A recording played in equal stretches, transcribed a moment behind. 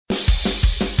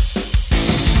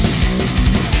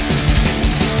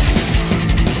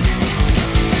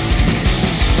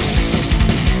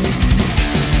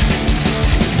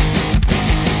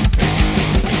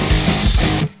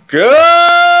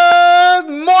Good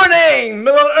morning,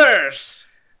 Middle Earth.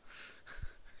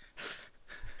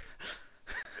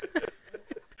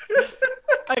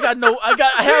 I got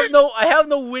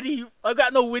no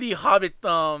witty Hobbit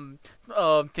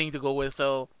thing to go with.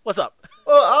 So what's up?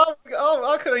 Well,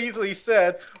 I could have easily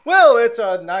said, well, it's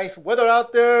a nice weather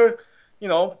out there. You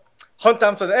know, hunt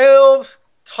down some elves,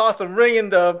 toss a ring in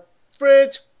the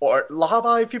fridge, or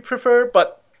lava if you prefer.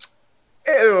 But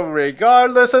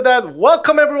regardless of that,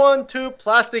 welcome everyone to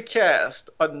Plasticast.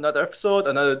 Another episode,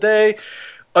 another day,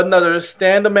 another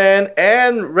stand man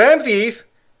and Ramses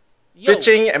Yo.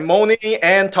 bitching and moaning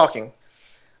and talking.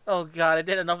 Oh God, I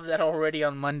did enough of that already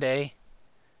on Monday.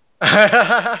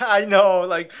 I know,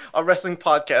 like a wrestling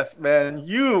podcast, man.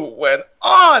 You went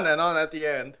on and on at the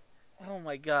end. Oh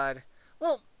my God.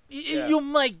 Well, Yeah, you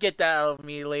might get that out of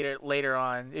me later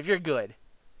on if you're good.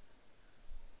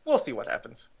 we'll see what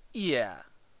happens. Yeah.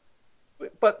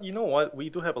 But you know what? We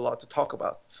do have a lot to talk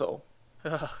about. So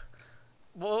Ugh.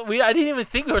 Well, I didn't even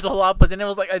think there was a lot, but then it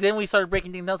was like then we started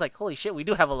breaking things down. I was like, holy shit, we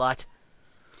do have a lot.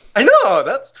 I know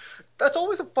that's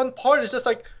always a fun part. It's just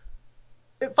like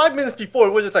 5 minutes before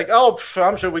we're just like, oh,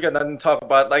 I'm sure we got nothing to talk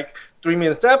about. Like 3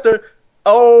 minutes after,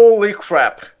 holy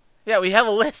crap! Yeah, we have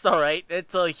a list, all right.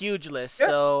 It's a huge list. Yeah,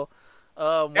 So,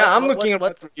 yeah. I'm looking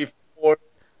what? around 3, 4.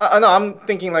 I know.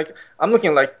 I'm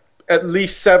looking like at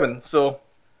least 7. So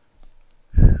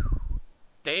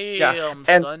yeah, Damn,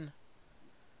 and son.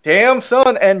 damn,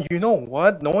 son, and you know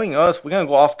what? Knowing us, we're gonna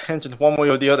go off tangent one way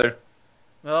or the other.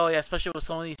 Oh yeah, especially with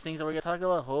some of these things that we're gonna talk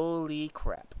about. Holy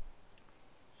crap!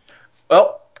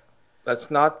 Well, let's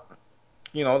not,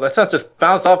 let's not just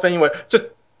bounce off anywhere. Just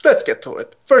let's get to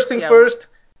it. First thing Yeah, first.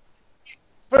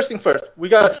 First thing first. We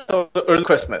gotta tell the early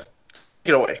Christmas.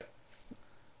 Take it away.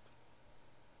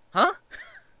 huh?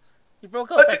 You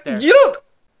broke up back there. You don't.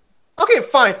 Okay,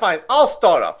 fine, fine. I'll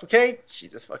start off. Okay.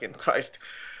 Jesus fucking Christ.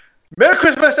 Merry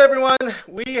Christmas, everyone!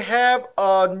 We have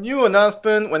a new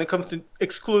announcement when it comes to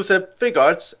exclusive fig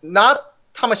arts, not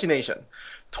Tamashi Nation.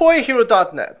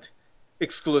 ToyHero.net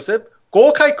exclusive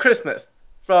Gokai Christmas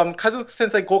from Kazuki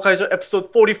Sensei Gokaiger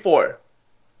episode 44.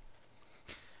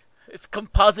 It's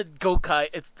composite Gokai.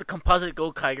 It's the composite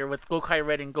Gokaiger with Gokai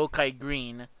red and Gokai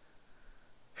green.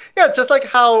 Yeah, just like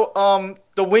how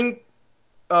the wing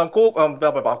blah,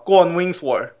 blah, blah, go on wings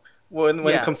were when it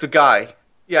Yeah. comes to Guy.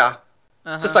 Yeah,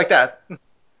 Uh just huh. like that.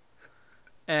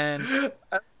 And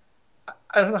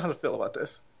I don't know how to feel about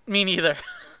this. me neither.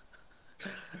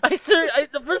 The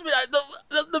first minute,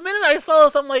 the minute I saw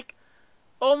this, I'm like,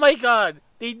 oh my god,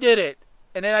 they did it.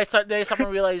 And then I stopped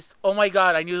and realized, oh my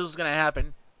god, I knew this was gonna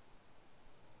happen.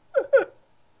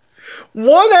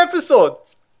 One episode.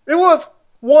 It was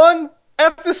one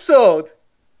episode,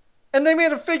 and they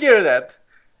made a figure of that.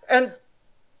 And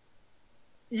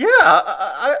yeah,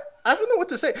 I don't know what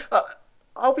to say.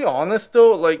 I'll be honest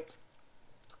though, like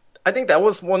I think that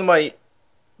was one of my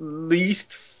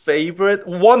least favorite,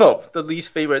 one of the least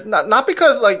favorite. Not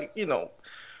because like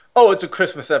oh it's a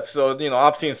Christmas episode.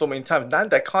 I've seen it so many times. Not in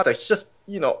that context. Just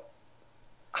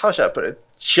how should I put it?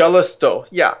 Jealous though.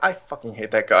 Yeah, I fucking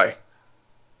hate that guy.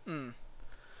 Hmm.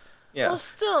 Well, Yeah.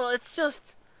 still, it's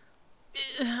just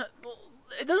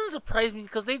it doesn't surprise me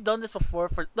because they've done this before.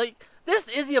 For like, this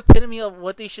is the epitome of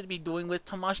what they should be doing with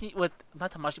Tamashi, with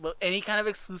not Tamashi, but any kind of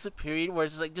exclusive period where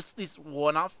it's like just this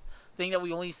one-off thing that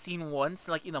we only seen once,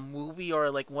 like in a movie or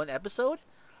like one episode.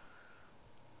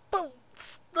 But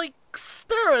like,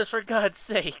 spare us for God's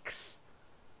sakes.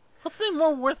 What's something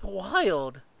more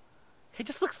worthwhile? It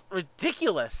just looks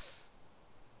ridiculous.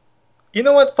 You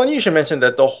know what? Funny you should mention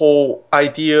that the whole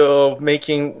idea of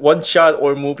making one shot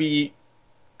or movie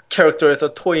character as a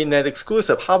toy net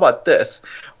exclusive. How about this?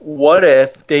 What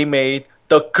if they made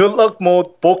the Good Luck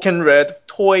Mode Boken Red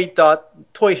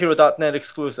toy.toyhero.net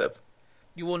exclusive?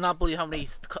 You will not believe how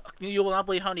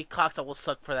many cocks I will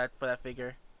suck for that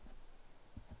figure.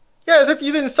 Yeah, as if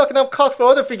you didn't suck enough cocks for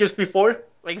other figures before.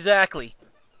 Exactly.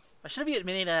 I should be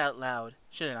admitting that out loud,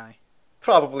 shouldn't I?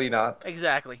 Probably not.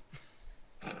 Exactly.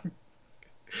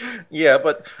 Yeah,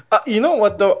 but you know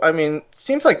what though? I mean,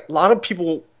 seems like a lot of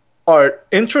people are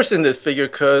interested in this figure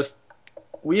because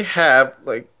we have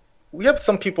like we have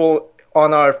some people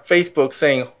on our Facebook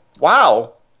saying,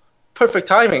 "Wow, perfect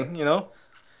timing," you know?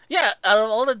 Yeah, out of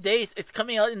all the days, it's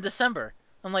coming out in December.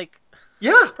 I'm like,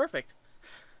 Yeah. perfect.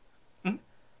 Mhm.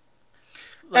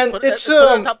 Like And it's put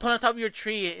on top of your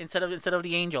tree instead of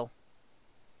the angel.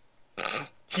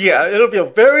 yeah, it'll be a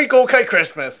very Gokai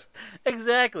Christmas.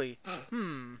 Exactly.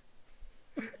 Hmm.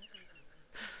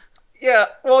 Yeah,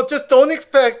 well, just don't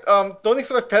expect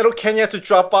Pedro Kenya to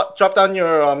drop down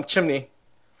your chimney.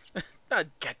 God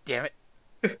damn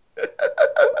it.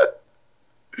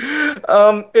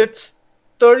 It's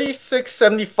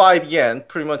 36.75 yen,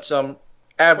 pretty much Forty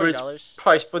average dollars.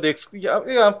 price for the yeah,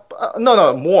 yeah, no,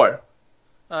 no, more.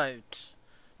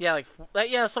 Yeah,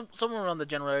 yeah, somewhere around the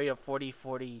general area of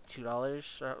 42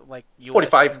 dollars, like U.S.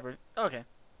 45. convert. Okay.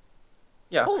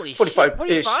 Yeah, Holy shit, 45?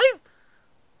 45-ish.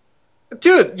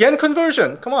 Dude, yen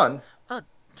conversion. Come on. Oh,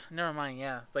 never mind.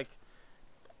 Yeah,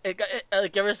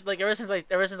 ever since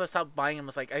I stopped buying them,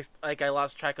 it's like I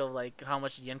lost track of like how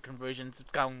much yen conversions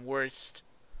have gotten worse.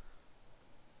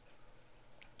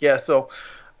 Yeah, so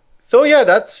yeah,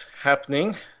 that's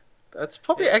happening. That's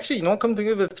probably Yeah. actually, come to think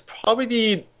of it, it's probably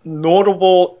the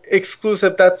notable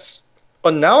exclusive that's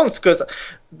announced because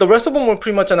the rest of them were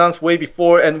pretty much announced way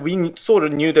before, and we sort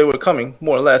of knew they were coming,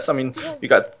 more or less. I mean, Well, you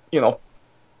got,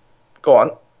 go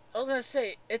on. I was gonna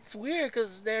say it's weird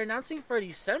because they're announcing for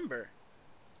December,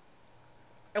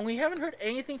 and we haven't heard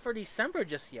anything for December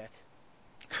just yet.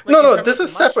 Like No, in no, terms of this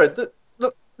is Tamashi. separate.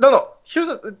 No, no, no.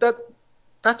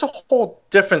 That's a whole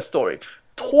different story.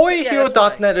 Yeah, that's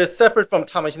why. ToyHero.net is separate from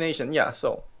Tamashii Nation. Yeah,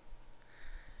 so.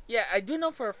 Yeah, I do know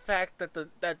for a fact that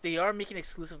that they are making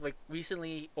exclusive like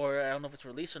recently, or I don't know if it's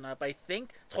released or not. But I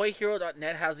think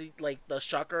ToyHero.net has the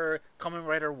Shocker Kamen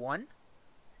Rider One.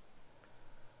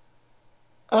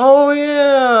 Oh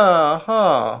yeah,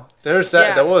 huh. There's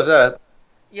that. There Yeah, was that.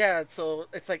 yeah. So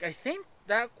it's like I think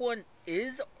that one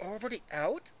is already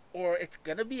out, or it's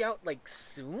gonna be out like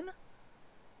soon.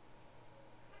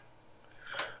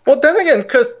 Well, then again,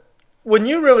 because when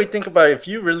you really think about it, if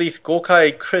you release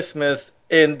Gokai Christmas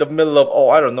in the middle of, oh,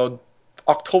 I don't know,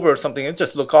 October or something, it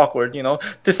just look awkward,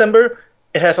 December,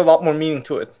 it has a lot more meaning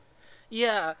to it.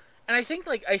 Yeah, and I think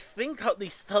how they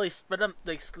spread them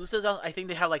the exclusives out. I think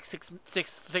they have like 6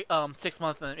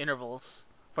 month intervals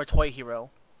for Toy Hero.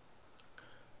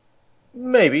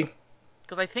 Maybe.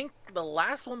 Because I think the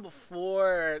last one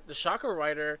before the Shocker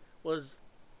Rider was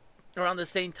around the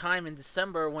same time in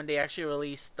December when they actually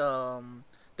released the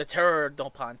Terror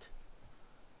Dopant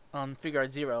on Figure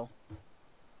Art Zero.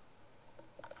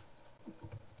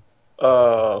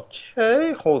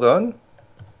 Okay, hold on.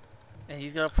 And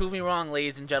he's gonna prove me wrong,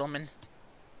 ladies and gentlemen.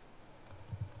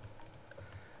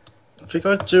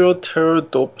 Figure Zero Terror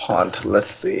Dopant. Let's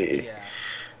see.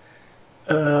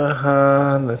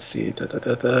 Yeah, Let's see. Da, da,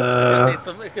 da, he's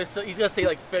gonna say da. it's, he's gonna say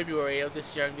like February of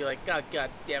this year and be like, God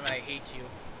damn it, I hate you.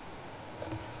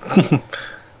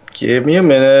 Give me a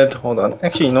minute. Hold on.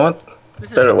 Actually, you know what? This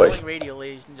is Better wait. controlling radio,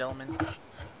 ladies and gentlemen. I That's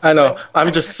why know.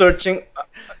 I'm just searching.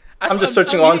 that's I'm why just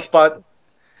searching I'm on eating. spot.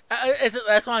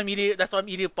 That's why I'm eating. That's why I'm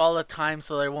eating up all the time,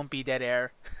 so there won't be dead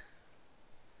air.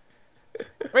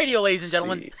 Radio, ladies and Let's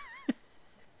gentlemen. see.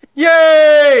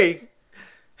 Yay!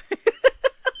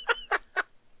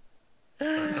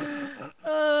 Oh,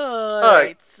 all All right.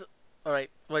 right. All right.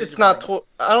 What did you It's not find? toy.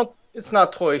 I don't. It's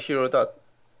not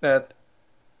toyhero.net.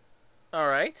 All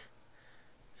right.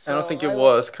 I don't So think it I will.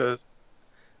 was because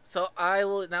So I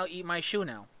will now eat my shoe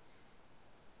now.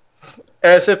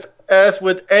 as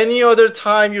with any other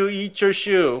time you eat your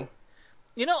shoe.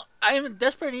 You know, I am in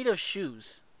desperate need of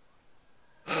shoes.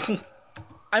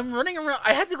 I'm running around.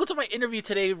 I had to go to my interview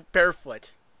today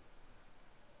barefoot.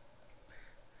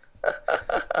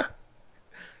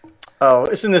 Oh,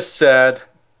 isn't this sad?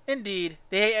 Indeed,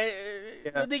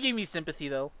 Yeah. they gave me sympathy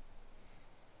though.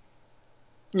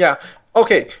 Yeah.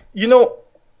 Okay. You know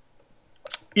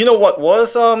what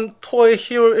was Toy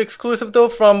Hero exclusive though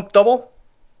from Double?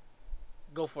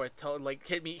 Go for it.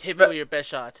 Hit me Red, with your best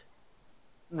shot.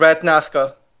 Red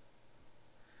Nazca.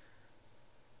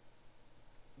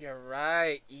 You're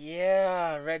right.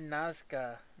 Yeah, Red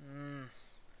Nazca.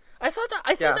 I thought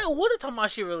Yeah. that was a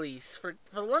Tamashi release for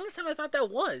the longest time. I thought that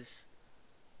was.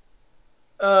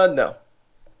 No.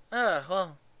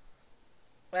 Well,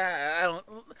 I don't.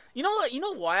 You know what? You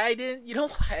know why I didn't. You know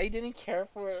why I didn't care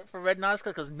for Red Nazca?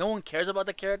 Because no one cares about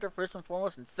the character first and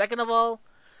foremost, and second of all,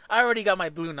 I already got my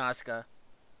Blue Nazca.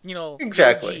 You know, the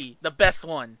Exactly. OG, the best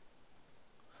one.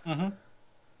 Mm-hmm.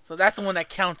 So that's the one that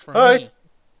counts for All right.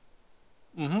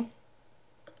 me. Mm-hmm.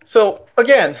 So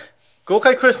again,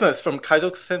 Gokai Christmas from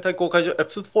Kaido Sentai Gokai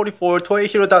Episode 44,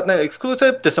 ToeiHero.net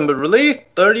exclusive, December release,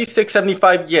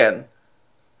 36.75 yen.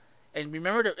 And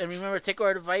remember, take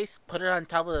our advice. Put it on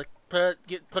top of the put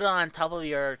it on top of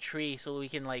your tree so we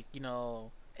can it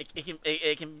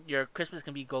can your Christmas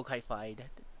can be Gokai-fied.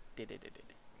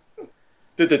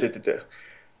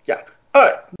 Yeah. All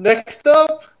right. Next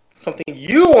up, something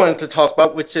you wanted to talk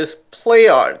about, which is play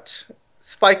art.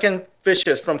 Spike and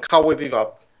Fishes from Cowboy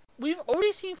Bebop. We've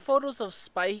already seen photos of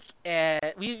Spike,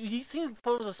 and we've seen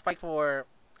photos of Spike for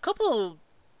a couple,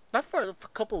 not for a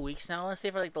couple weeks now. I want to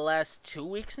say for like the last 2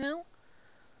 weeks now.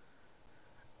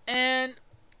 And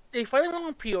they finally went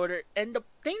on pre-order, and the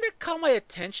thing that caught my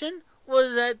attention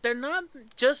was that they're not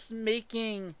just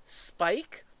making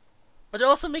Spike, but they're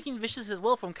also making Vicious as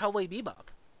well from Cowboy Bebop.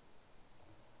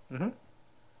 Hmm.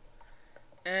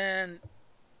 And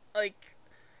like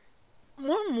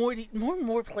more and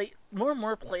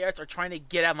more players are trying to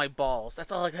get at my balls.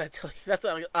 That's all I gotta tell you. That's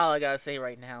all I gotta say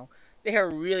right now. They are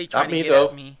really trying Not to me get at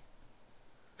though. me.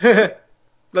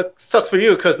 Look, sucks for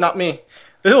you, cause not me.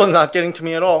 This one's not getting to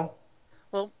me at all.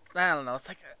 Well, I don't know. It's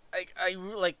like I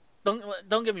like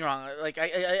don't get me wrong. Like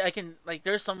I can like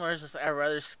there's some where it's just I'd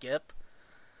rather skip.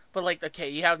 But like okay,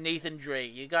 you have Nathan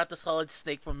Drake, you got the Solid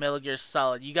Snake from Metal Gear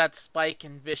Solid, you got Spike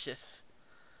and Vicious.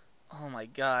 Oh my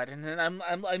god! And then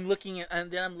I'm looking at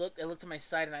and then I look to my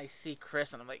side and I see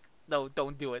Chris and I'm like, no,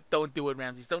 don't do it,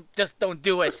 Ramses, don't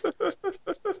do it.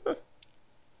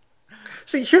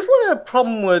 See, here's what I have a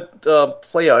problem with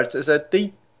play arts is that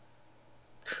they,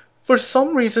 for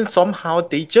some reason, somehow,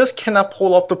 they just cannot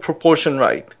pull off the proportion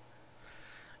right.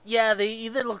 Yeah, they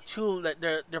either look too that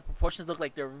their proportions look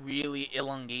like they're really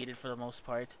elongated for the most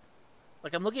part.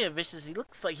 Like I'm looking at Vicious, he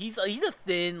looks like he's a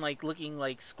thin, like looking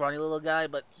like scrawny little guy,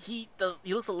 but he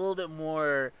looks a little bit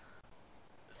more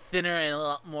thinner and a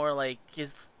lot more like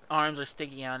his arms are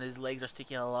sticking out, and his legs are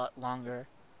sticking out a lot longer.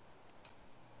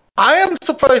 I am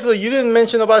surprised that you didn't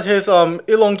mention about his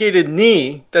elongated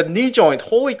knee, that knee joint.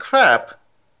 Holy crap!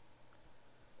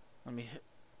 Let me.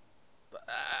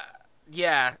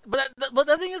 Yeah, but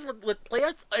the thing is with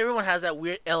players, everyone has that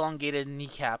weird elongated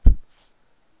kneecap.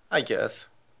 I guess,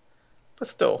 but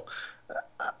still,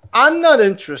 I'm not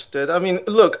interested. I mean,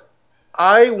 look,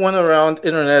 I went around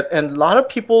internet and a lot of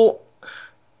people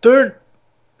they're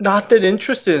not that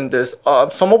interested in this.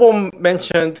 Some of them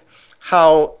mentioned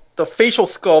how the facial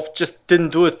sculpt just didn't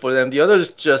do it for them. The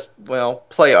others just, well,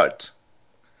 play art.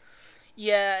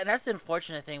 Yeah, and that's the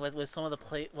unfortunate thing with some of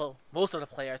the most of the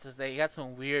players is they got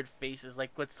some weird faces.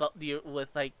 Like with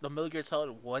like the Metal Gear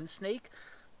Solid One Snake,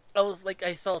 I was like,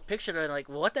 I saw a picture and like,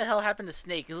 what the hell happened to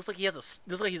Snake? It looks like looks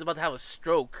like he's about to have a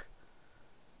stroke.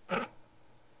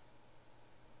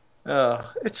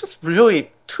 It's just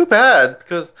really too bad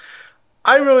because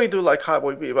I really do like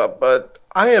Cowboy Bebop, but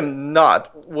I am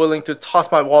not willing to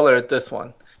toss my wallet at this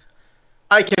one.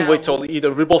 I can Now, wait till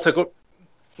either Revolt or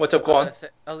what's up, go on.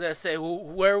 I was gonna say,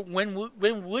 where when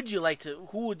would you like to?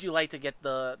 Who would you like to get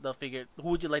the figure? Who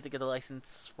would you like to get the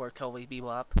license for Cowboy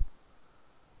Bebop?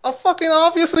 A fucking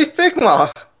obviously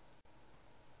Figma.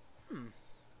 Hmm.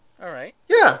 All right.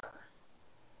 Yeah,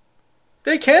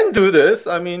 they can do this.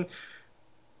 I mean,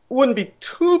 wouldn't be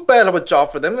too bad of a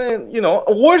job for them. And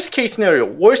a worst case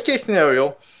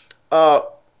scenario, uh,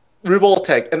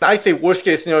 Revoltech. And I say worst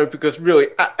case scenario because really,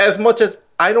 as much as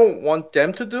I don't want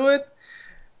them to do it,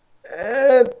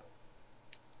 uh,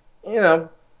 you know,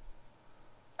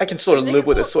 I can I sort mean, of live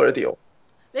with this sort of deal.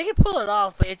 they can pull it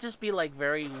off, but it just be like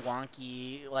very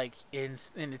wonky, like in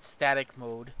its static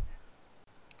mode.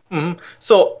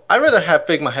 So I rather have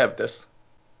Figma have this,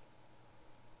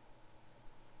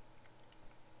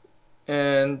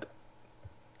 and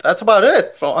that's about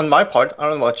it on my part. I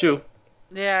don't know about you.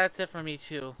 Yeah, that's it for me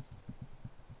too.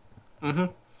 hmm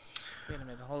Wait a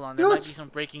minute, hold on. You There know might be what's? some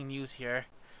breaking news here.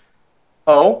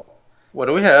 Oh, what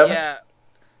do we have? Yeah,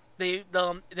 they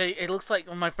it looks like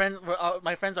my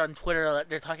friends on Twitter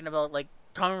they're talking about like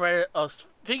Kamen Rider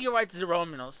figure rights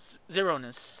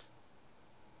zeroness.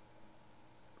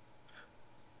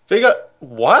 Figure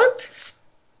what?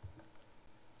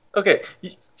 Okay,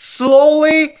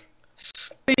 slowly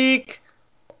speak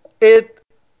it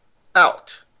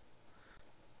out.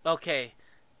 Okay,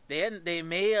 they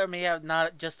may or may have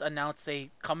not just announced a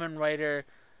Kamen Rider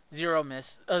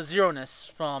zeroness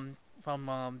from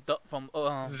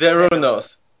Zero Mega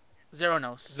knows.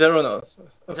 Zeronos Zero knows.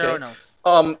 Okay. Zeronos.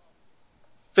 Um,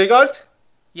 Figart?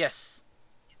 Yes.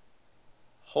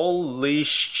 Holy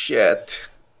shit.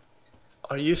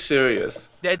 Are you serious?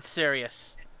 Dead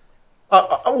serious.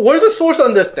 Where's the source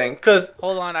on this thing? Cause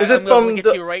Hold on, is I'm it gonna link from it to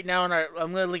the? you right now,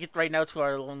 I'm gonna link it right now to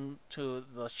our to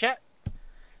the chat.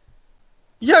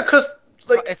 Yeah, cause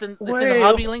like It's in wait.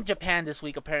 Hobby Link Japan this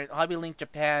week. Apparently, Hobby Link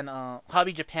Japan,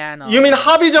 Hobby Japan, You mean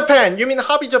Hobby Japan? You mean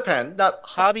Hobby Japan? Not.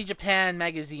 Hobby Japan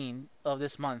magazine of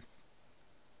this month.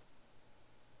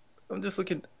 I'm just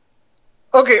looking.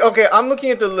 Okay, okay. I'm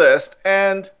looking at the list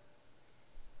and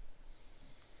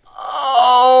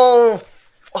oh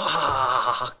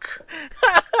fuck.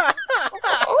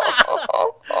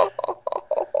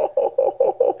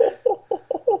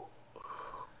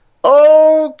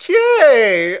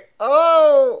 Okay.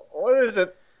 Oh, what is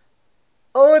it?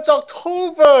 Oh, it's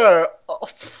October. Oh,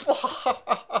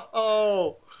 fuck.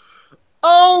 Oh,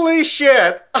 holy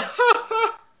shit.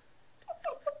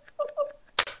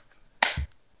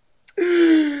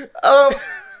 Um,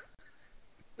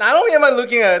 Not only am I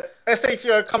looking at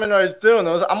SHR Kamen Rider Zero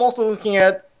Nose, I'm also looking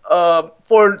at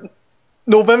for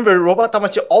November Robot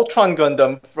Tamachi Ultron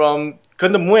Gundam from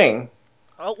Gundam Wing.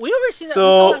 Oh, we already seen that. We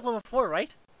saw that So one before,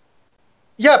 right?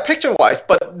 yeah, picture wise,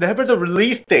 but never the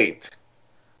release date.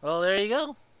 Well, there you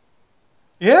go.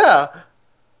 Yeah,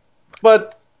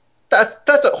 but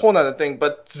that's a whole nother thing.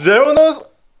 But Zero Nose,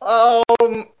 how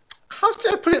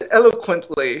should I put it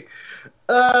eloquently?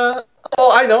 Uh,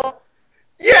 oh, I know.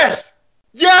 Yes,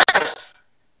 yes,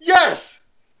 yes,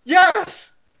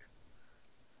 yes.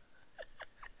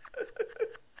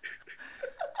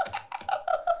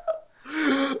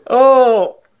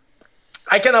 Oh,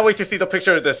 I cannot wait to see the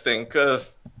picture of this thing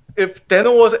because if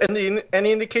Deno was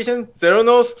any indication, Zero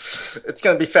knows it's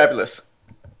gonna be fabulous.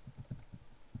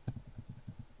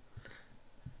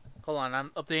 Hold on, I'm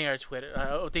updating our Twitter.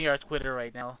 Updating our Twitter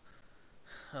right now.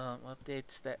 Update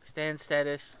stand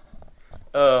status.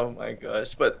 Oh my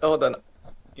gosh! But hold on,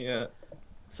 yeah.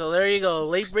 So there you go.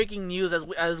 Late breaking news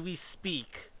as we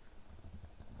speak.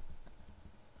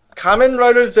 Kamen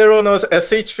Rider Zero knows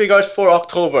SH figures for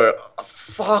October.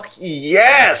 Fuck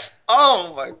yes!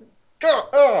 Oh my god!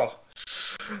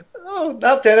 Oh,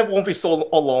 now Deno won't be so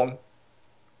alone.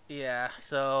 Yeah.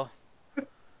 So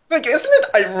Like, isn't it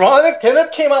ironic?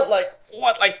 Tenet came out like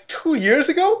what, like 2 years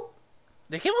ago,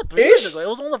 they came out 3 years ago. ish. It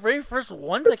was one of the very first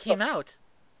ones that came out.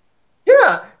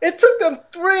 Yeah, it took them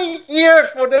 3 years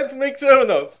for them to make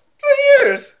Xeranos. 3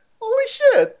 years! Holy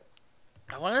shit!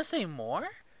 I want to say more.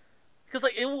 Because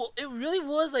like it really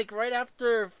was like right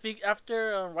after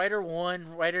Rider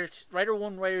One, Rider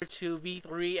One, Rider Two,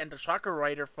 V3, and the Shocker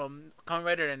Rider from Kamen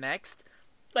Rider the Next.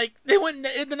 Like they went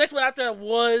the next one after that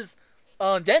was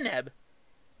Deneb.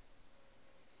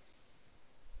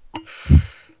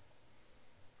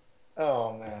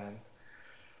 Oh man.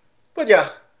 But yeah,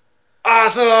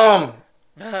 awesome!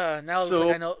 Now it looks like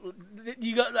So, I know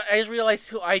you got. I just realized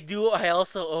who I do. I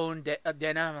also own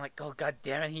Deneb. I'm like, oh god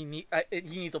damn it, he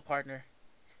needs a partner.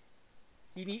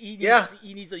 yeah,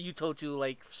 He needs a Yuto to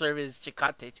like serve as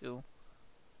Chikate too.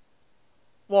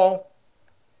 well,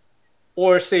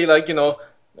 or say, like,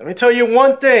 let me tell you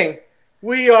one thing.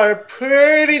 We are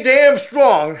pretty damn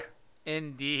strong.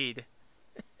 Indeed.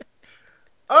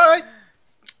 Alright,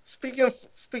 speaking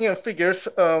of figures,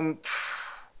 San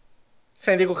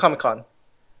Diego Comic Con.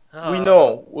 We Uh,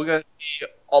 know we're gonna see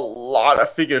a lot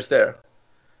of figures there.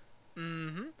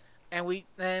 mm-hmm. And we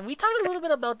talked a little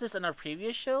bit about this in our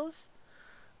previous shows,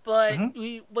 but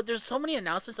Hmm. there's so many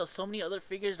announcements of so many other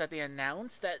figures that they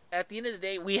announced that at the end of the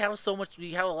day we have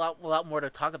a lot more to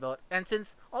talk about. And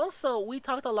since also we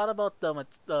talked a lot about the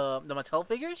Mattel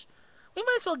figures, we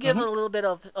might as well give Hmm. a little bit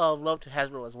of love to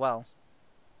Hasbro as well.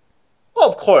 Well,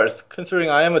 of course, considering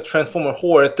I am a Transformer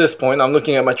whore at this point, I'm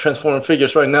looking at my Transformer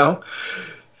figures right now.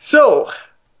 So,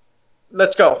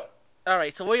 let's go. All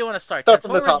right, so where do you want to start? Start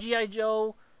from the top.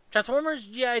 Transformers,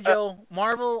 GI Uh, Joe,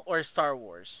 Marvel, or Star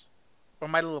Wars, or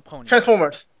My Little Pony?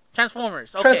 Transformers.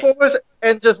 Transformers. Okay. Transformers,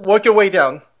 and just work your way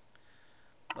down.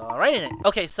 All right, in it.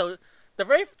 Okay, so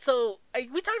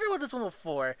we talked about this one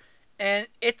before, and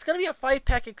it's gonna be a 5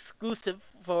 pack exclusive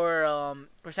for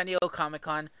San Diego Comic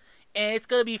Con, and it's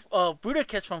gonna be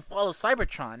Bruticus from Follow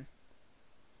Cybertron,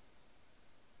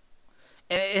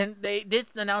 and they did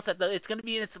announce that it's gonna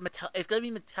be it's gonna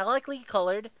be metallically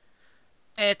colored,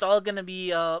 and it's all gonna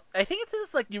be I think it's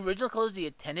just like the original colors they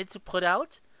intended to put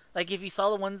out. Like if you saw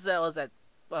the ones that was at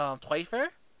Toy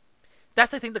Fair,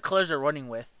 that's I think the colors they're running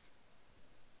with.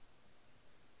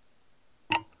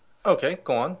 Okay,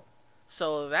 go on.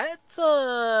 So that's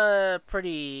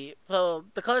pretty. So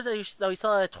the colors that we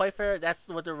saw at Toy Fair, that's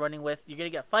what they're running with. You're gonna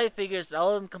get 5 figures. They're all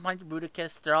of them combined to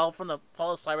Bruticus. They're all from the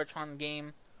Follow Cybertron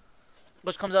game,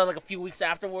 which comes out like a few weeks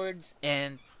afterwards.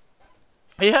 And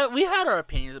we had our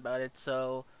opinions about it.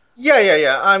 So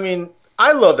Yeah. I mean,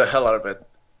 I love the hell out of it.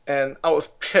 And I was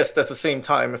pissed at the same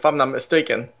time, if I'm not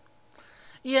mistaken.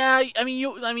 yeah,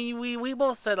 we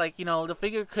both said like the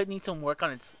figure could need some work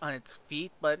on its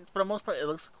feet, but for the most part it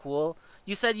looks cool.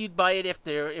 You said you'd buy it if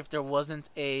there wasn't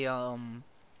a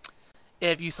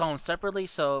if you saw them separately.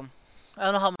 So I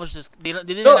don't know how much this they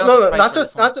didn't No, announce the no, no, price for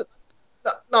this one. not just.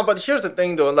 No, but here's the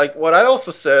thing, though. Like, what I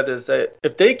also said is that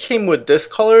if they came with this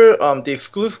color, the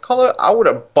exclusive color, I would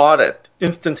have bought it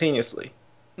instantaneously.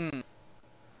 Mm.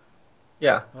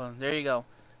 Yeah. Well, there you go.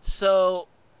 So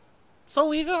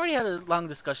we've already had a long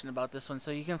discussion about this one,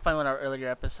 so you can find one of our earlier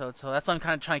episodes. So that's why I'm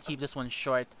kind of trying to keep this one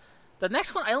short. The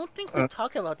next one, I don't think we Mm.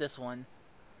 talked about this one,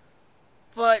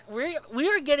 but we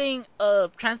are getting a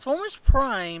Transformers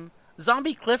Prime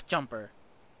Zombie Cliff Jumper.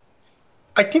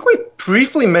 I think we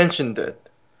briefly mentioned it.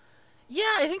 Yeah,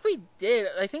 I think we did.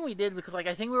 I think we did because like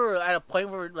I think we were at a point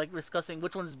where we were like discussing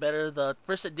which one's better, the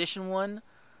first edition one,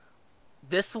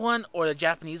 this one, or the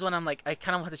Japanese one. I'm like, I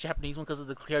kind of want the Japanese one because of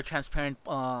the clear, transparent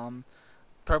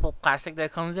purple plastic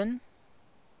that comes in.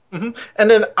 And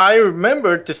then I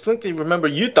distinctly remember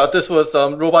you thought this was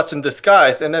robots in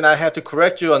disguise, and then I had to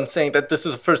correct you on saying that this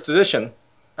was the first edition.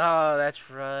 Oh,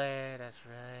 that's right. That's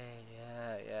right.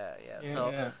 Yeah, yeah, yeah.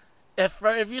 So Yeah. if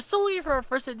you're still looking for a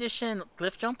first edition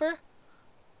Cliff Jumper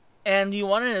and you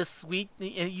want it in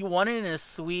a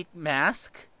sweet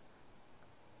mask,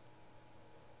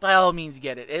 by all means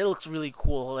get it. It looks really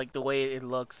cool, like the way it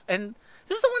looks. And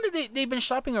this is the one that they've been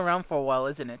shopping around for a while,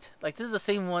 isn't it? Like this is the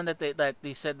same one that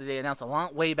they said that they announced a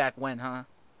long way back when, huh?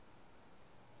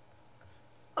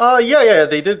 Yeah.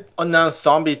 They did announce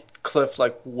Zombie Cliff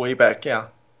like way back. Yeah.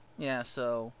 Yeah.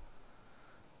 So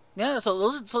yeah. So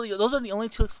those are the only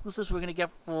two exclusives we're gonna get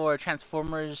for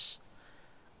Transformers.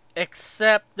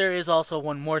 Except there is also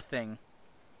one more thing,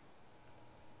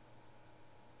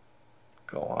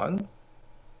 Go on.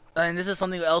 and this is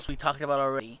something else we talked about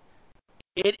already.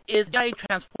 It is a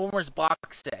Transformers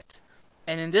box set,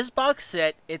 and in this box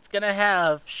set, it's gonna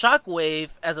have Shockwave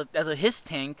as a his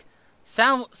tank,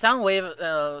 Soundwave,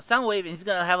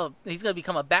 and he's gonna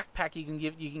become a backpack you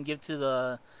give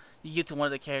to one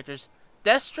of the characters,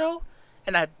 Destro,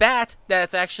 and a bat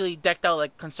that's actually decked out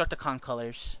like Constructicon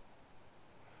colors.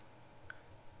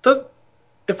 Does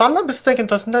If I'm not mistaken,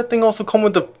 doesn't that thing also come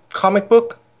with the comic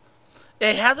book?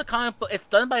 It has a comic book. It's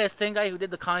done by the same guy who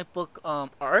did the comic book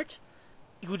art,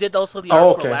 who did also the art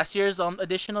Oh, for okay. last year's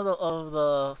edition of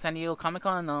the San Diego Comic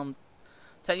Con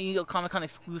San Diego Comic Con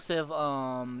exclusive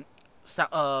Starscream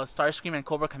and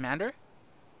Cobra Commander.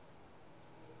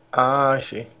 Ah, I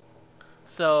see.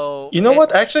 So You know and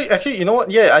what? You know what?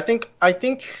 Yeah, I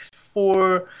think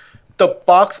for the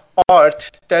box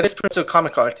art, that is printed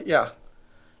comic art. Yeah,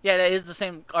 yeah, that is the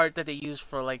same art that they used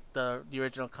for like the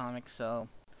original comic. So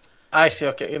I see.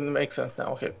 Okay, it makes sense now.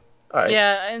 Okay, all right.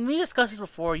 yeah, and we discussed this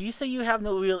before. You say you have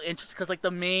no real interest because like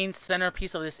the main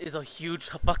centerpiece of this is a huge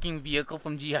fucking vehicle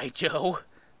from GI Joe.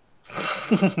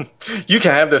 You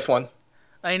can have this one.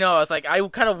 I know. I was like, I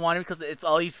kind of want it because it's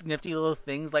all these nifty little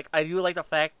things. Like, I do like the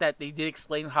fact that they did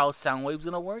explain how Soundwave's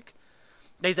gonna work.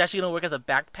 That he's actually gonna work as a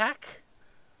backpack.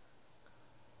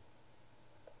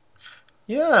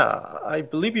 Yeah, I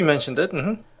believe you mentioned it.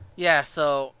 Yeah.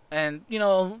 So, and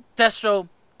Destro,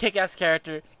 kick-ass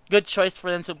character. Good choice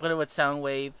for them to put it with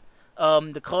Soundwave.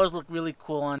 The colors look really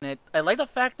cool on it. I like the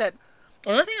fact that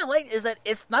another thing I like is that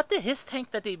it's not the his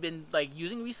tank that they've been like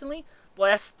using recently, but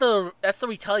that's the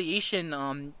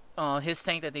retaliation his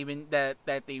tank that they've been that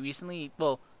they recently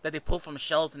that they pulled from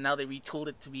shells and now they retooled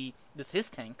it to be this his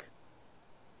tank.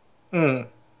 Hmm.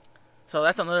 So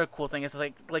that's another cool thing. It's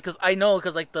like because I know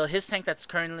because like the his tank that's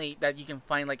currently that you can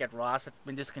find like at Ross that's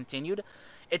been discontinued,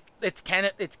 its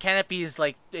canopy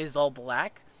is all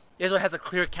black. This one has a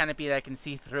clear canopy that I can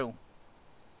see through.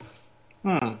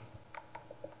 Hmm.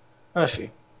 I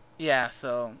see. Yeah,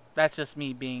 so that's just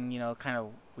me being kind of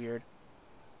weird.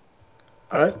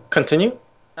 All right. Continue.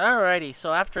 Alrighty,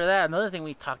 so after that, another thing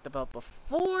we talked about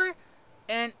before,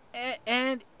 and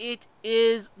it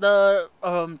is the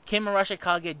Kim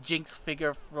Arashikage Jinx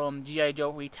figure from GI Joe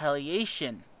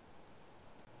Retaliation.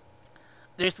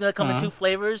 There's gonna come in Hmm. two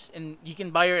flavors, and you can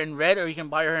buy her in red or you can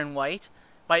buy her in white.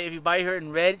 If you buy her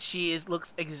in red, she is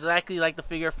looks exactly like the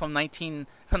figure from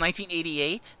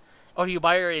 1988. Or if you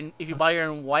buy her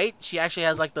in white, she actually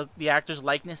has like the actor's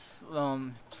likeness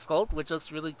sculpt, which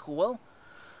looks really cool.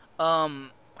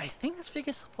 I think this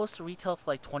figure's supposed to retail for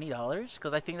like $20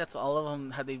 because I think that's all of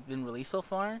them how they've been released so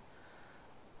far.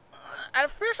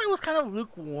 At first, I was kind of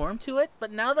lukewarm to it,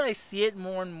 but now that I see it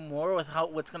more and more with how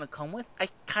what's gonna come with, I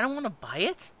kind of want to buy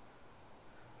it.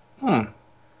 Hmm.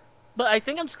 But I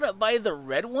think I'm just gonna buy the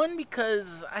red one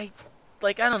because I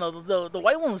don't know, the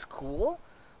white one was cool,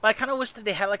 but I kind of wish that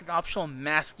they had like an optional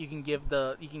mask you can give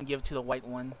to the white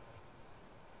one.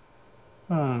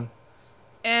 Hmm.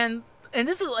 And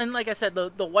this is and like I said,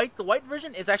 the white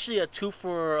version is actually a two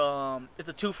for it's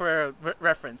a two for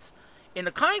reference. In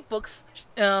the comic books,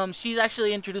 she's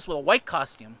actually introduced with a white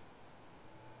costume.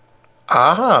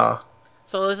 Ah.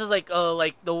 So this is like a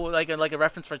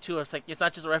reference for two. It's like it's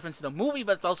not just a reference to the movie,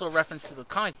 but it's also a reference to the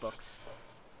comic books.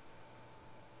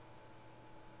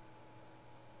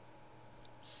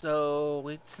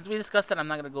 So since we discussed that, I'm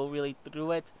not gonna go really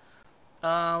through it.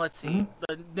 Let's see. Mhm.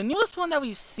 The newest one that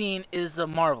we've seen is the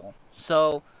Marvel.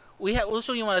 So which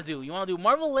one you want to do? You want to do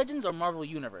Marvel Legends or Marvel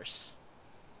Universe?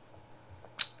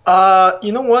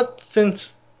 You know what?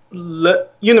 Since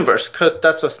because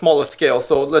that's a smaller scale,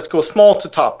 so let's go small to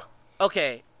top.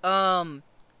 Okay.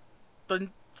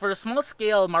 for the small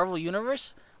scale Marvel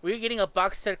universe, we're getting a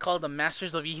box set called the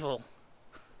Masters of Evil.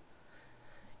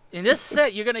 In this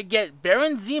set, you're gonna get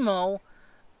Baron Zemo,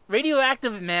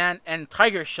 Radioactive Man, and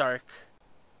Tiger Shark.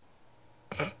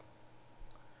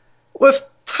 Was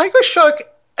Tiger Shark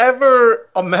ever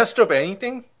a master of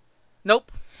anything?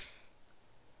 Nope.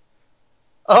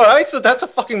 Alright, so that's a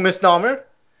fucking misnomer.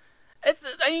 It's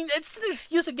an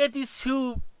excuse to get these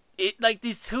two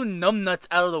numbnuts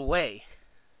out of the way.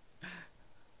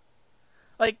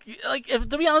 If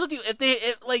to be honest with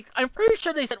you, I'm pretty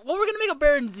sure they said, well, we're gonna make a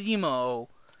Baron Zemo,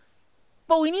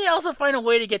 but we need to also find a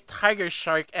way to get Tiger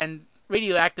Shark and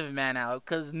Radioactive Man out,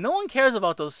 because no one cares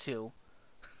about those two.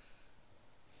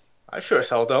 I sure as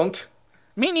hell don't.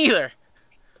 Me neither.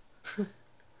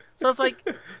 So it's like,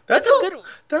 it's That's a all. good.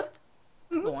 That.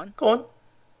 Go on. Go on.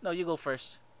 No, you go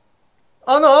first.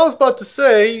 Oh no, I was about to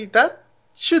say that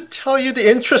should tell you the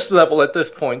interest level at this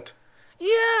point.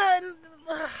 Yeah, and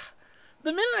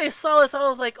the minute I saw this, I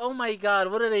was like, oh my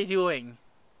god, what are they doing?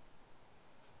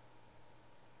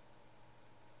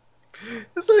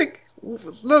 It's like,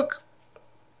 look,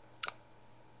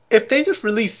 if they just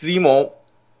released Zemo,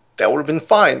 that would have been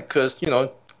fine because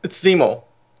it's Zemo.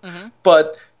 Mm-hmm.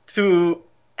 But to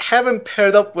have him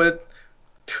paired up with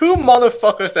two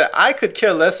motherfuckers that I could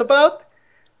care less about,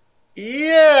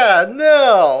 yeah,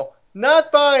 no,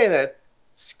 not buying it.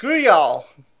 Screw y'all.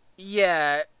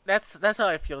 Yeah, that's how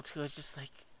I feel too. It's just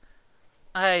like,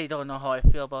 I don't know how I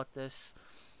feel about this.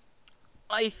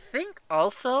 I think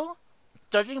also,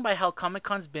 judging by how Comic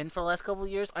Con's been for the last couple of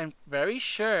years, I'm very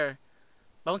sure.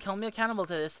 Don't hold me accountable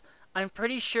to this. I'm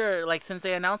pretty sure, like, since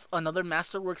they announced another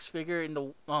Masterworks figure in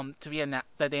the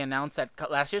that they announced at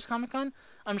last year's Comic Con,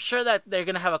 I'm sure that they're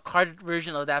gonna have a carded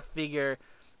version of that figure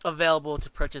available to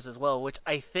purchase as well. Which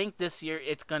I think this year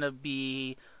it's gonna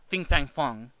be Fing Fang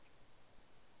Fong.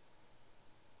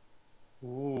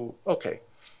 Ooh, okay.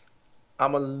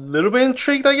 I'm a little bit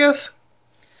intrigued, I guess.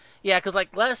 Yeah, because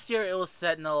like last year it was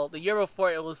Sentinel, the year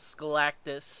before it was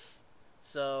Galactus.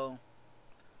 So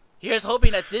here's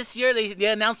hoping that this year they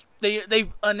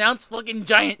announced fucking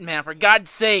Giant Man, for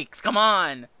God's sakes. Come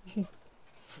on.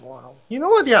 Wow. You know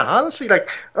what? Yeah, honestly, like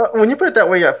when you put it that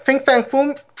way, yeah, Fing Fang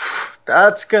Foom,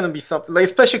 that's gonna be something. Like,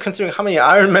 especially considering how many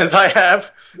Iron Mans I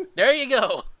have. There you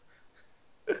go.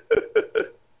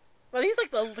 But he's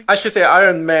like the I should say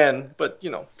Iron Man, but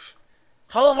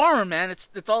Hall of Armor, man. It's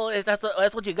all that's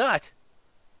what you got.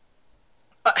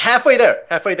 halfway there,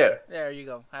 halfway there. There you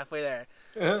go, halfway there.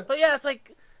 Uh-huh. But yeah, it's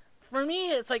like for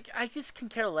me, it's like I just can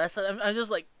care less. I'm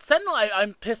just like Sentinel.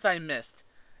 I'm pissed I missed.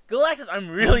 Galactus. I'm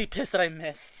really pissed that I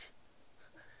missed.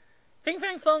 Ping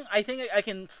Pang Fung, I think I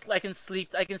can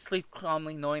sleep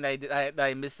calmly knowing that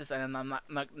I missed this and I'm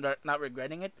not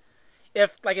regretting it.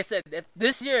 If, like I said, if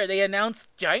this year they announce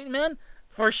Giant Man,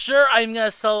 for sure I'm gonna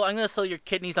sell your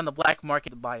kidneys on the black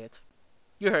market to buy it.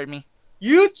 You heard me.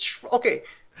 Okay?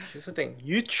 Here's the thing: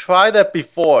 you tried that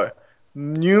before,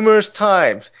 numerous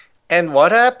times, and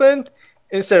what happened?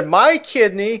 Instead of my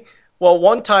kidney, well,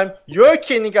 one time your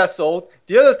kidney got sold,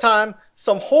 the other time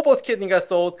some hobo's kidney got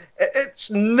sold. It's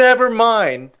never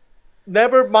mine,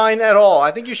 never mine at all.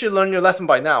 I think you should learn your lesson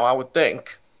by now. I would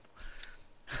think.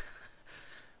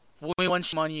 Fool me once,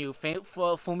 shame on you.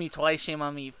 Fool me twice, shame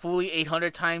on me. Fool you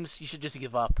 800 times, you should just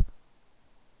give up.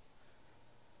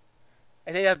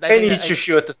 And eat your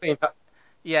shoe at the same time.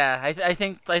 Yeah, I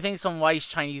think some wise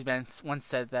Chinese man once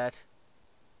said that.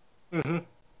 Hmm.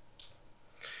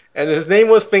 And his name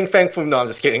was Fing Fang Foom. No, I'm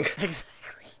just kidding. Exactly.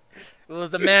 It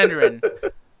was the Mandarin.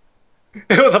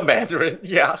 It was a Mandarin.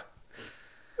 Yeah.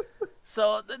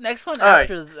 So the next one All right.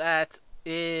 after that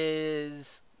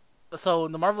is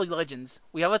the Marvel Legends.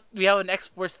 We have an X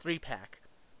Force 3-pack.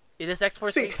 In this X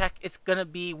Force See, 3-pack, it's gonna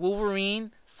be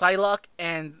Wolverine, Psylocke,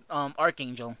 and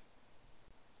Archangel.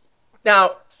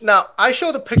 now, I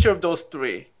showed a picture of those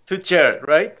three to Jared,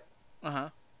 right? Uh huh.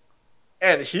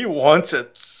 And he wants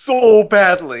it so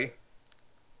badly.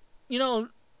 You know,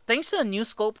 thanks to the new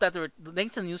scopes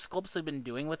they've been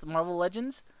doing with Marvel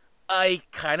Legends, I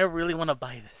kind of really want to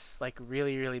buy this, like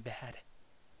really, really bad.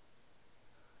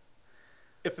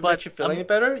 If it But makes you feel any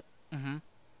better, hmm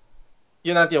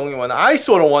you're not the only one. I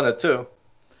sort of want it too.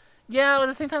 yeah, but at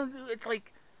the same time, it's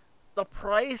like the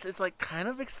price is like kind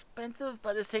of expensive,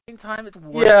 but at the same time, it's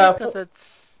worth it Yeah. because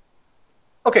it's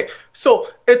Okay, so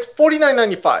it's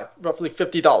 $49.95, roughly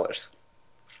 $50,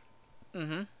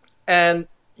 mm-hmm. and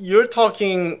you're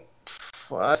talking,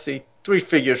 well, I see three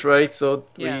figures, right? So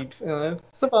Yeah. three,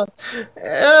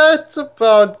 it's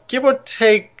about give or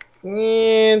take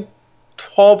 $12,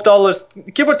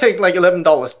 give or take like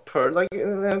 $11 per. Like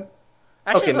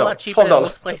Actually, Okay, it's a lot no, cheaper than $12.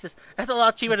 most places. That's a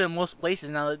lot cheaper than most places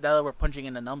now that we're punching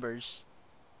in the numbers.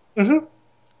 Mm-hmm.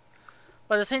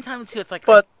 But at the same time, too, it's like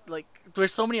But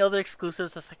there's so many other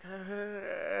exclusives. That's like,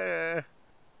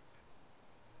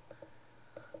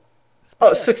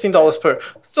 but yes, $16 per.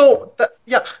 So that,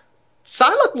 yeah,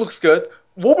 Psylocke looks good.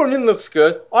 Wolverine looks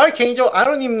good. Archangel, I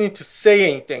don't even need to say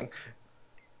anything.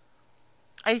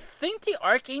 I think the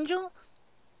Archangel.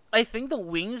 I think the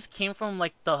wings came from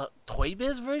like the Toy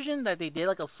Biz version that they did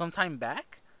like some time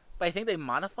back. But I think they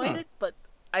modified Hmm. it. But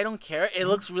I don't care. It Mhm.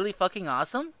 looks really fucking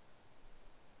awesome.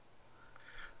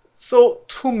 So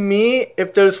to me,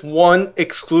 if there's one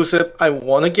exclusive I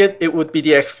want to get, it would be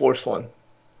the X Force one.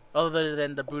 Other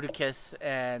than the Bruticus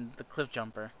and the Cliff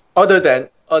Jumper. Other than,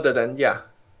 yeah.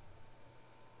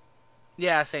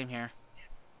 Yeah, same here.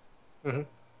 Hmm.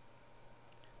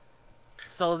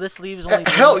 So this leaves only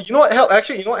Hell, one. you know what? Hell,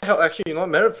 actually, you know what? Hell, actually, you know what?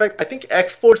 Matter of fact, I think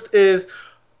X Force is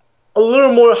a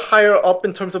little more higher up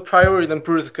in terms of priority than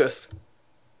Bruticus.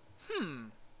 Hmm.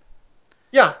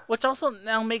 Yeah. Which also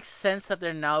now makes sense that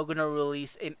they're now gonna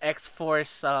release an X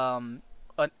Force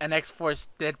an X Force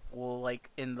Deadpool like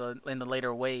in the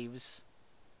later waves.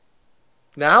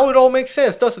 Now it all makes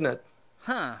sense, doesn't it?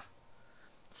 Huh.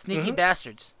 Sneaky Hmm.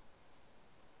 bastards.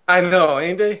 I know,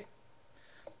 ain't they?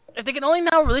 If they can only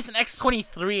now release an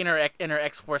X-23 in her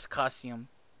X Force costume.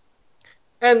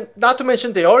 And not to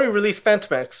mention, they already released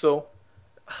Phantom X, so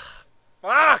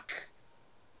Fuck!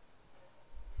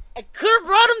 I could have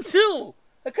brought him too.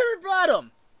 I could have brought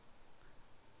him.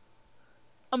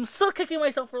 I'm still kicking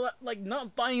myself for like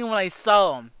not buying him when I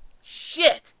saw him.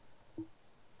 Shit.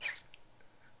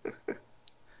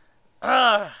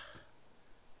 Ah.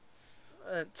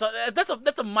 So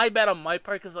that's a my bad on my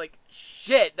part because like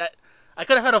shit that I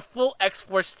could have had a full X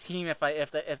Force team if I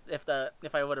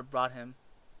would have brought him.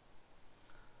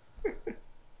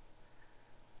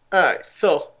 alright.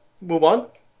 So move on.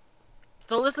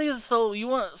 So this leaves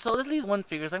one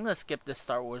figures. I'm gonna skip this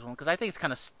Star Wars one because I think it's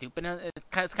kind of stupid.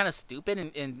 It's kind of stupid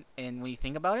in when you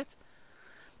think about it.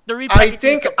 The I repackaging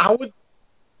think of I would.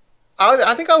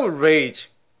 I think I would rage.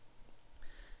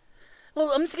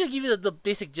 well, I'm just gonna give you the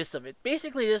basic gist of it.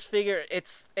 Basically, this figure it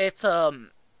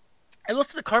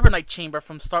looks like the Carbonite chamber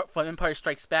from Empire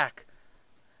Strikes Back,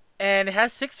 and it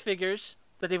has 6 figures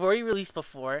that they've already released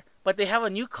before. But they have a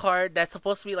new card that's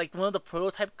supposed to be like one of the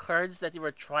prototype cards that they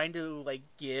were trying to that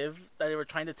they were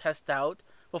trying to test out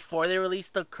before they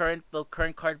released the current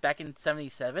card back in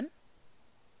 '77.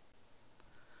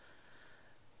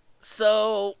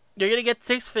 So you're gonna get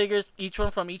 6 figures, each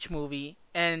one from each movie,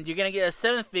 and you're gonna get a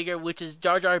 7th figure, which is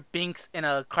Jar Jar Binks in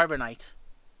a Carbonite.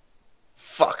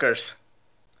 Fuckers.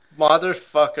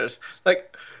 Motherfuckers.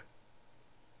 Like,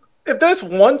 if there's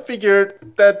one figure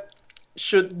that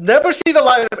should never see the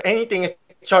light of anything, it's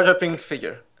Jar Jar Binks'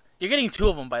 figure. You're getting 2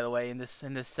 of them, by the way, in this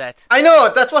set. I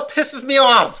know, that's what pisses me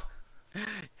off!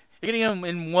 You're getting them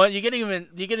in one. You're getting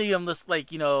them just like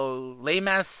lame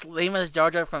ass Jar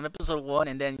Jar from episode 1,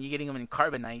 and then you're getting them in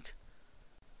Carbonite.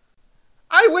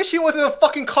 I wish he wasn't a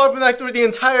fucking Carbonite through the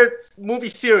entire movie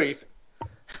series.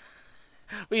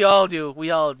 We all do. We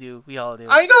all do. We all do.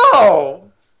 I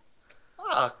know!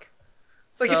 Fuck.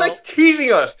 Like, it's So like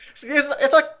teasing us.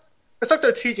 It's like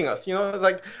they're teaching us, you know? It's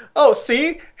like, oh,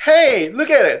 see? Hey, look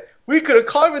at it. We could have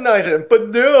carbonized him, but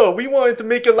no, we wanted to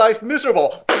make your life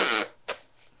miserable.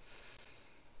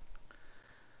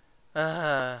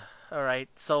 Uh, all right.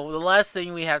 So the last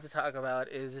thing we have to talk about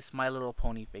is this My Little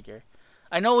Pony figure.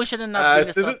 I know we shouldn't not bring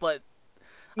this This up, is, but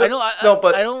I no, know no, I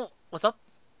but don't. What's up?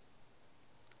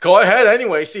 go ahead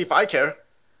anyway, see if I care.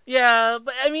 Yeah,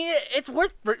 but I mean it's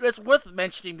worth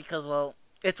mentioning because well,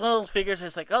 it's one of those figures where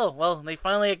it's like oh well they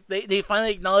finally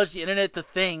acknowledge the internet's a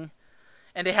thing,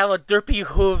 and they have a Derpy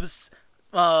Hooves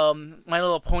My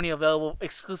Little Pony available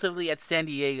exclusively at San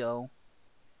Diego.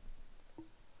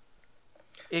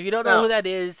 If you don't know who Now, that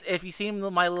is, if you see him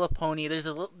in My Little Pony, there's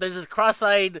this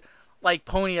cross-eyed like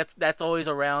pony that's always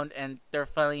around, and they're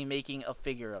finally making a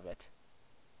figure of it.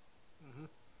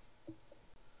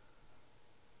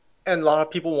 and a lot of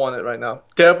people want it right now.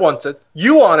 Deb wants it.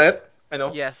 You want it. I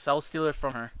know. Yes, I'll steal it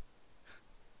from her.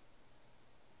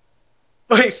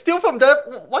 Wait, steal from Deb?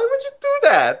 Why would you do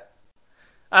that?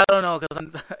 I don't know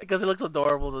because it looks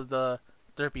adorable. The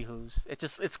Derpy Hooves.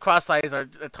 Its cross eyes are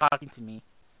talking to me.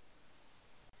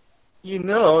 You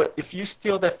know, if you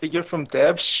steal that figure from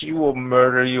Deb, she will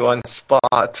murder you on the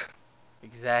spot.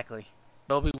 Exactly.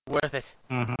 It'll be worth it.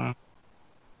 Hmm.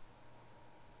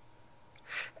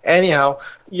 Anyhow,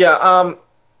 yeah,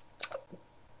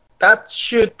 that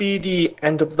should be the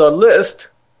end of the list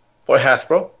for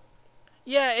Hasbro.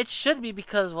 Yeah, it should be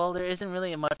because well, there isn't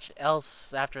really much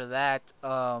else after that.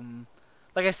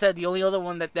 Like I said, the only other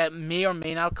one that may or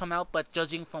may not come out, but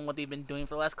judging from what they've been doing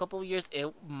for the last couple of years,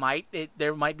 there might be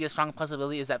a strong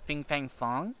possibility is that Fing Fang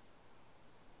Fong.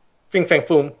 Fing Fang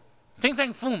Foom. Fing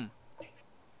Fang Foom.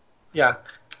 Yeah.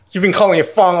 You've been calling it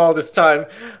Fong all this time.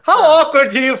 How Huh.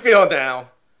 awkward do you feel now?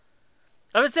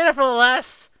 I've been saying that for the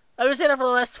last. I've been saying that for the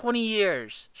last 20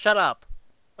 years. Shut up.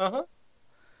 Uh-huh.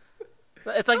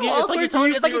 It's like How you're awkward do telling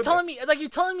you me. feel now? It's like you're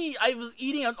telling me I was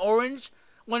eating an orange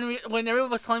when everyone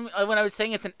was telling me when I was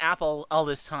saying it's an apple all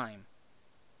this time.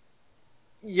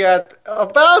 Yeah,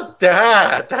 about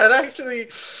that. That's actually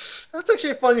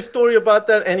a funny story about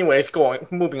that. Anyways,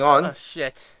 moving Oh on.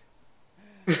 shit.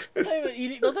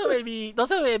 Don't tell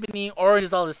me I've been eating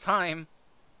oranges all this time.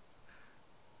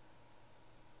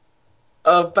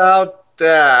 About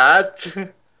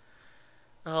that.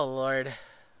 Oh lord.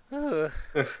 Ugh.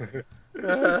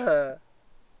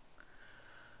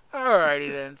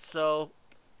 Alrighty then. So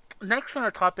next on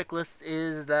our topic list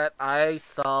is that I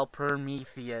saw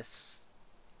Prometheus.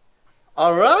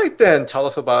 All right then, tell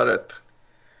us about it.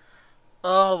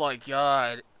 Oh my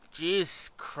god.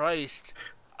 Jesus Christ.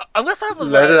 I'm gonna start off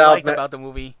with what Let I it out, liked man. about the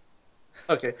movie.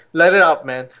 Okay, let it out,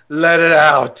 man. Let it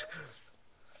out.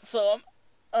 So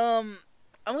I'm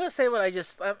gonna say what I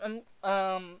just everyone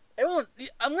I'm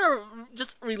gonna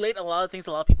just relate a lot of things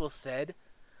a lot of people said,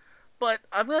 but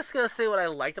I'm just gonna say what I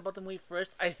liked about the movie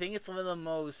first. I think it's one of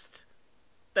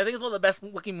the best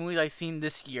looking movies I've seen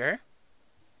this year.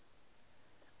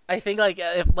 I think like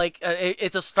if like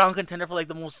it's a strong contender for like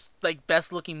the most like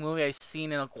best looking movie I've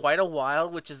seen in quite a while,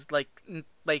 which is like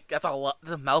that's a lot,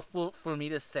 that's a mouthful for me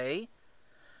to say.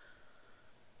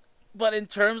 But in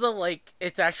terms of like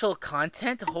its actual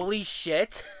content, holy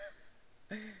shit,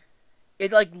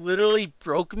 it like literally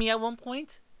broke me at one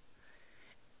point.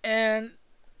 And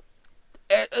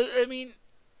I mean,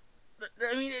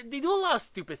 they do a lot of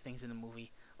stupid things in the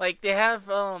movie. Like they have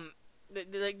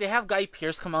Guy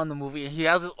Pearce come out in the movie, and he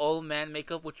has his old man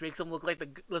makeup, which makes him look like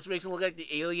the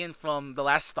alien from the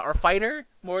last Starfighter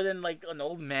more than like an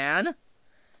old man.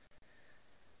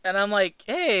 And I'm like,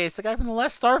 hey, it's the guy from the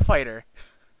last Starfighter.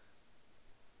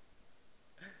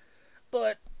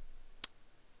 But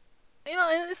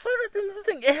it's sort of the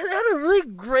thing. It had a really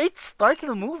great start to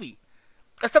the movie.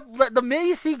 Except the minute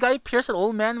you see Guy Pearce in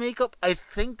old man makeup, I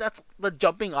think that's the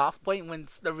jumping off point when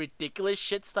the ridiculous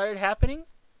shit started happening.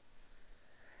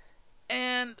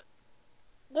 And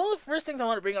one of the first things I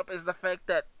want to bring up is the fact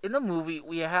that in the movie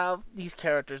we have these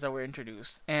characters that were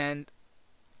introduced, and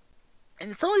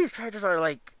some of these characters are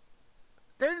like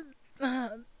they're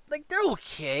they're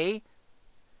okay.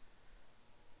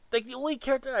 Like the only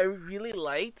character I really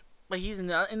liked, but he's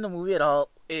not in the movie at all,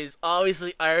 is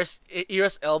obviously Iris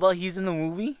Elba. He's in the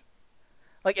movie.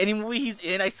 Like any movie he's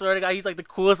in, I swear to God, he's like the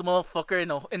coolest motherfucker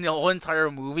in the whole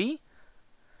entire movie.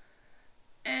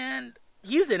 And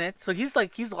he's in it, so he's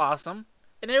awesome.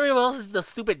 And everyone else is the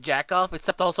stupid jack off,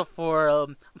 except also for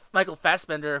Michael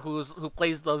Fassbender, who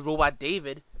plays the robot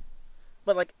David.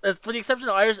 But like, for the exception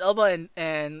of Iris Elba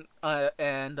and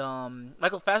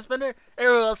Michael Fassbender,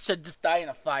 everyone else should just die in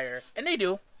a fire, and they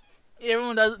do.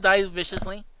 Everyone dies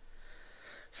viciously.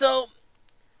 So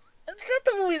throughout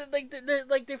the movie,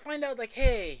 they find out like,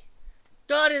 hey,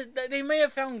 God is. They may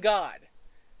have found God,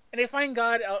 and they find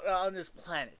God out on this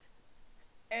planet,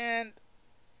 and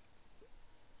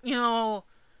you know,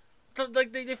 so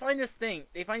like they find this thing.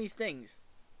 They find these things,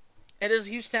 and there's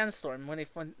a huge sandstorm when they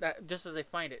find that. Just as they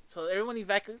find it, so everyone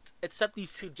evacuates except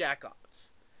these two jackoffs.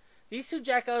 These two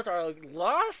jackoffs are like,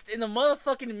 lost in the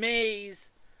motherfucking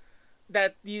maze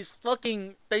that these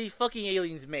fucking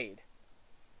aliens made.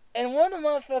 And one of the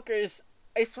motherfuckers,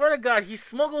 I swear to God, he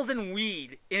smuggles in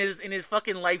weed in his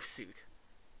fucking life suit.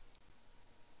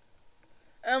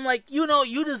 And I'm like, you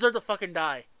deserve to fucking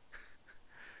die.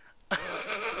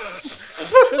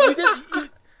 Because you did.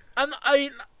 I'm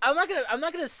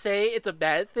not gonna say it's a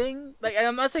bad thing. Like, and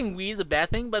I'm not saying weed is a bad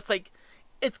thing, but it's like,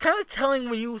 it's kind of telling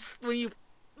when you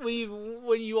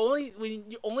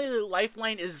only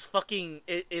lifeline is fucking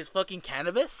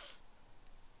cannabis.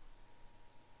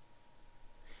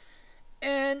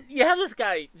 And you have this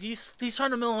guy. He's trying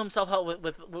to mill himself out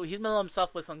he's milling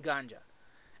himself with some ganja.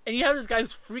 And you have this guy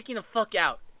who's freaking the fuck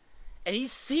out, and he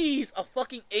sees a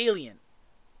fucking alien.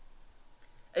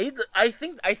 I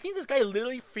think this guy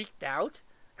literally freaked out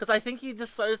because I think he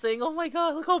just started saying, "Oh my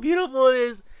god, look how beautiful it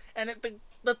is," and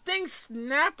the thing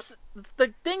snaps.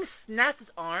 The thing snaps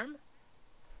his arm,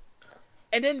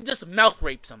 and then just mouth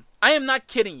rapes him. I am not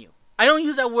kidding you. I don't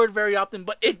use that word very often,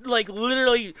 but it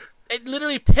literally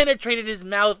penetrated his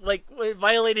mouth, like it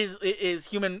violated his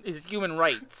human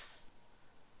rights.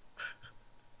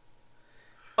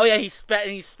 Oh yeah, he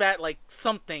spat like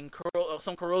something,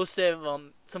 some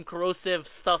corrosive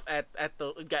stuff at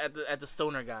the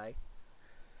stoner guy.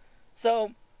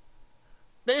 So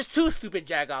there's two stupid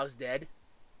jagoffs dead.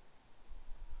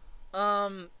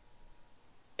 Um,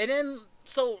 and then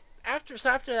after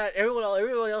that,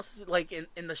 everyone else is like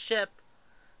in the ship.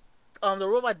 The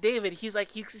robot David, he's like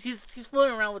he's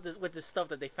fooling around with this stuff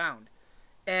that they found,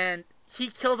 and he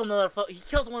kills one of them. He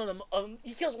kills one of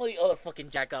the other fucking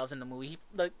jackoffs in the movie.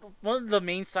 Like one of the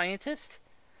main scientists.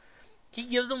 He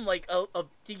gives him like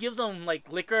he gives him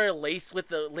like liquor laced with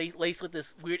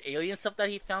this weird alien stuff that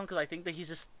he found because I think that he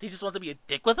just wants to be a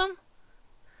dick with him.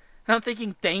 And I'm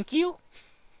thinking, thank you,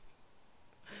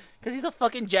 because he's a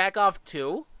fucking jackoff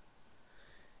too.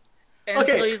 And so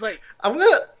Okay, he's like, I'm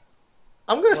gonna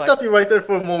I'm gonna what? stop you right there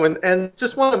for a moment and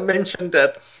just want to mention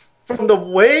that from the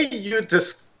way you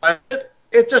describe it,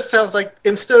 it just sounds like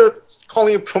instead of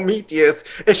calling it Prometheus,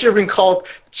 it should have been called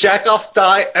Jackoffs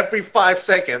Die Every 5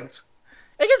 Seconds.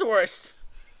 It gets worse.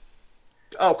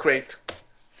 Oh, great.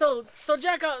 So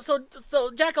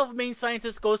Jackoff main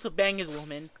scientist goes to bang his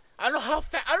woman. I don't know how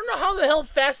the hell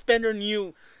Fassbender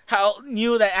knew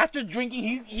that after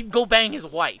drinking he'd go bang his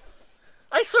wife.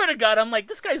 I swear to God, I'm like,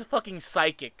 this guy's fucking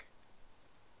psychic.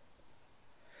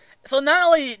 So not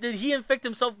only did he infect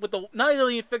himself with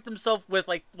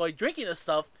like drinking this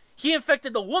stuff, he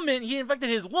infected the woman. He infected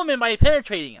his woman by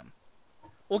penetrating him.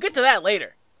 We'll get to that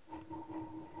later.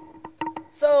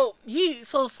 So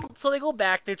they go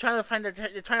back. They're trying to find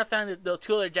the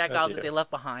two other jackoffs that they left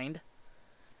behind,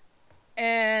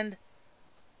 and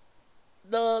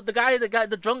the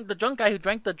drunk guy who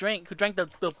drank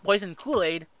the poison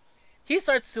Kool-Aid, he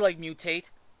starts to like mutate.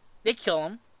 They kill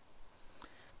him,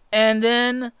 and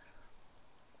then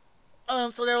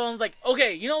so everyone's like,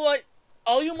 okay, you know what?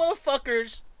 All you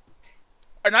motherfuckers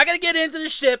are not gonna get into the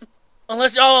ship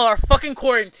unless y'all are fucking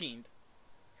quarantined.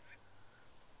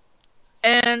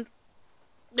 And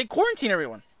they quarantine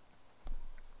everyone.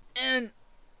 And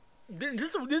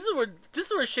this is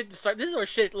where shit starts. This is where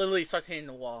shit literally starts hitting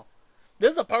the wall.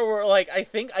 This is a part where like I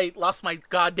think I lost my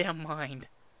goddamn mind.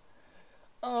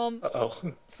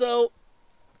 Uh-oh. So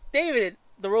David,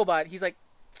 the robot, he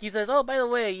says, "Oh, by the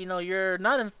way, you know, you're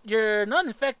not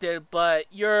infected, but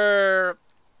you're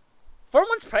 4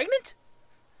 months pregnant."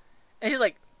 And she's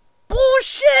like,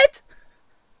 "Bullshit."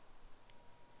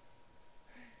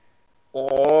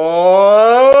 Oh!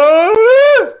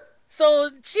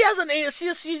 So she has she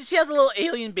has a little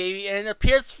alien baby, and it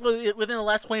appears within the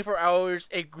last 24 hours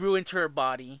it grew into her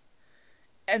body,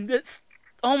 and this,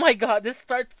 oh my god, this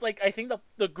starts like I think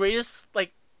the greatest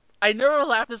like I never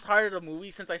laughed this hard at a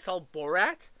movie since I saw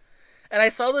Borat, and I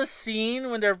saw this scene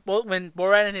when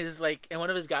Borat and his like and one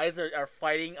of his guys are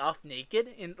fighting off naked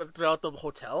throughout the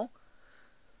hotel.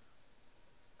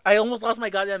 I almost lost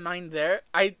my goddamn mind there.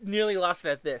 I nearly lost it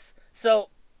at this.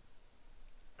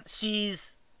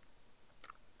 She's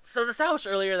So it's established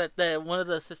earlier that one of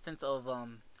the assistants of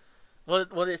one of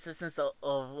the assistants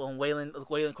of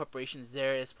Wayland Corporation is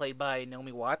there is played by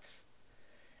Naomi Watts,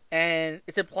 and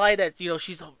it's implied that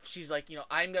she's like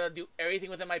I'm gonna do everything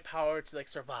within my power to like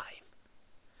survive.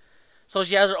 So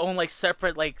she has her own like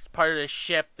separate like part of the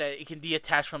ship that it can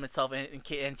detach from itself and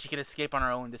she can escape on her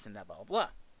own. This and that, blah blah blah.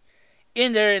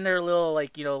 In their little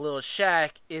like little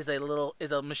shack is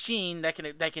a machine that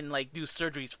can like do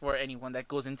surgeries for anyone that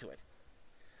goes into it.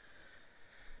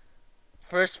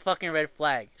 First fucking red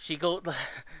flag.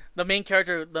 The main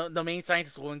character, the main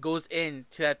scientist woman goes in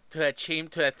to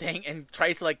that thing and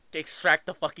tries to like extract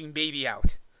the fucking baby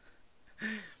out.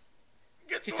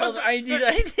 She tells her, I need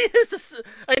a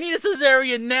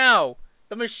cesarean now.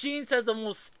 The machine says the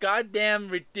most goddamn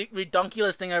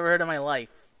ridiculous thing I've ever heard in my life.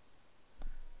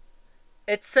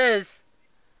 It says,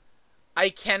 I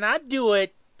cannot do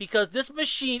it because this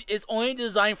machine is only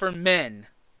designed for men.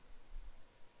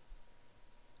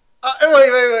 Wait.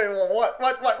 What?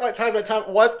 Time.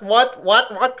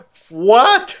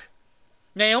 What?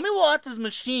 Naomi Watts'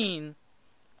 machine.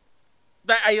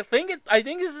 That I think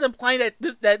this is implying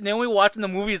that Naomi Watts in the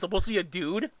movie is supposed to be a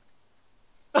dude,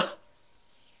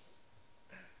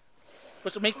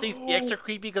 which makes things extra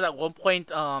creepy because at one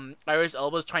point, Iris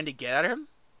Elba's trying to get at him.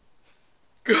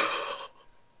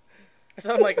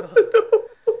 So I'm like, ugh.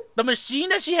 The machine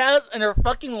that she has in her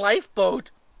fucking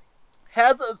lifeboat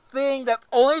has a thing that's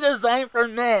only designed for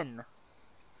men.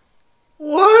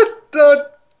 What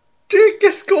the dick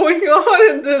is going on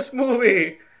in this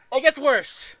movie? It gets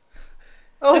worse.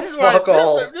 Oh, fuck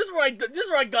off. This is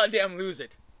where I goddamn lose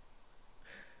it.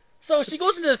 So she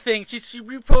goes into the thing. She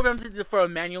reprograms it for a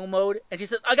manual mode, and she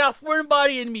says, "I got a foreign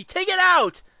body in me. Take it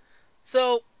out."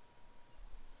 So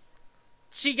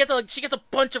she gets a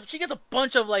bunch of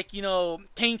like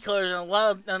painkillers and a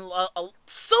lot of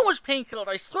so much painkillers.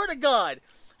 I swear to God,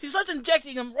 she starts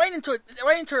injecting them right into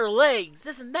her legs,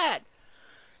 this and that,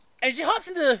 and she hops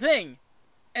into the thing,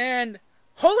 and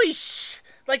holy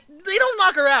like they don't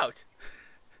knock her out.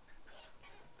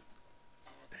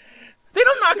 They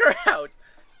don't knock her out.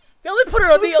 They only put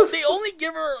her. They only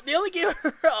gave her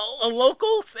a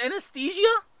local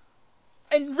anesthesia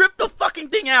and ripped the fucking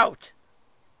thing out.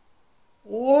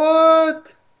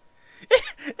 What? And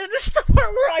this is the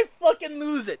part where I fucking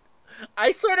lose it.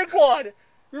 I swear to God.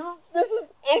 This is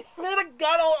I swear to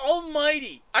God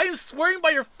Almighty. I am swearing by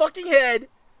your fucking head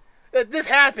that this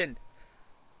happened.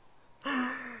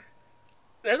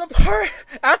 There's a part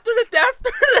after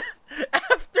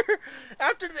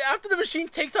the machine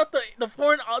takes out the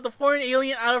foreign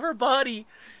alien out of her body.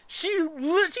 She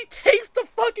takes the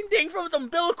fucking thing from its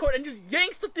umbilical cord and just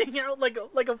yanks the thing out like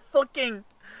a fucking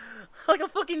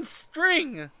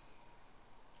string.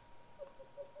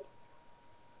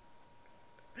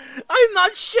 I'm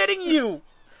not shitting you.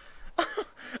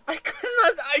 I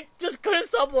just couldn't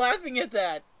stop laughing at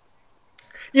that.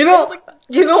 You It was know, like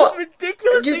you the most know,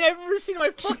 ridiculous you, thing I've ever seen in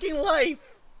my fucking life.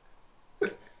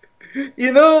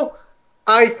 you know.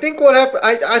 I think what happened.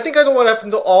 I think I know what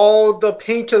happened to all the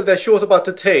painkillers that she was about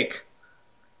to take.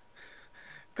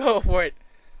 Go for it.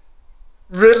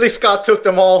 Ridley Scott took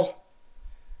them all.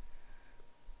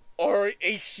 Or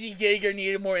H.G. Geiger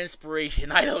needed more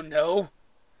inspiration. I don't know.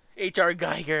 H.R.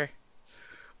 Geiger.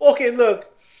 Okay,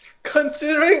 look.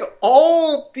 Considering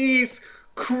all these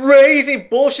crazy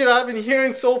bullshit I've been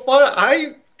hearing so far,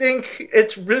 I think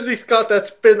it's Ridley Scott that's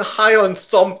been high on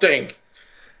something.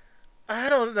 I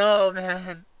don't know,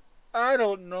 man. I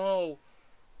don't know.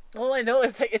 All I know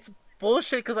is like it's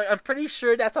bullshit because like, I'm pretty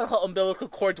sure that's not how umbilical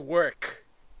cords work.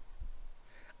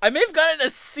 I may have gotten a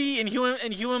C in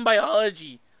human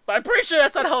biology, but I'm pretty sure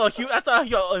that's not how an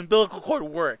umbilical cord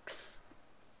works.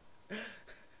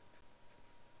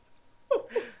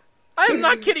 I'm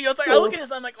not kidding. I look at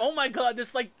this, I'm like, oh my god,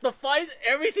 this like defies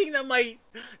everything I've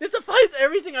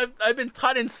been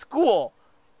taught in school.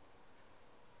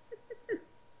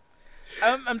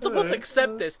 I'm supposed to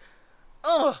accept this.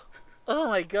 Oh, oh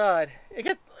my god.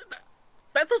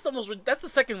 That's the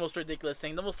second most ridiculous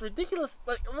thing. The most ridiculous,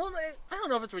 like, well, I don't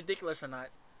know if it's ridiculous or not,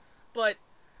 but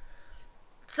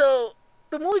so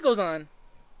the movie goes on,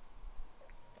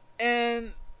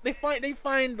 and they find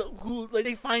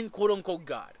quote unquote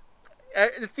God.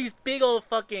 It's these big old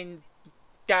fucking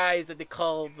guys that they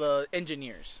call the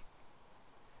engineers,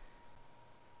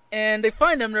 and they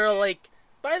find them. They're like,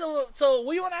 by the way, so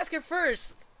what do you want to ask it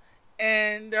first?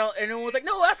 And everyone's like,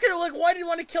 no, ask it like, why did you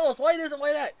want to kill us? Why this and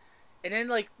why that? And then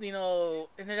like and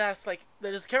then ask like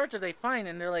there's this character they find,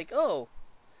 and they're like, oh,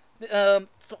 so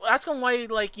ask him why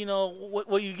like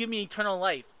will you give me eternal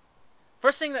life?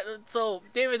 First thing that so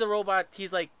David the robot, he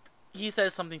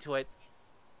says something to it,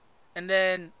 and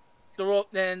then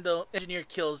the engineer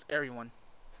kills everyone.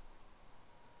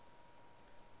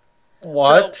 So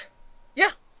What?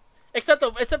 yeah, except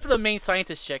for the main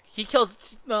scientist chick, the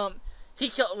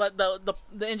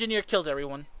engineer kills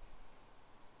everyone,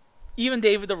 even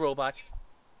David the robot.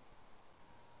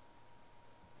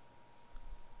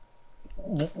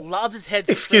 Just lobs his head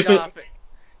straight Excuse me. off it.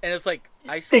 And it's like,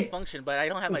 I still function, but I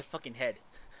don't have my fucking head.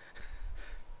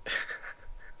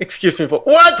 Excuse me, but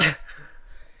what?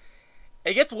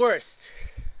 It gets worse.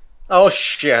 Oh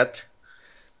shit.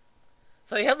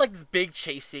 So they have like this big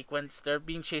chase sequence. They're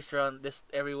being chased around this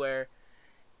everywhere.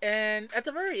 And at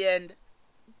the very end,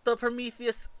 the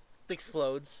Prometheus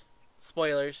explodes.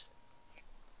 Spoilers.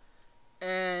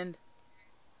 And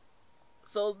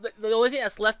so the only thing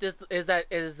that's left is the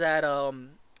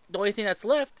only thing that's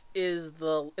left is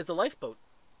the lifeboat.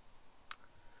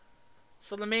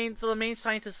 So the main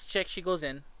scientist chick, she goes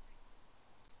in,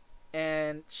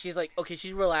 and she's like, okay,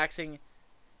 she's relaxing,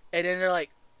 and then they're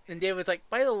like, and David's like,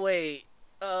 by the way,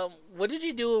 what did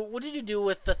you do? What did you do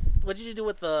with the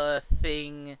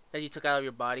thing that you took out of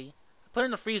your body? Put it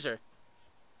in the freezer.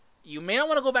 You may not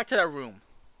want to go back to that room.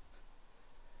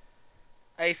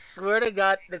 I swear to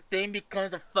God, the thing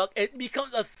becomes it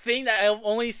becomes a thing that I've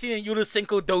only seen in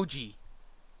Yurusenko Doji.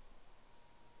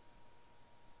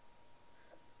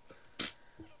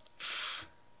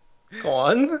 Go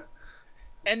on.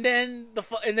 And then the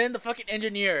fucking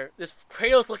engineer, this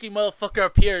Kratos looking motherfucker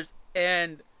appears,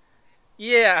 and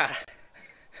yeah,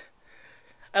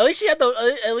 at least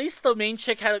the main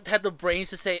chick had the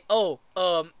brains to say, oh,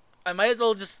 I might as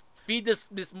well just feed this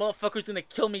motherfucker who's gonna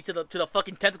kill me to the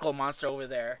fucking tentacle monster over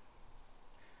there.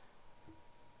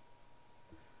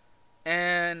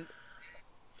 And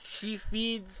she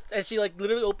feeds and she like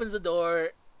literally opens the door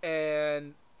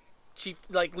and she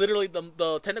like literally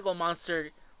the tentacle monster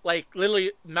like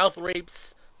literally mouth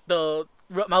rapes the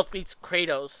mouth rapes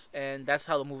Kratos, and that's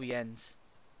how the movie ends.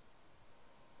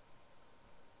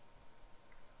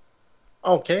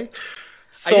 Okay.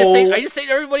 I So, just saved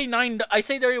everybody nine. I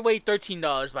saved everybody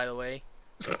 $13. By the way,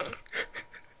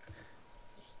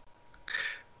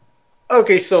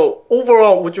 okay, so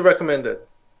overall, would you recommend it?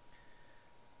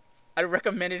 I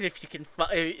recommend it if you can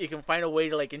if you can find a way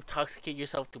to like intoxicate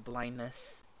yourself to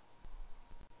blindness,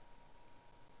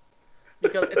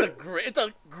 because it's a great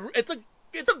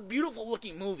it's a beautiful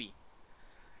looking movie.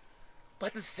 But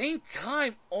at the same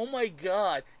time, oh my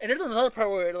god! And there's another part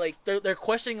where like they're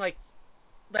questioning like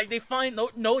they find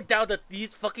no doubt that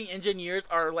these fucking engineers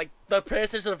are like the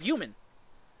predecessors of human.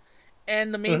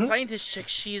 And the main Mm-hmm. scientist chick,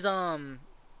 she's a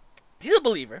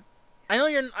believer. I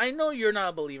know you're not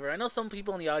a believer. I know some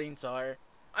people in the audience are.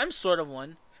 I'm sort of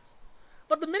one.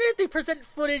 But the minute they present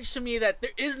footage to me that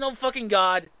there is no fucking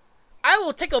god, I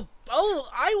will take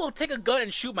a gun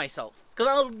and shoot myself because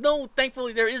I'll know.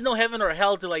 Thankfully, there is no heaven or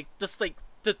hell to like just like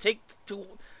to take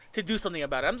to do something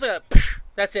about it. I'm just gonna.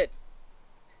 That's it.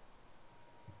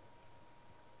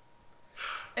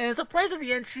 And surprised at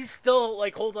the end, she still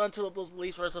like holds on to those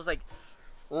beliefs where it's just like,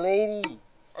 lady,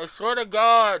 I swear to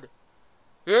God,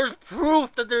 here's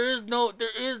proof that there is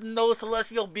no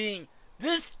celestial being.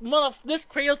 This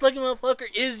Kratos looking motherfucker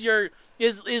is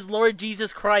is Lord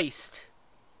Jesus Christ.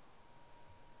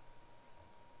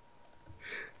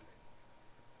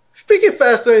 Speaking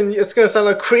faster, and it's gonna sound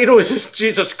like Kratos is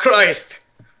Jesus Christ.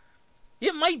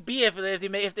 It might be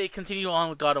if they continue on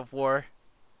with God of War.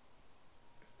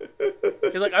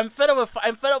 He's like, I'm fed up fighting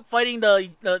I'm fed up fighting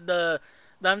the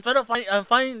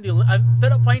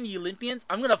Olympians.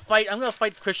 I'm gonna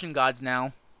fight Christian gods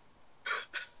now.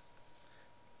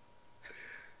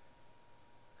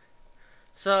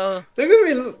 So They're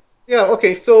gonna be, yeah.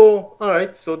 Okay, so all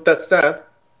right, so that's that.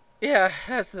 yeah,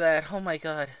 that's that. Oh my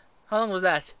god. How long was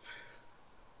that?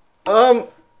 Um,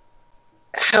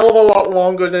 hell of a lot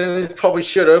longer than it probably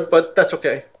should have, but that's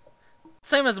okay.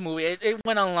 Same as the movie. It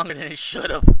went on longer than it should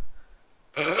have.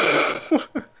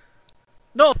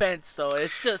 No offense, though.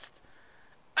 It's just,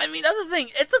 I mean, that's the thing.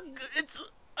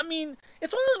 I mean,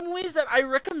 it's one of those movies that I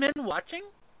recommend watching,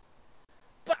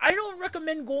 but I don't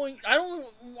recommend going.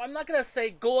 I'm not gonna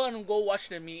say go out and go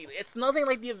watch it immediately. It's nothing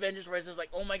like the Avengers where it's just like,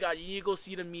 oh my god, you need to go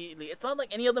see it immediately. It's not like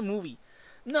any other movie.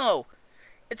 No,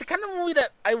 it's the kind of movie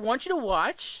that I want you to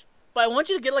watch, but I want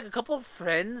you to get like a couple of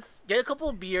friends, get a couple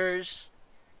of beers,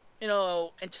 and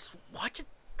just watch it.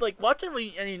 Like watch it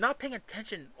and you're not paying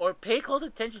attention or pay close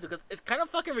attention because it's kind of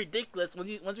fucking ridiculous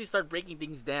once we start breaking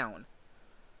things down.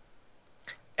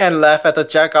 And laugh at the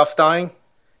jackoffs dying.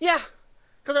 Yeah,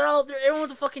 because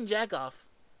everyone's a fucking jack off.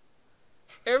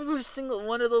 Every single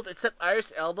one of those except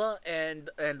Iris Elba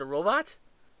and the robot.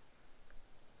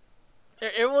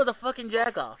 Everyone's a fucking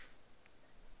jack off.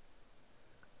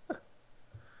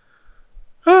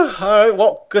 All right,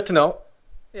 well, good to know.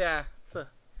 Yeah, so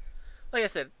like I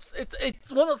said,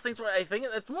 it's one of those things where I think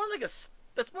that's more like it's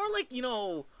like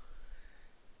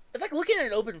looking at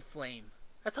an open flame.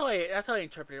 That's how I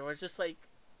interpret it. Where it's just like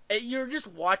you're just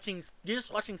watching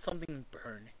something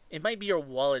burn. It might be your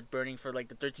wallet burning for like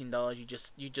the $13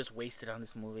 you just wasted on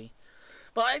this movie.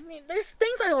 But I mean, there's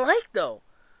things I like though.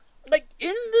 Like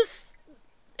in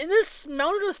this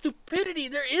mountain of stupidity,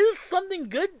 there is something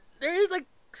good. There is like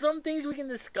some things we can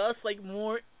discuss like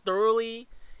more thoroughly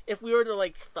if we were to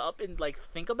like stop and like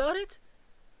think about it.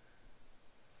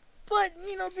 But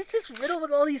it's just riddled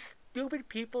with all these stupid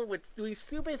people with doing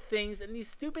stupid things and these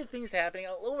stupid things happening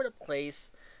all over the place.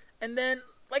 And then,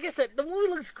 like I said, the movie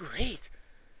looks great.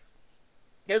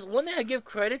 There's one thing I give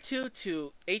credit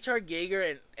to H.R.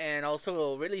 Giger and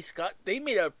also Ridley Scott. They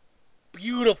made a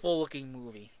beautiful looking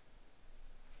movie.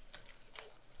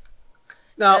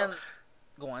 Now, And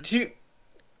go on. do you?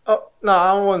 Oh, no,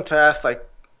 I want to ask, like,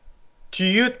 do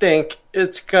you think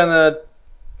it's gonna?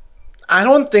 I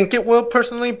don't think it will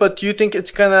personally, but do you think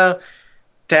it's gonna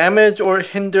damage or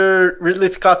hinder Ridley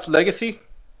Scott's legacy?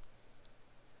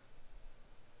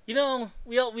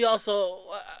 We also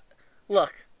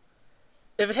look.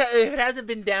 If it hasn't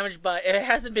been damaged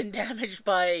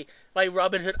by by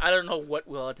Robin Hood, I don't know what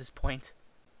will at this point.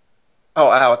 Oh,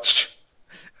 ouch.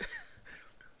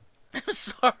 I'm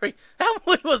sorry, that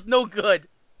movie was no good.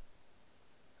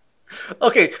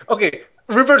 Okay, okay.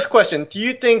 Reverse question. Do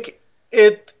you think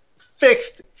it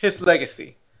fixed his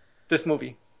legacy, this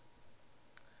movie?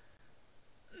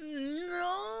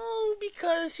 No,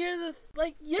 because here's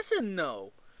the yes and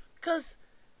no, because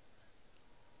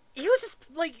he was just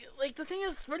like the thing thing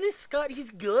is, Ridley Scott,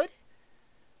 he's good,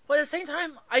 but at the same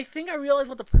time, I think I realized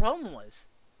what the problem was.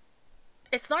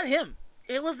 It's not him.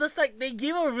 It was just like they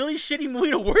gave him a really shitty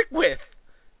movie to work with.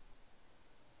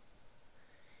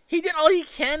 He did all he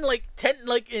can,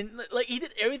 he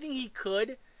did everything he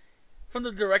could from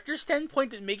the director's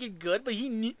standpoint to make it good, but he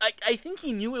knew, I think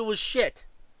he knew it was shit.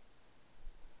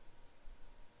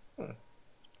 Hmm.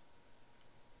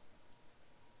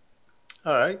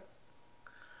 All right.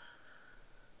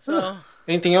 So,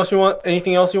 Anything else you want?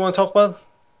 Anything else you want to talk about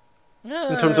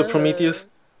in terms of uh, Prometheus?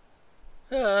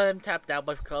 I'm tapped out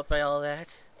by all that.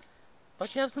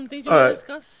 But you have some things you All want to right.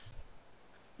 discuss?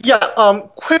 Yeah.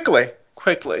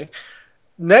 Quickly.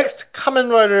 Next Kamen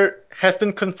Rider has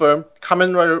been confirmed.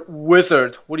 Kamen Rider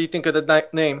Wizard. What do you think of the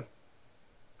name?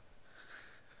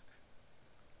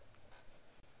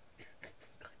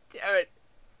 Damn it.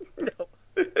 No.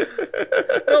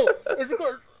 No, it's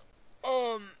because,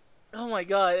 oh my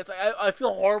god, it's like, I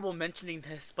feel horrible mentioning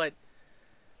this, but,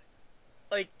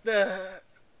 like,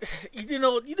 you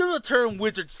know the term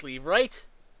wizard sleeve, right?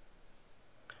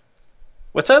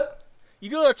 What's that? You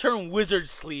know the term wizard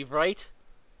sleeve, right?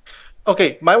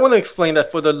 Okay, might want to explain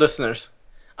that for the listeners.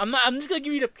 I'm just gonna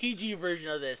give you the PG version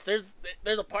of this. There's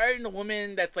a part in the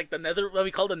woman that's like the nether, what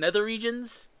we call the nether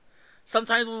regions.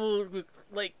 Sometimes we'll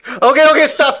like, Okay,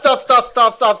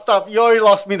 stop. You already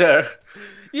lost me there.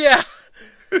 yeah,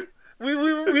 we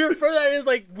refer to that as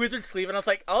like wizard sleeve, and I was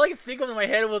like, all I could think of in my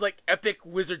head was like epic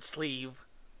wizard sleeve.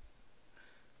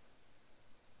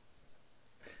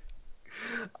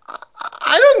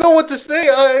 I don't know what to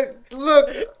say. Look,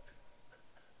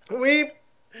 we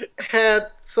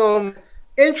had some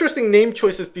interesting name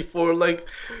choices before. Like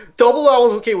Double, I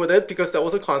was okay with it because that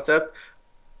was a concept.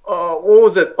 What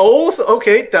was it? O's?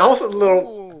 Okay, that was a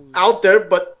little out Ooze. there,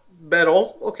 but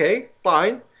metal. Okay,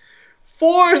 fine.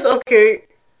 Fours? Okay.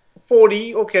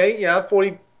 40. Okay, yeah,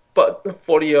 40. But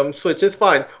 40 switches,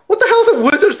 fine. What the hell is a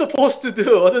wizard supposed to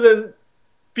do other than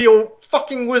be a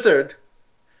fucking wizard?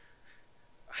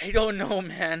 I don't know,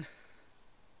 man.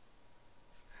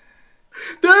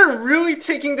 They're really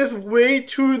taking this way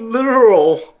too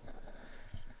literal.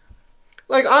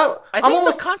 Like I'm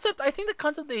almost. I think the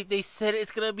concept they said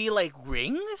it's gonna be like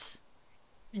rings.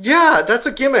 Yeah, that's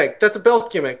a gimmick. That's a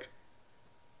belt gimmick.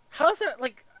 How's that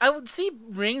like? I would see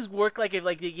rings work like if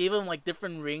like they gave them like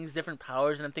different rings, different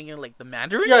powers, and I'm thinking like the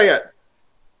Mandarin. Yeah,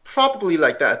 probably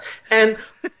like that. And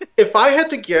if I had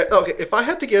to guess, okay, if I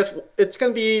had to guess, it's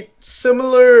gonna be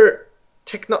similar.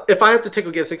 If I had to take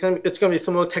a guess, it's gonna be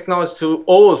similar technology to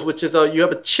O's, which is you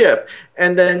have a chip,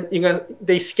 and then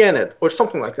they scan it or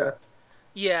something like that.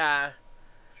 Yeah,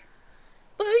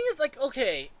 but the thing is like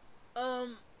okay,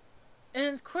 um,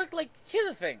 and quick like here's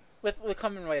the thing with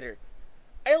Kamen Rider.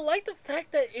 I like the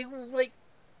fact that it like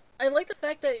I like the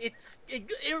fact that it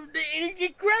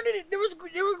grounded it. They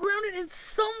were grounded in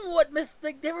somewhat myth.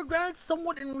 Like they were grounded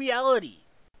somewhat in reality.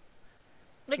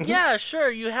 Like Hmm. yeah,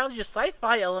 sure, you have your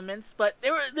sci-fi elements, but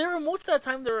they were most of the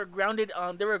time they were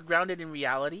grounded in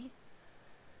reality.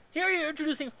 Here you're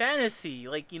introducing fantasy,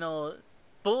 like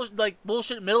like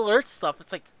bullshit Middle Earth stuff.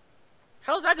 It's like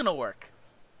how's that gonna work?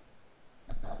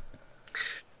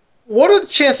 What are the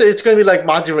chances it's gonna be like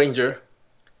Maji Ranger?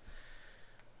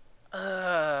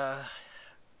 Uh,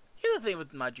 Here's the thing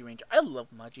with Maji Ranger. I love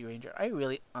Maji Ranger. I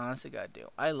really, honestly, God do.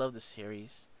 I love the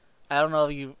series. I don't know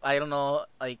if you. I don't know.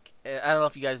 I don't know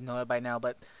if you guys know it by now,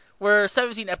 but we're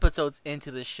 17 episodes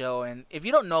into the show, and if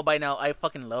you don't know by now, I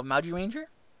fucking love Maji Ranger.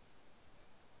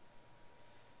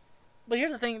 But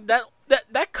here's the thing: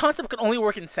 that concept can only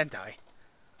work in Sentai.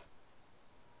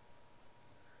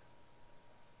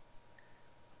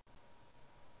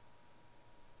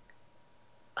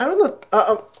 I don't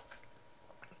know.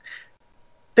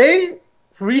 They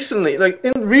recently, like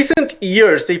in recent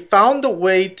years, they found a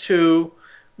way to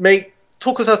make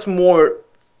tokusatsu more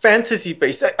fantasy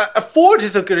based. Forge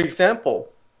is a good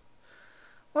example.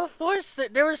 Well, of course,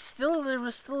 there was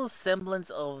still a semblance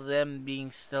of them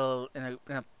being still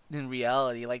in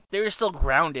reality. Like they were still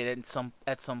grounded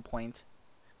at some point.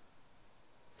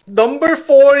 Number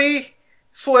 40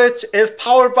 Switch is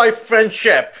powered by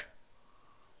friendship.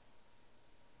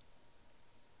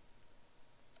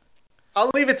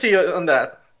 I'll leave it to you on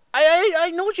that.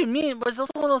 I know what you mean, but it's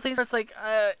also one of those things where it's like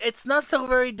it's not so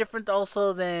very different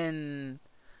also than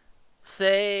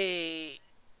say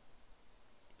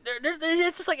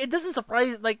it's just like it doesn't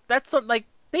surprise like that's not, like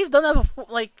they've done that before.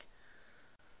 Like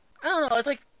I don't know, it's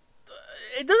like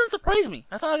it doesn't surprise me.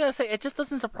 That's all I gotta say. It just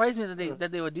doesn't surprise me Hmm.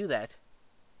 that they would do that.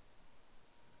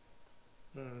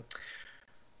 Hmm.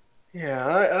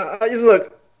 Yeah,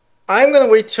 look, I'm gonna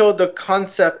wait till the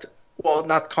concept, well,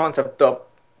 not concept, the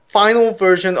final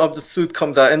version of the suit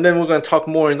comes out, and then we're going to talk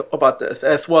more about this,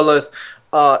 as well as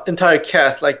entire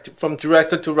cast, like from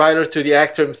director to writer to the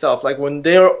actor himself. Like when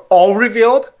they're all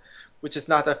revealed, which is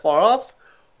not that far off,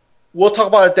 we'll talk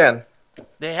about it then.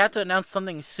 They have to announce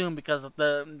something soon because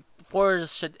the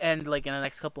fours should end like in the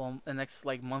next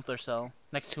like month or so,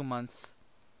 next 2 months.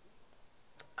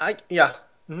 Yeah.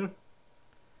 Mm-hmm.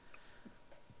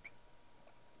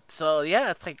 So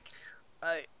yeah, it's like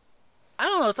I I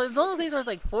don't know. It's like one of those things where it's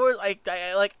like four like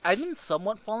I've been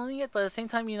somewhat following it, but at the same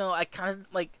time, I kind of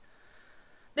like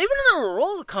they've been on a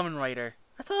roll, Kamen Rider.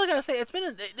 That's all I gotta say. It's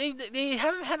been they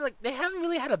haven't had like they haven't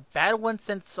really had a bad one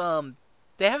since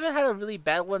they haven't had a really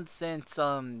bad one since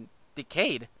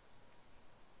Decade.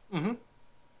 Mm-hmm.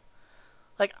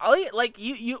 Like I like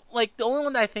you like the only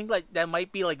one that I think like that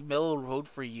might be like middle of the road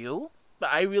for you, but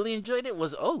I really enjoyed it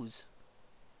was O's.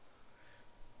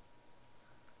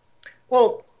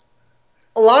 Well,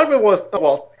 a lot of it was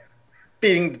well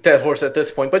beating the dead horse at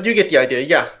this point, but you get the idea.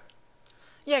 Yeah,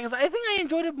 Yeah, because I think I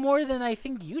enjoyed it more than I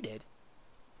think you did.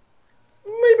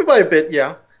 maybe by a bit.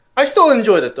 Yeah, I still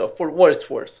enjoyed it though, for what it's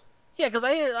worth. Yeah, because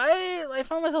I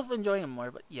found myself enjoying it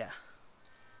more, but yeah.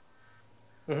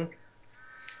 Mm-hmm.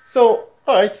 So,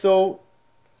 all right, so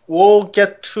we'll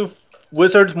get to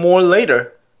Wizards more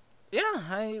later. Yeah,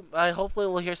 I hopefully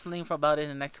will hear something about it in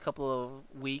the next couple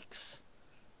of weeks.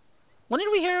 When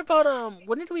did we hear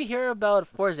about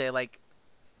Forza? Like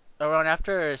around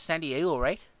after San Diego,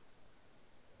 right?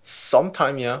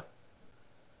 Sometime, yeah.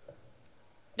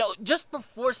 No, just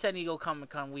before San Diego Comic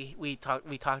Con, we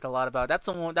talked a lot about. That's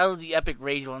the one that was the epic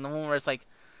rage one, the one where it's like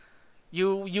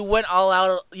you went all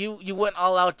out, you went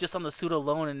all out just on the suit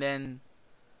alone, and then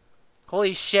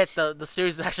holy shit, the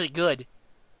series is actually good.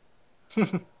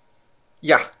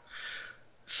 Yeah.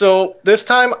 So this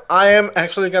time I am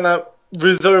actually gonna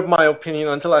reserve my opinion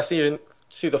until I see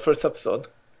the first episode.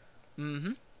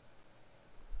 Mm-hmm.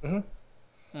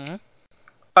 Mm-hmm. Mm-hmm.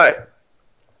 All right.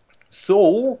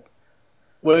 So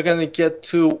we're gonna get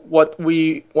to what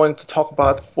we want to talk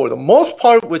about for the most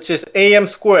part, which is AM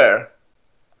Square.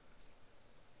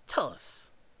 Tell us.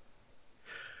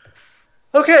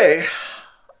 Okay,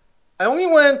 I only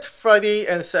went Friday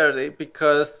and Saturday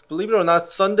because, believe it or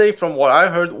not, Sunday, from what I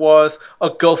heard, was a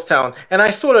ghost town, and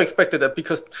I sort of expected that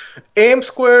because AM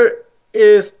Square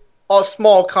is a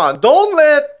small con. Don't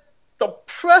let the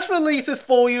press releases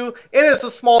fool you. It is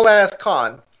a small ass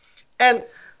con, and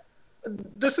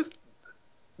this is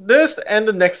this and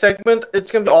the next segment.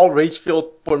 It's gonna be all rage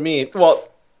filled for me. Well,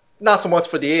 not so much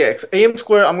for the AX. AM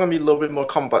Square, I'm gonna be a little bit more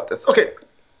calm about this. Okay,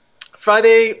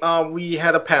 Friday, we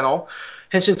had a panel,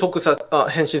 Henshin Tokusatsu,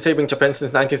 Henshin Saving Japan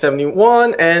since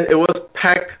 1971, and it was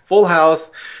packed, full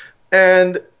house.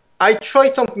 And I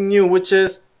tried something new, which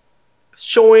is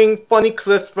showing funny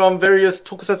clips from various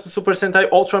Tokusatsu Super Sentai,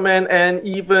 Ultraman, and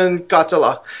even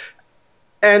Gachala.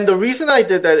 And the reason I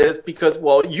did that is because,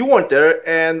 well, you weren't there,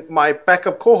 and my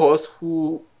backup co-host,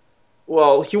 who,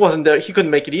 well, he wasn't there, he couldn't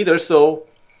make it either, so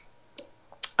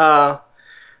uh,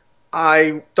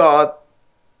 I thought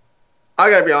I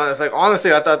gotta be honest. Like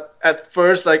honestly, I thought at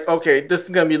first, like, okay, this is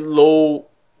gonna be low,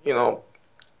 you know,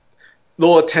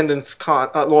 low attendance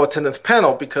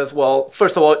panel because, well,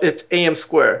 first of all, it's AM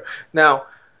Square. Now,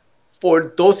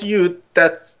 for those of you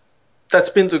that's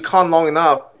been to con long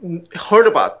enough, heard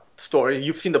about the story,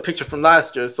 you've seen the picture from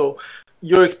last year, so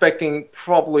you're expecting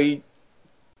probably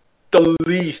the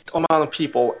least amount of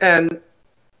people, and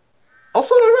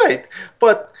also they're right.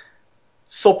 But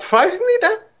surprisingly,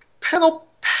 that panel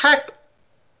packed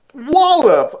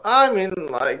wallop. I mean,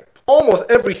 like almost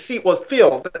every seat was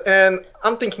filled, and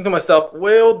I'm thinking to myself,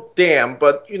 well, damn.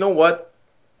 But you know what?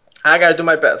 I gotta do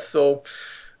my best. So,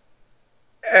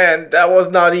 and that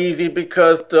was not easy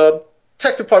because the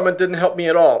tech department didn't help me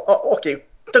at all. Okay,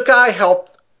 the guy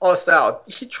helped us out.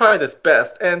 He tried his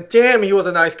best, and damn, he was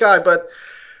a nice guy, but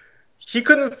he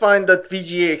couldn't find the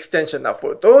VGA extension. Now,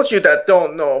 for those of you that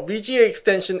don't know, VGA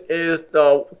extension is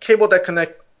the cable that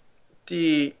connects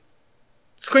the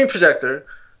screen projector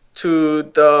to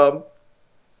the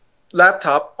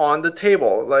laptop on the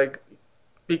table. Like,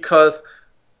 because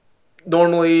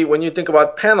normally when you think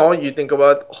about panel, you think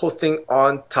about hosting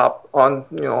on top, on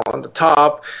the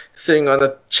top, sitting on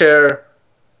a chair,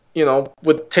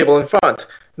 with table in front.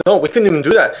 No, we couldn't even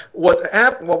do that. What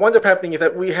wound up happening is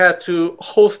that we had to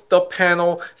host the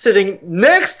panel sitting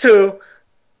next to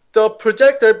the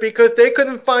projector because they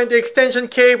couldn't find the extension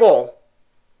cable,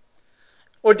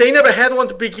 or they never had one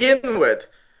to begin with.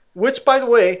 Which, by the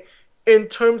way, in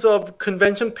terms of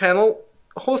convention panel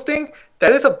hosting,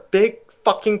 that is a big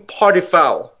fucking party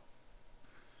foul.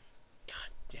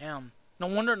 Damn. No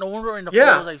wonder. No wonder in the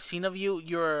Yeah, photos I've seen of you,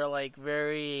 you're like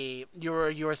very. You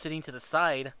were sitting to the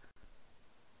side.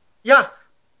 yeah,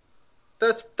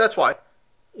 that's why.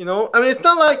 You know, I mean, it's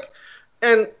not like,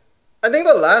 and I think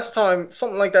the last time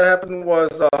something like that happened was,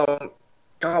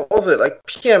 God, what was it like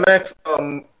PMX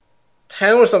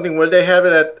 10 or something, where they had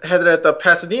it at the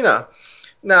Pasadena.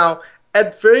 Now,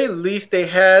 at very least, they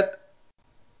had,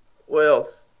 well,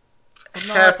 Well,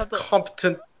 no, I thought half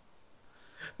competent.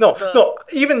 No, the no,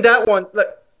 even that one, like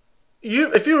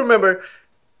if you remember,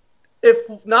 if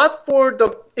not for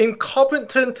the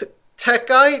incompetent tech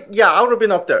guy, yeah, I would have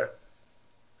been up there.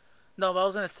 no, but I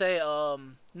was gonna say,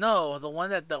 no, the one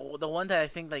that I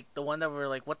think like the one that were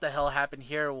like, what the hell happened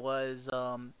here was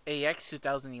AX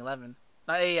 2011,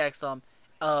 not AX,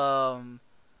 um,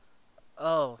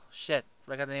 oh shit,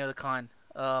 I got the name of the con,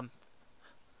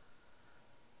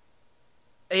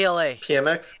 ALA,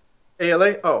 PMX,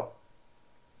 ALA. Oh,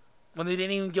 when they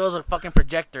didn't even give us a fucking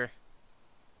projector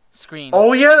screen.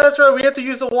 oh yeah, that's right. We had to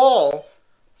use the wall.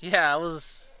 Yeah, it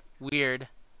was weird.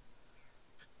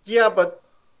 Yeah, but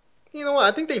you know what?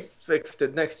 I think they fixed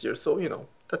it next year, so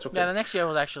that's Yeah, okay. the next year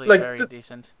was actually Like, very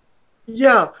decent.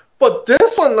 yeah, but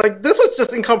this one, like, this was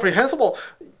just incomprehensible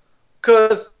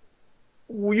because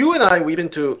you and I, we've been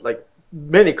to like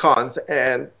many cons,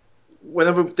 and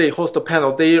whenever they host a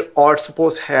panel, they are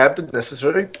supposed to have the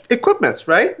necessary equipment,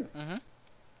 right? Mm-hmm.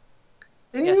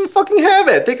 They didn't even Yes. fucking have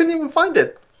it. They couldn't even find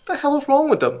it. What the hell is wrong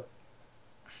with them?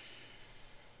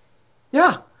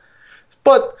 Yeah,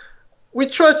 but we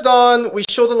trudged on. We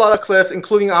showed a lot of clips,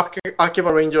 including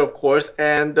Akiba Ranger, of course,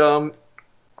 and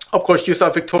of course, you saw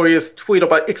Victoria's tweet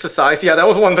about exercise. Yeah, that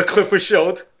was one of the clips we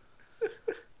showed.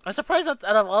 I'm surprised that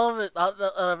out of all of it, out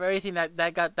of everything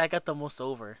that got the most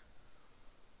over.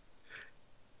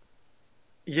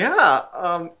 Yeah.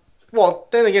 Well,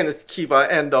 then again, it's Kiva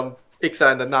and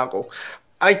Ixa and the Nago.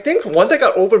 I think one that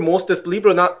got over most is, believe it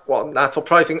or not, well, not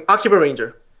surprising, Akiba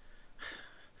Ranger.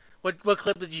 What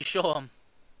clip did you show him?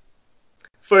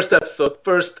 First episode,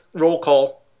 first roll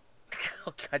call.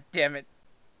 Oh god damn it!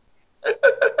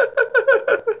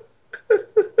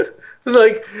 It's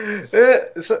like,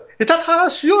 Itaka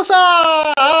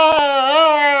Shiosa!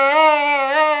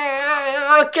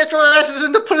 Get your asses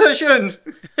into position!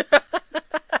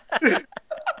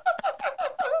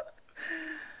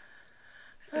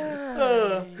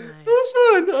 It was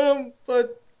fun.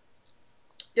 But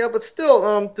yeah, but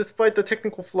still, despite the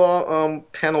technical flaw,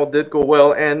 panel did go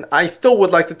well, and I still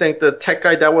would like to thank the tech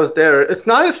guy that was there. It's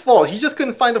not his fault. He just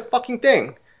couldn't find the fucking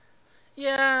thing.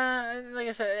 Yeah, like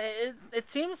I said, it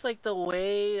seems like the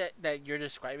way that you're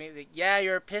describing it, like, yeah,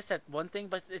 you're pissed at one thing,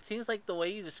 but it seems like the way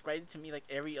you described it to me, like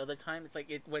every other time, it's like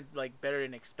it went like better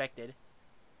than expected.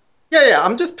 Yeah, yeah.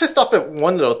 I'm just pissed off at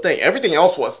one little thing. Everything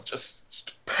else was just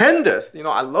stupendous.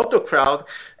 I love the crowd,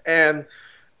 and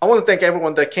I want to thank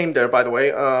everyone that came there. By the way,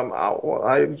 it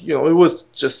was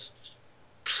just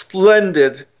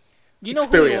splendid You know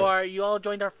who you experience. are. You all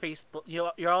joined our Facebook.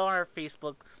 You're all on our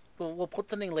Facebook. We'll put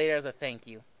something later as a thank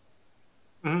you.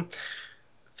 Mhm.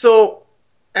 So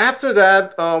after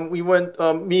that, we went,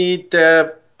 me,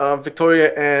 Deb,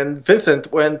 Victoria, and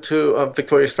Vincent went to,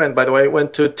 Victoria's friend, by the way,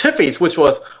 went to Tiffy's, which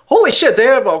was, holy shit, they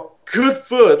have a good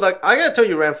food. Like, I gotta tell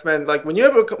you, Ramps, man, like,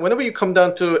 whenever you come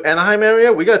down to Anaheim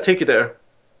area, we gotta take you there.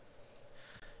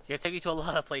 You're taking you to a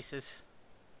lot of places.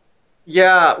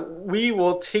 Yeah, we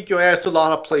will take your ass to a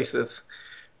lot of places.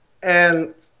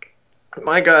 And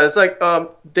my God, it's like,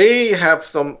 they have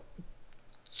some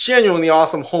genuinely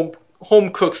awesome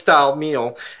home cooked style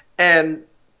meal, and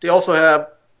they also have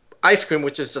ice cream,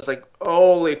 which is just like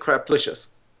holy crap, delicious.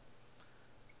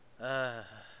 Uh,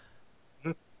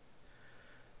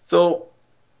 So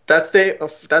that's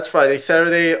Friday.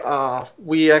 Saturday,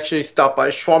 we actually stopped by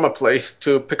shawarma place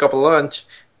to pick up a lunch,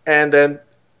 and then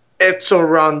it's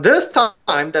around this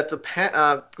time that the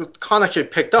con actually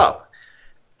picked up,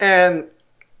 and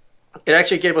it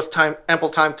actually gave us ample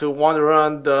time to wander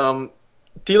around the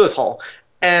dealers hall,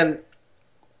 and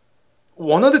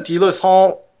one of the dealers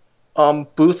hall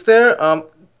booths there.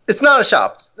 It's not a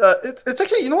shop. It's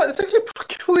actually, you know what? It's actually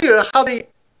peculiar how they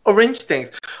arrange things.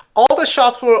 All the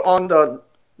shops were on the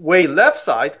way left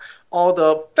side. All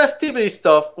the festivity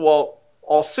stuff, well,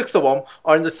 all six of them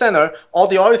are in the center. All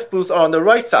the artist booths are on the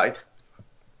right side.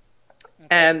 okay,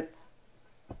 And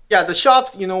yeah, the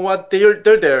shops, you know what? They're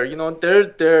there.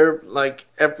 They're like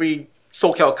every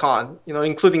SoCal con.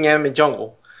 Including Anime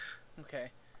Jungle.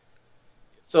 okay.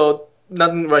 So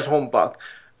nothing to write home about.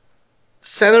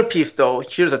 Centerpiece though,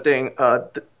 here's the thing.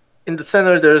 In the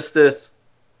center, there's this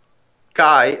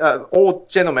guy, old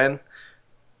gentleman,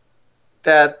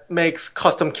 that makes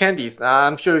custom candies.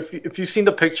 I'm sure if you've seen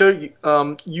the picture,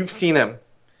 you've seen him.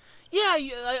 Yeah,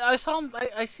 I saw him.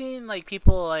 I seen like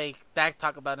people like back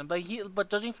talk about him, but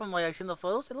judging from like I seen the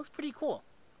photos, it looks pretty cool.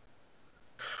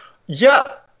 Yeah.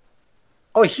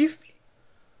 Oh, he's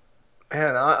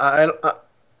man.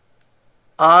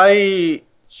 I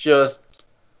just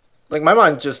like my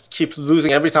mind just keeps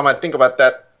losing every time I think about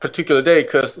that particular day.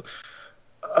 Because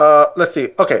let's see.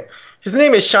 Okay, his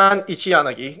name is Shan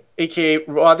Ichiyanagi, aka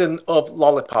Rodden of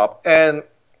Lollipop, and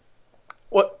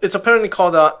what it's apparently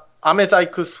called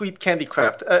Amezaiku Sweet Candy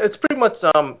Craft. It's pretty much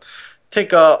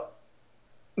take a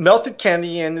melted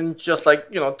candy and then just like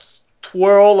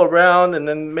twirl around and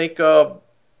then make a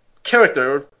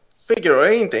character or figure or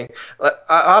anything. Like,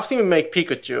 I've seen him make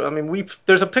Pikachu. I mean, we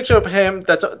there's a picture of him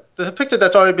there's a picture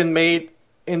that's already been made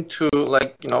into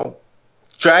like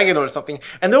dragon or something,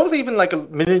 and there was even like a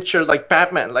miniature like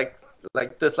Batman, like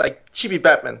this like chibi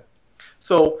Batman.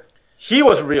 So he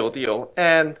was real deal,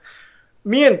 and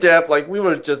me and Deb like we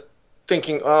were just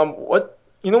thinking, what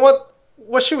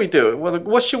what should we do?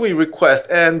 What should we request?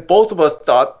 And both of us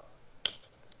thought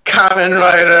Kamen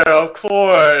Rider, of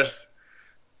course.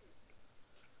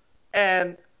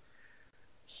 And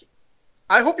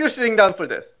I hope you're sitting down for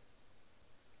this.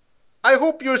 I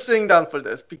hope you're sitting down for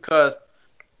this because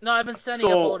No, I've been standing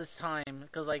up all so this time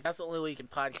because like that's the only way you can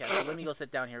podcast. So let me go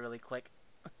sit down here really quick.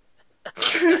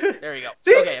 see, There we go.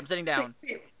 see, Okay, I'm sitting down.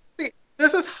 see,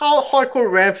 this is how hardcore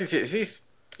Ramses is.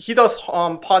 He does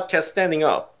podcast standing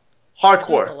up, I do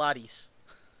hardcore. Pilates.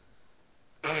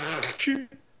 You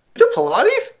do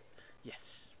Pilates?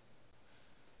 Yes.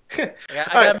 All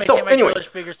I gotta right. So maintain my anyway, girlish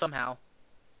figure somehow.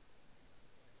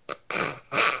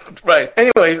 right.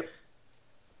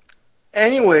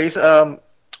 Anyways,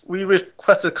 we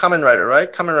requested Kamen Rider,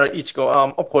 right? Kamen Rider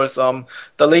Ichigo. Of course,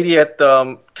 the lady at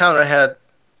the counter had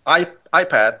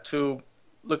iPad to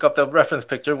look up the reference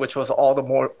picture, which was all the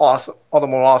more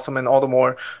awesome, and all the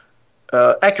more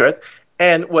accurate.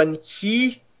 And when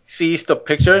he sees the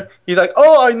picture, he's like,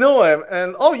 "Oh, I know him,"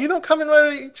 and "Oh, you know Kamen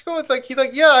Rider Ichigo?" It's like he's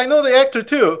like, "Yeah, I know the actor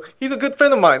too. He's a good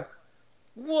friend of mine."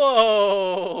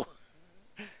 Whoa!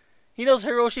 He knows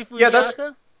Hiroshi Yeah, that's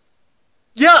Fujiyaka?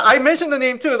 yeah. I mentioned the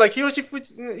name too, like Hiroshi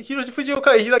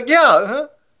Fujioka. He's like, "Yeah, huh?"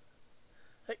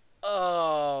 Like,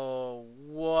 oh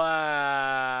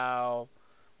wow!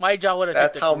 My jaw would have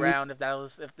hit That's the how me. ground if I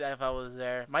was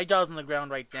there. My jaw's on the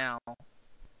ground right now.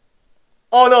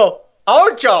 Oh no,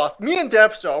 our jaws, me and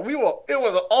Deb's jaw, it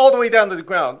was all the way down to the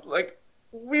ground. Like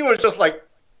we were just like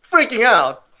freaking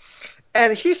out.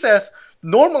 And he says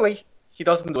normally he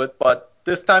doesn't do it, but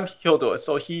this time he'll do it.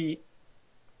 So he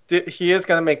is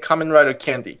gonna make Kamen Rider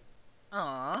candy.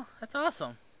 Aw, that's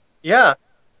awesome. Yeah,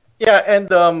 yeah,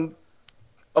 and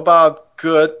about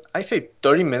good I say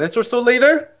 30 minutes or so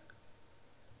later,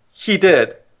 he did.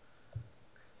 That's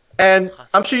And I'm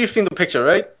awesome. sure you've seen the picture,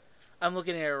 right? I'm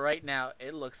looking at it right now.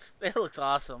 It looks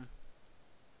awesome.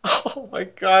 Oh my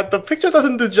god, the picture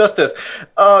doesn't do justice.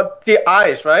 The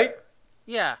eyes, right?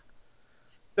 Yeah,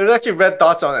 There's actually red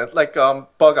dots on it, like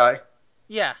bug eye.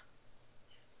 yeah,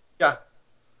 Yeah,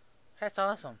 that's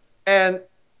awesome. and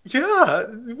yeah,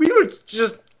 we were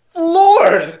just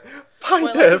floored by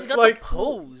Well, like he's this. got the Like,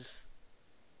 pose.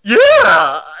 yeah,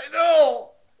 I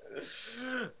know.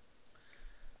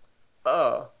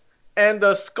 Uh, and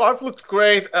the scarf looked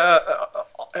great.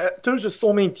 There's just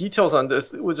so many details on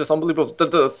this. It was just unbelievable.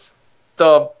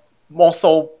 The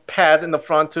muscle pad in the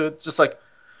front too. Just like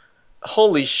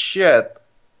holy shit.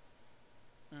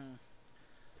 Mm.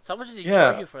 So how much did he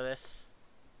charge Yeah. you for this?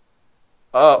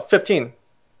 15.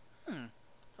 Hmm,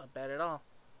 that's not bad at all.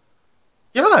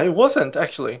 Yeah, it wasn't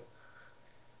actually.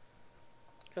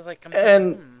 Because like I'm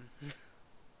thinking,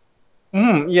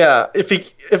 And yeah, if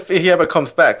he ever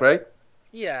comes back, right?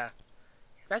 yeah,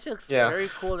 that actually looks Yeah. very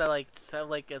cool. That like to have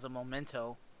like as a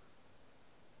memento.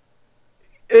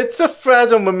 It's a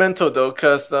fragile memento though,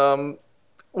 because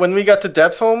when we got to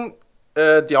Deb's home,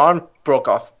 the arm broke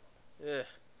off. Ugh.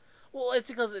 Well, it's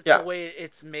because it's the Yeah. way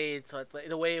it's made, so it's like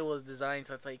the way it was designed,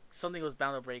 so it's like something was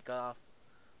bound to break off.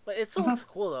 But it still hmm looks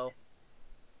cool though.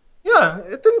 Yeah,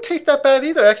 it didn't taste that bad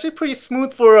either. Actually, pretty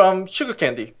smooth for sugar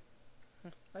candy.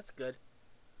 That's good.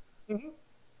 hmm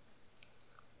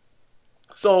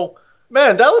So,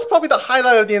 man, that was probably the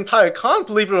highlight of the entire con,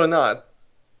 believe it or not.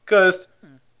 Because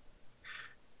Hmm.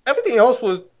 everything else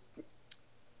was,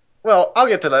 well, I'll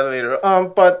get to that later.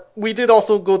 But we did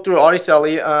also go through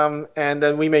Articelli, and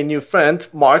then we made new friend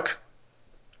Mark,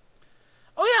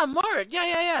 Oh yeah, Mark. Yeah,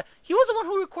 yeah, yeah. He was the one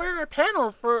who recorded our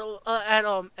panel for at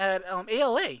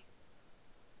ALA.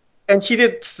 and he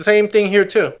did the same thing here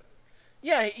too.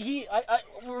 Yeah,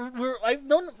 I've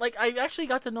known, like, I actually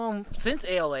got to know him since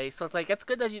ALA, so it's like that's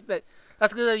good that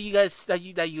that's good that you guys that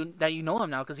you know him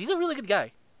now because he's a really good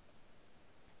guy.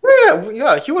 Yeah,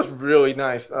 yeah, he was really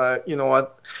nice. You know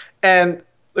what? And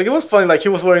like it was funny. Like he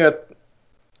was wearing a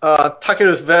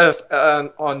Takeru's vest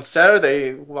on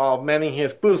Saturday while manning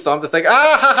his booth. So I'm just like,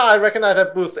 ah, ha, ha, I recognize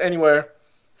that booth anywhere.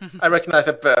 I recognize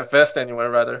that vest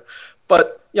anywhere rather.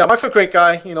 But yeah, Mark's a great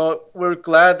guy. You know, we're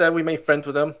glad that we made friends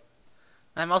with him.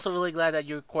 I'm also really glad that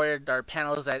you recorded our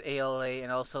panels at ALA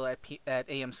and also at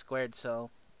AM Squared. So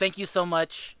thank you so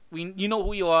much. You know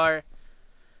who you are,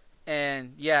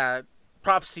 and yeah,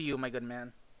 props to you, my good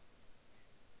man.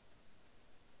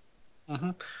 Hmm.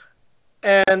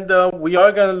 And we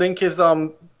are gonna link his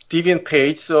Deviant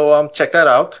page, so check that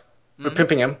out. We're Mm-hmm.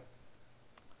 pimping him.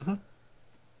 Mhm.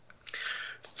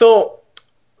 So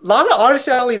a lot of artist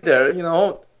alley there, you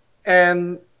know,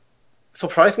 and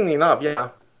surprisingly enough, yeah,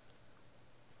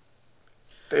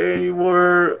 they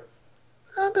were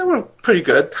they were pretty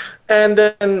good. And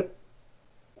then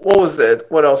what was it?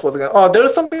 What else was it? Oh,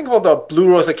 there's something called the Blue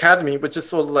Rose Academy, which is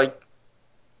sort of like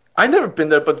I never been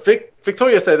there, but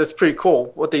Victoria said it's pretty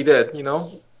cool what they did. You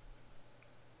know,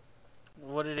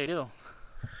 What did they do?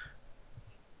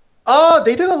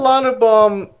 they did a lot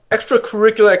of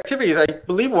extracurricular activities. I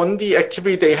believe one of the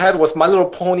activity they had was My Little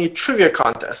Pony trivia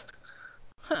contest.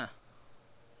 Huh.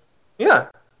 Yeah,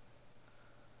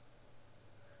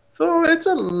 so it's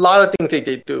a lot of things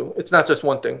they do. It's not just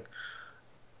one thing.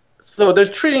 So they're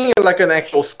treating it like an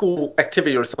actual school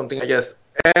activity or something, I guess,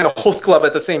 and a host club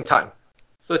at the same time.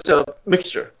 So it's a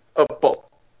mixture of both.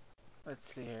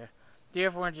 Let's see here. Dear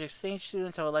foreign exchange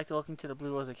students, I would like to welcome to the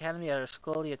Blue Rose Academy. At our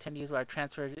school, the attendees were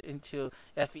transferred into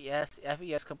FES.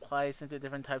 FES complies into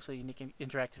different types of unique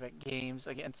interactive games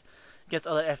against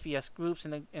other FES groups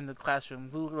in the classroom.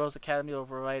 Blue Rose Academy will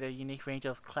provide a unique range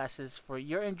of classes for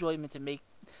your enjoyment to make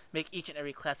each and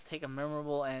every class take a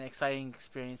memorable and exciting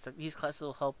experience. These classes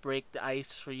will help break the ice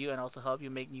for you and also help you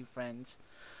make new friends.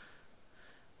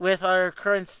 With our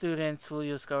current students, we'll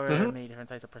discover Mm-hmm. many different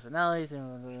types of personalities.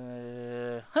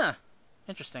 Huh.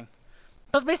 Interesting.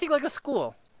 So it's basically like a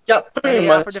school, Yeah, and pretty they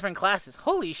offer much. different classes.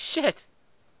 Holy shit!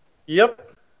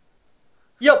 Yep.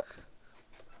 Yep.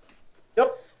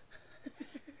 Yep.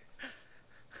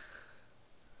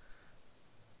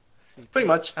 Pretty CP.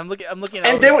 much. I'm looking at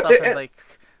all And they this were, stuff and like,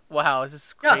 wow, this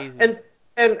is yeah, crazy.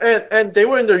 and they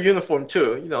were in their uniform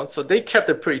too, you know, so they kept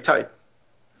it pretty tight.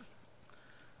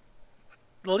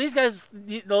 Well, these guys,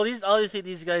 well, these obviously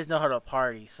these guys know how to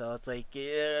party. So it's like,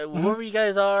 Mm-hmm. whoever you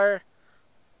guys are,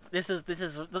 this is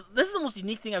the most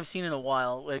unique thing I've seen in a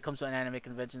while when it comes to an anime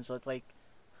convention. So it's like,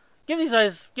 give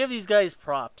these guys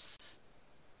props.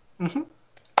 Mm-hmm.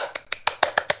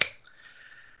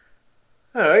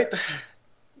 All right.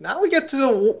 Now we get to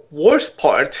the worst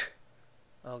part.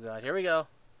 Oh god, here we go.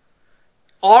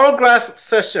 Autograph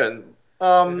session.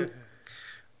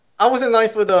 I was in line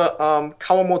for the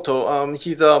Kawamoto.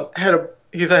 He's a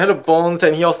head of Bones,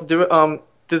 and he also did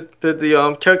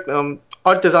the character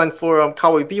art design for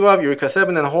Cowboy Bebop, Eureka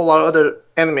 7, and a whole lot of other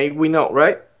anime we know,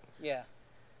 right? Yeah.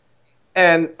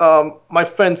 And my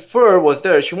friend Fur was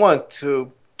there. She wanted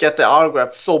to get the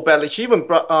autograph so badly. She even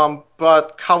brought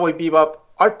Cowboy Bebop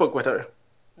art book with her.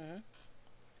 Mm-hmm.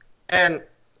 And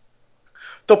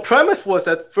the premise was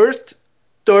that first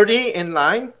 30 in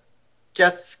line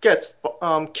gets sketch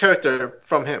character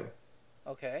from him.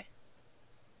 Okay.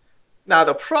 Now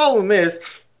the problem is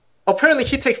apparently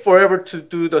he takes forever to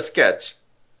do the sketch.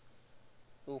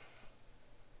 Oof.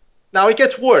 Now it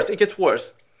gets worse. It gets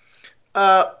worse.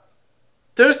 Uh,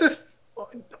 there's this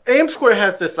AM Square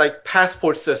has this like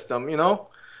passport system, you know.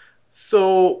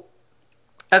 So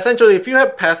essentially, if you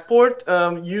have passport,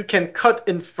 you can cut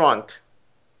in front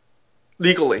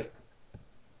legally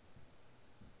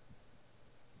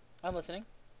I'm listening.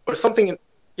 or something.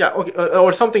 Yeah, okay,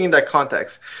 or something in that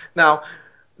context. Now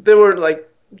there were like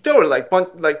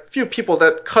few people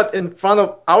that cut in front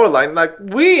of our line. Like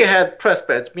we had press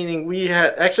badge, meaning we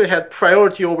had actually had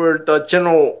priority over the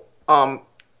general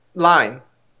line.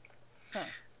 Huh.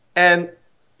 And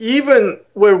even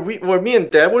where me and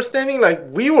Deb were standing, like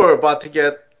we were about to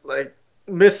get like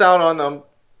miss out on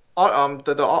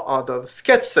the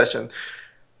sketch session,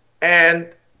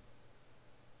 and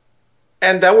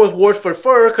that was worse for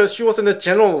her because she was in the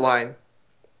general line,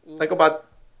 Oof. like about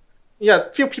yeah, a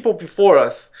few people before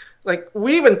us. Like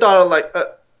we even thought of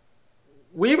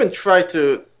we even tried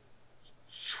to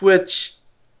switch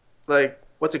like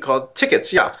what's it called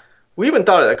tickets. Yeah, we even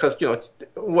thought of that because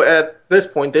at this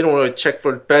point they don't really check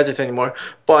for badges anymore.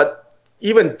 But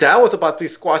even that was about to be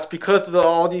squashed because of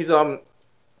all these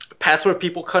password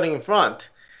people cutting in front.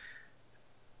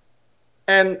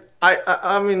 And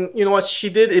I mean, you know what? She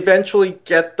did eventually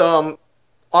get the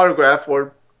autograph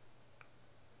or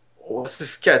what's the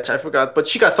sketch? I forgot, but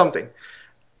she got something,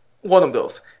 one of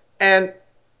those. And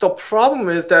the problem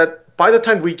is that by the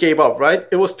time we gave up, right,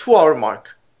 it was 2 hour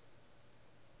mark.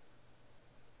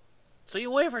 So you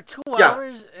wait for two Yeah,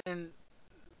 hours and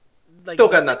like still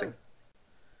got nothing?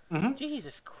 nothing. Hmm.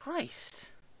 Jesus Christ.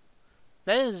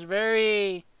 That is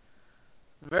very,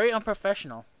 very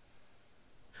unprofessional.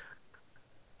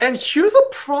 And here's a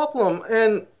problem,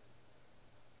 and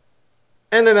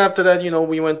then after that,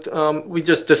 we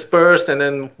just dispersed and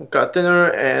then got dinner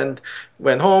and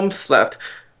went home, slept.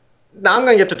 Now I'm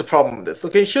gonna get to the problem with this.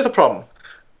 Okay, here's the problem.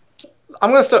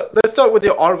 Let's start with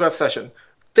the autograph session.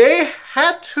 They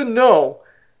had to know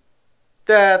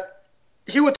that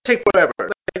he would take forever.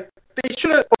 Like they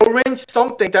should have arranged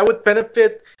something that would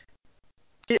benefit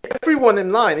everyone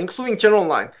in line, including general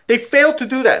line. They failed to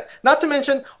do that. Not to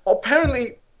mention,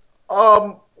 apparently,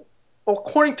 um,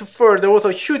 according to Fur, there was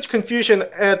a huge confusion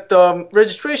at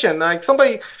registration. Like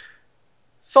somebody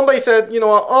said,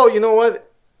 oh, you know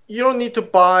what, you don't need to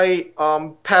buy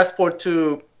passport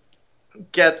to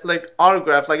get like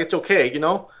autographs. Like it's okay,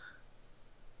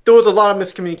 There was a lot of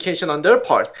miscommunication on their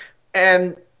part,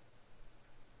 and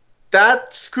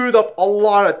that screwed up a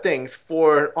lot of things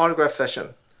for autograph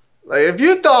session. Like if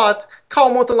you thought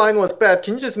Kawamoto line was bad,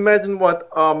 can you just imagine what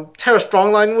Terra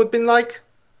Strong line would have been like?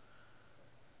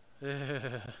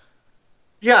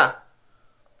 Yeah.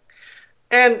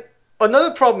 And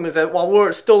another problem is that while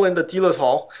we're still in the dealers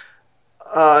hall,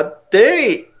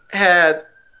 they had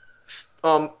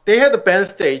the band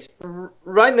stage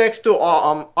right next to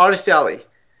Artist Alley.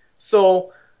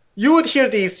 So you would hear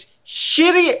these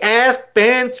shitty ass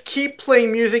bands keep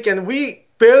playing music, and we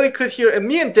barely could hear, and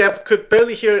me and Dev could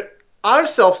barely hear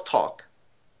ourselves talk.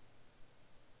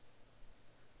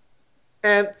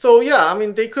 And so yeah, I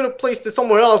mean they could have placed it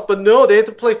somewhere else, but no, they had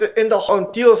to place it in the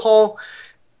dealers hall.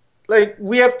 Like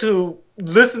we have to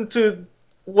listen to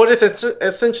what is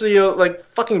essentially a like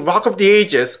fucking Rock of the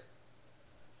Ages.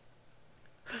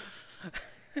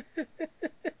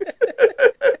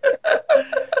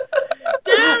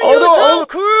 Damn you, although, Tom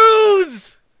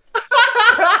Cruise!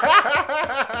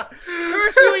 although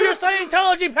Curse you and your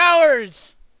Scientology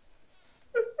powers!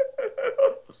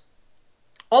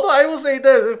 although I will say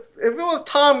this, if it was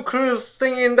Tom Cruise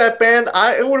singing in that band,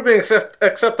 it would have been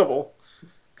acceptable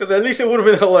because at least it would have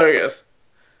been hilarious.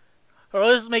 Or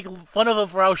let's make fun of him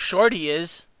for how short he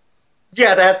is.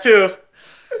 Yeah, that too.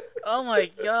 Oh my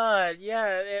god,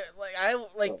 yeah.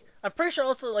 I'm pretty sure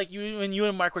also like you when you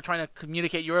and Mark were trying to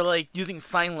communicate, you were like using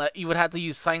you would have to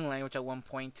use sign language at one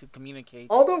point to communicate.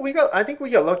 Although I think we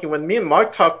got lucky when me and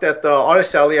Mark talked at the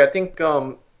Artist Alley. I think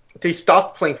they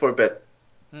stopped playing for a bit.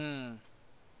 Hmm.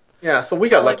 Yeah, so we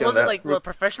So got like lucky on was it that. like what,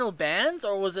 professional bands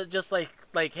or was it just like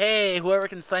hey, whoever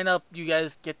can sign up, you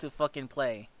guys get to fucking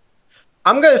play?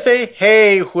 I'm gonna say,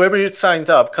 hey, whoever signs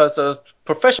up, because the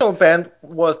professional band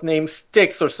was named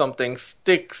Styx or something.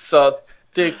 Styx, No.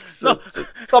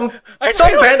 some I some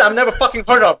don't band I've never fucking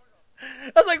heard of.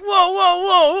 I was like, whoa, whoa,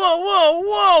 whoa, whoa, whoa,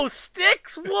 whoa,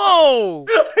 sticks, whoa.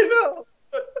 I know.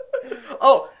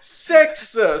 Oh,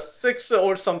 six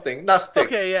or something, not Styx.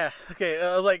 Okay, yeah, okay.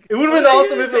 I was like, It would have what been did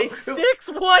awesome you if say? it, Sticks?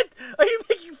 What? Are you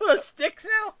making fun of sticks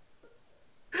now?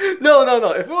 no, no,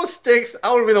 no. If it was Styx,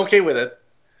 I would have been okay with it.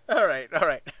 All right, all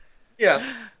right. Yeah.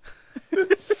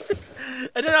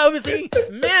 And then I was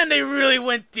thinking, man, they really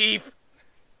went deep.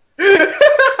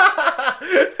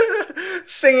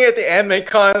 Singing at the anime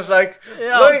cons, like,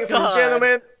 Oh ladies and God.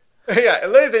 gentlemen, yeah,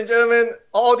 ladies and gentlemen,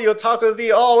 all the otakus,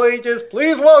 the all ages,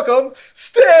 please welcome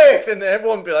Styx, and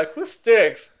everyone would be like, who's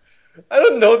Styx? I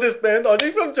don't know this band. Are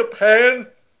they from Japan?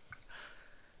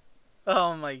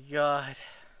 Oh my God.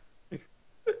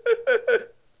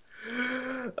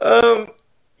 um,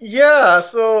 yeah.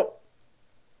 So,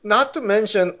 not to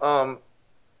mention,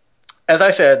 as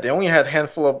I said, they only had a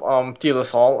handful of dealers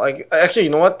hall. Like actually, you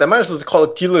know what? They might as well call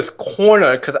it dealers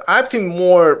corner because I've seen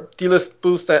more dealers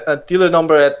booths at dealer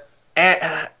number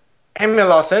in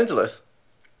Los Angeles.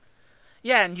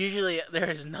 Yeah, and usually there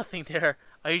is nothing there.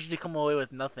 I usually come away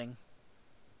with nothing.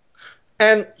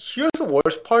 And here's the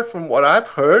worst part from what I've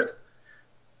heard.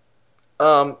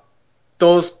 Um,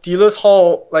 those dealers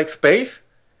hall like space,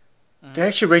 they Mm-hmm.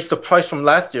 actually raised the price from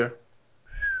last year.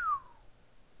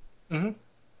 Hmm.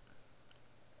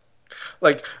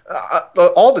 Like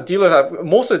all the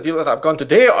most of the dealers I've gone to,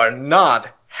 they are not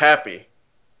happy.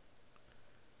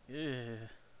 Ew.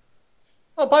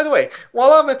 Oh, by the way,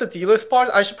 while I'm at the dealers part,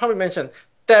 I should probably mention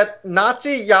that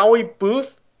Nazi Yaoi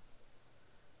booth.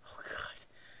 Oh God.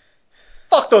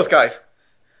 Fuck those guys.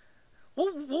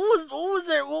 What was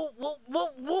there?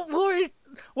 What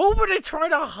were they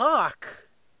trying to hawk?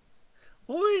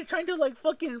 What were they trying to like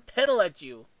fucking peddle at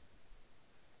you?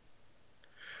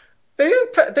 They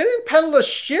didn't peddle the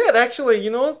shit. Actually,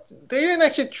 they didn't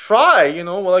actually try.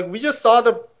 Like we just saw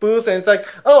the booth and it's like,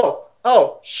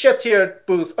 oh, shit here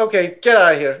booth. Okay, get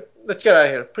out of here. Let's get out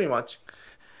of here. Pretty much.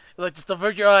 Like just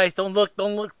avert your eyes. Don't look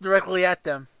directly at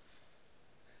them.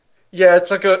 Yeah,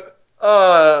 it's like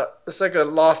a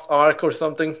lost ark or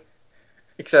something.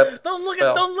 Except,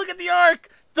 well. Don't look at the arc.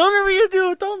 Don't ever you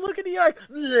do. Don't look at the arc.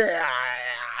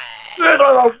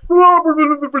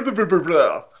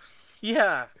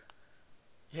 Yeah.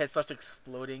 Yeah, it starts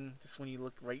exploding just when you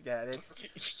look right at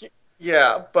it.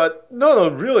 Yeah, but no,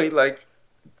 really, like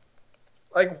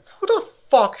who the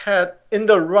fuck had in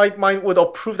the right mind would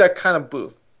approve that kind of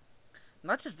booth?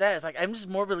 Not just that, it's like I'm just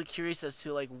more really curious as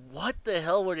to like what the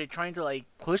hell were they trying to like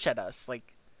push at us?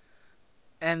 Like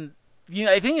and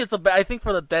I think I think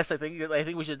for the best I think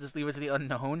we should just leave it to the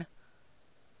unknown.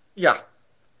 Yeah,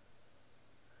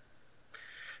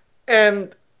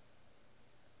 and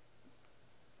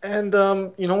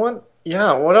you know what?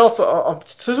 Yeah, what else?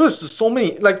 There was so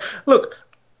many. Like, look,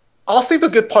 I'll save the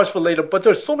good parts for later, but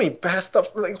there's so many bad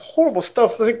stuff, like horrible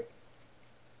stuff. Like,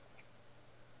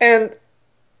 and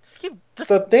Just keep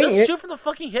the thing just is, shoot for the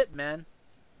fucking hip, man.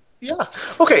 yeah,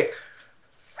 okay.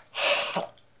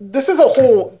 This is a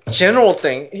whole general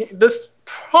thing. This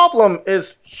problem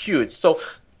is huge. So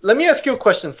let me ask you a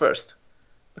question first.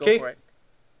 Go for Okay? it.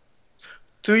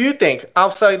 Do you think,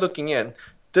 outside looking in,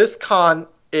 this con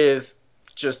is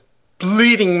just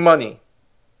bleeding money?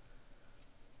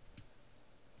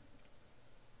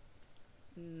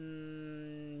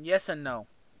 Yes and no.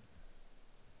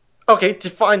 Okay,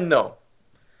 define no.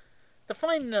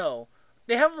 Define no.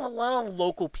 They have a lot of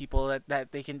local people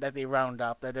that they round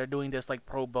up that are doing this like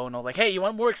pro bono. Like, hey, you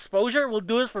want more exposure? We'll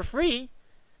do this for free,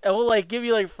 and we'll like give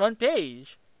you like front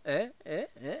page.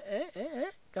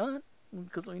 Come on,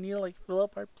 because we need to like fill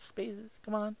up our spaces.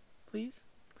 Come on, please,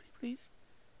 please.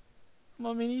 Come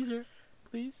on, easier,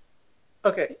 please. Please.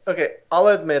 Okay. I'll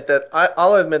admit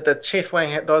that Chase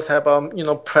Wang does have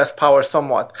press power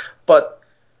somewhat, but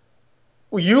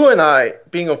you and I,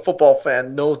 being a football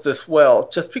fan, knows this well.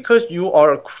 Just because you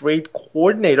are a great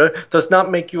coordinator does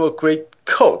not make you a great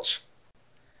coach.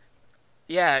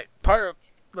 Yeah, part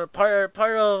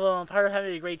of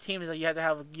having a great team is that you have to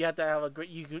have a great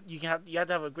you have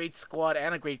to have a great squad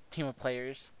and a great team of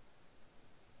players.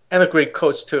 And a great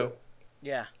coach too.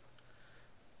 Yeah.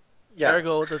 Yeah. The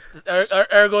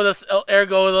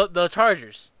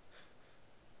Chargers.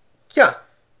 Yeah.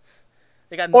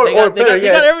 They got Or better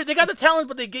yet, they got the talent,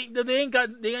 but they ain't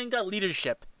got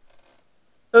leadership.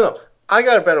 no, I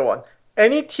got a better one.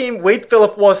 Any team Wade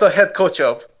Phillip was a head coach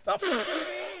of.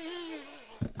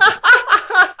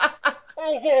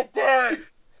 Oh my god!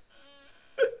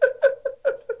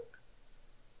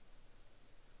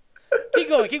 Keep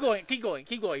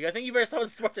going. I think you better start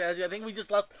with sports analogy. I think we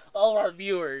just lost all of our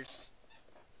viewers.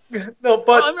 No,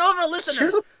 Oh, I mean, but all of our here's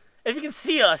listeners. a, If you can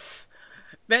see us,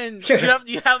 then you have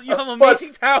but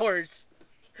amazing powers.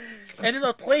 And there's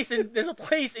a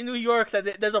place in New York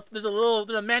that there's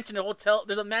a mansion, a hotel.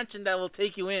 There's a mansion that will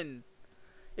take you in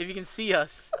if you can see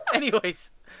us.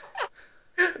 Anyways,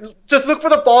 just look for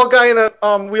the bald guy in a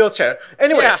wheelchair. yeah,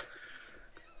 Anyways,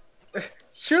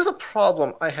 here's a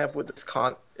problem I have with this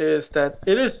con is that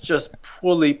it is just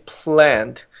poorly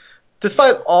planned.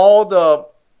 Despite yeah, all the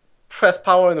press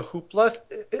power and hoopla,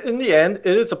 in the end,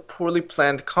 it is a poorly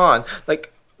planned con.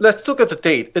 Like, let's look at the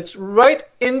date. It's right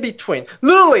in between.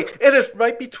 Literally, it is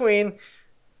right between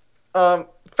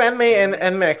Fan May anime.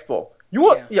 and Maxpo.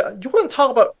 Yeah. You want to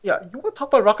talk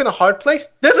about rocking a hard place?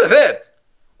 This is it.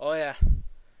 Oh yeah.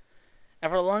 And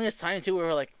for the longest time too, we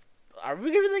were like, are we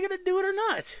really gonna do it or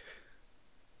not?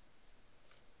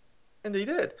 And they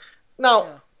did.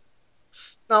 Now,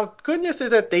 Yeah. good news is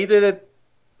that they did it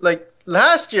like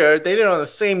last year. They did it on the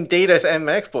same date as M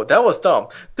Expo. That was dumb.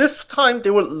 This time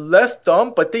they were less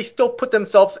dumb, but they still put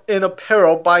themselves in a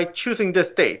peril by choosing this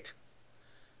date.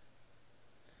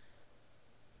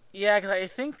 Yeah, because I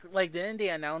think like didn't they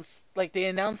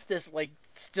announced this like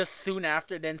just soon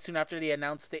after. Then soon after they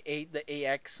announced the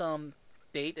AX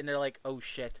date, and they're like, oh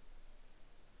shit.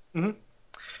 Hmm.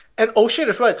 And oh shit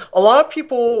is right. A lot of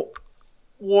people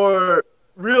were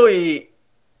really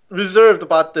reserved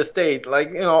about this date,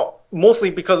 like mostly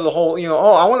because of the whole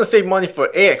oh, I want to save money for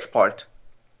AX part,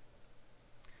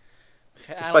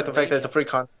 I despite don't the fact that blame it's you. a free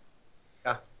con.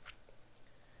 Yeah,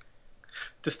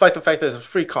 despite the fact that it's a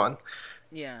free con.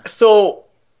 Yeah.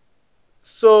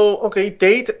 So okay,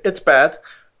 date it's bad,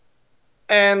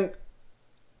 and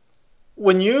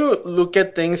when you look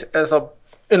at things as a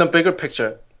in a bigger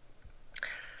picture,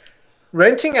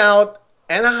 renting out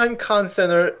Anaheim Con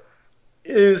Center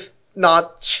is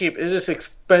not cheap. It is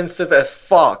expensive as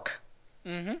fuck.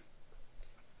 Mm-hmm.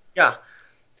 Yeah,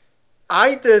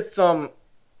 I did some.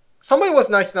 Somebody was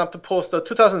nice enough to post the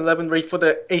 2011 rate for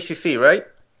the ACC, right?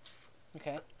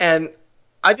 Okay. And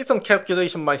I did some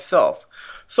calculation myself.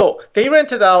 So they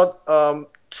rented out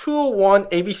 2-1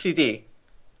 ABCD,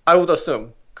 I would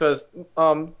assume, because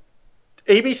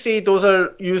ABC, those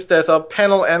are used as a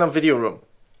panel and a video room.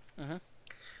 Mm-hmm.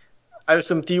 I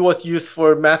assume D was used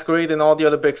for Masquerade and all the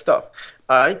other big stuff.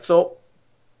 All right, so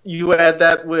you add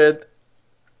that with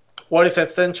what is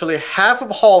essentially half of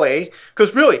Hall A,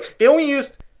 because really they only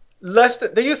used less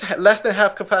than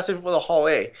half capacity for the Hall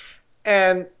A,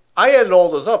 and I added all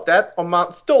those up. That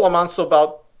amount still amounts to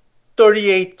about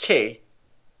 38K.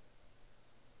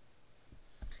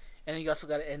 And then you also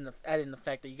got to add in the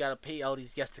fact that you got to pay all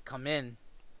these guests to come in,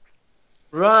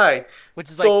 Right. which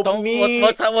is like, So don't me,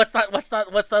 what's not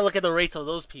look at the rates of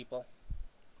those people.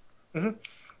 mhm.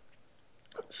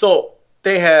 So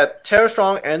they had Tara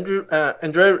Strong, Andrea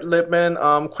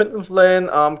Lipman, Quentin Flynn,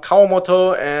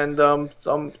 Kawamoto, and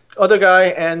some other guy,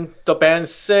 and the band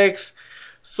Six.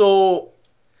 So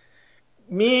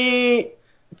me,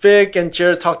 Vic, and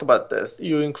Jared talked about this.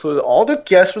 You include all the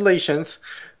guest relations,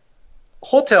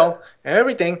 hotel, and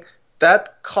everything.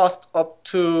 That cost up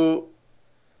to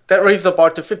that raises the bar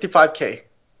to 55K.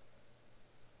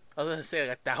 I was gonna say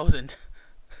like 1,000.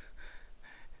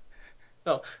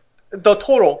 No, the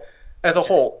total as a Okay.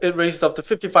 whole it raises up to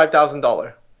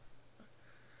 $55,000.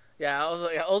 Yeah, I was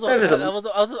like, I was, That is I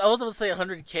was gonna say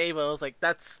 100K, but I was like,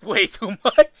 that's way too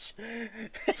much.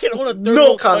 They can own a third no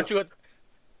world con. country with.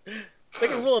 They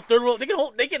can rule a third world. They can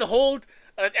hold. They can hold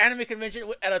an anime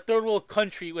convention at a third world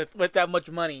country with that much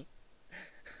money.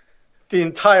 The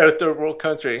entire third world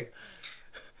country.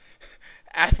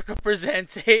 Africa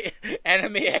presents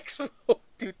Anime Expo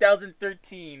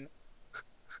 2013.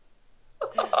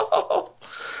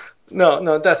 No,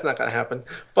 no, that's not gonna happen.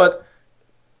 But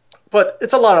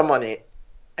it's a lot of money,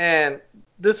 and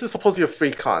this is supposed to be a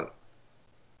free con.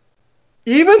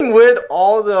 Even with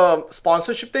all the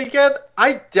sponsorship they get,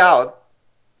 I doubt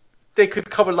they could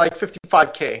cover like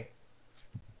 55K.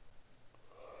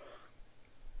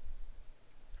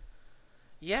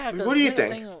 Yeah, What because do you here's the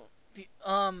think? thing.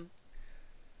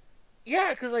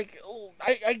 Yeah, because like,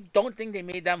 I don't think they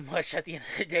made that much at the end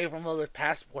of the day from all those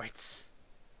passports.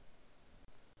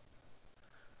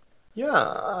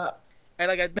 Yeah, And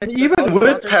like, I bet like even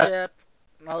with past.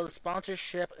 all the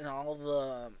sponsorship, and all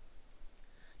the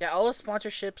yeah, all the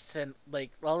sponsorships and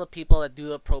like all the people that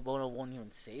do it pro bono won't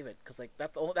even save it because like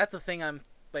that's the thing I'm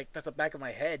like that's the back of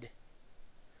my head.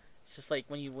 It's just like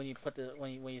when you put the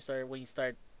when you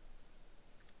stop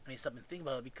and think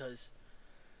about it because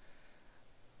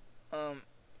um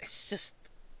it's just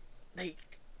like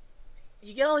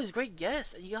you get all these great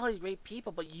guests and you get all these great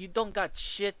people, but you don't got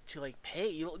shit to like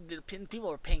pay.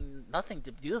 People are paying nothing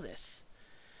to do this,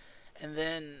 and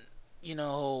then you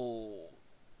know,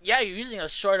 yeah, you're using a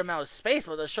short amount of space,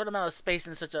 but a short amount of space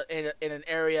in in an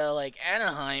area like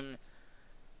Anaheim,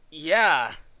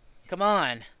 yeah, come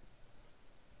on.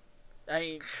 I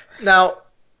mean, Now,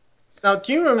 now,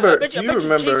 do you remember? Do I you bet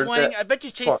you Chase remember Wang, that? I bet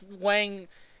you Chase What? Wang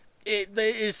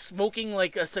is smoking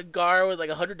like a cigar with like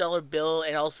 $100 bill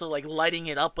and also like lighting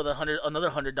it up with another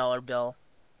 $100 bill.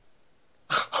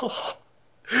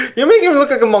 You make him look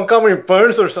like a Montgomery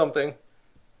Burns or something.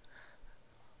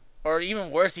 Or even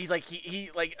worse, he's like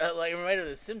he like reminded of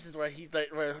the Simpsons where he's like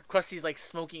where Krusty's like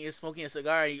smoking a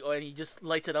cigar and he just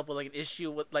lights it up with like an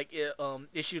issue with like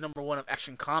issue number one of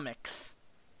Action Comics.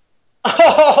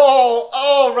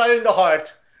 Oh, right in the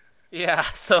heart. Yeah,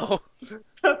 so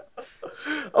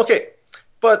Okay,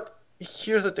 but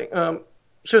here's the thing.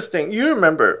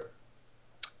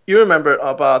 You remember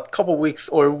about a couple weeks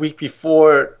or a week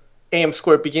before AM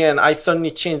Square began, I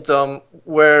suddenly changed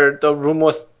where the room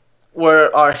was,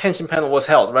 where our henshin panel was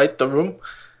held, right? The room.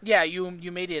 yeah, you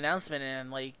made the announcement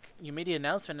and like you made the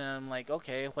announcement and I'm like,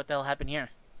 okay, what the hell happened here?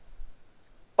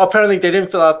 Apparently, they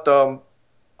didn't fill out the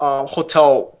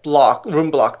hotel block,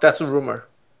 room block. That's a rumor.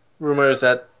 Rumor is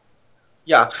that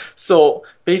yeah. So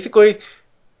basically,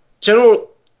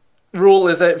 general rule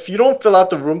is that if you don't fill out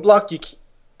the room block,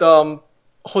 the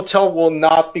hotel will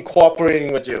not be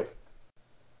cooperating with you.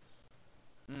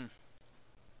 Mm.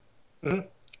 Mhm.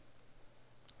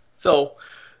 So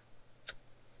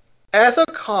as a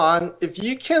con, if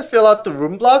you can't fill out the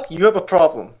room block, you have a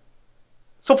problem.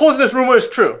 Suppose this rumor is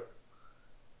true.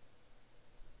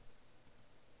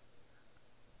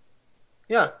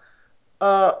 Yeah.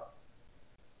 Uh,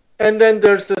 And then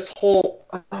there's this whole,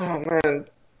 oh man,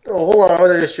 a whole lot of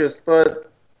other issues.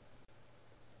 But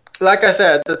like I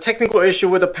said, the technical issue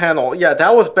with the panel, yeah,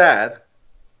 that was bad.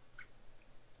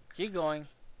 Keep going.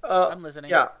 Uh, I'm listening.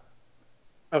 yeah,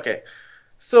 okay.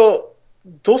 So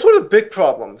those were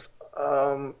the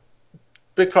Um,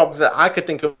 big problems that I could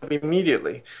think of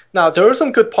immediately. Now there are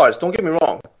some good parts. Don't get me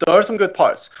wrong. There are some good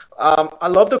parts. I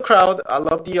love the crowd. I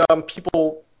love the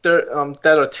people there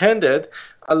that attended.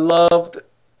 I loved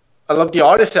I loved the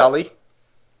artist alley,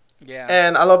 Yeah.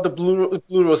 and I love the Blue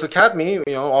Rose Academy.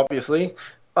 Obviously,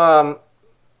 um,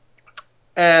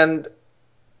 and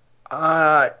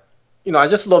uh, I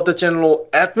just love the general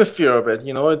atmosphere of it.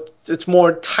 It's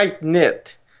more tight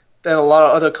knit than a lot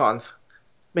of other cons.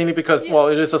 Mainly because, Yeah. well,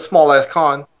 it is a small ass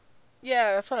con.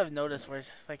 Yeah, that's what I've noticed. Where it's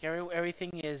just like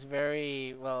everything is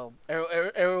very well.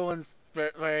 Everyone's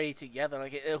very together.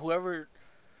 Like whoever,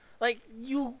 like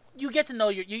you get to know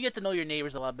your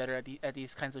neighbors a lot better at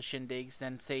these kinds of shindigs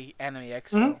than say Anime Hmm.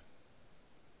 Expo.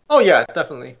 Oh yeah,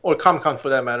 definitely. Or Comic Con for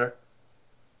that matter.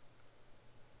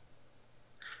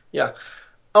 Yeah.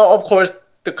 Oh, of course,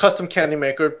 the custom candy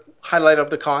maker highlight of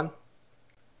the con.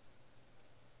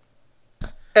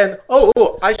 And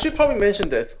I should probably mention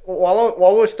this while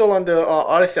we're still on the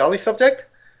Artist Alley subject.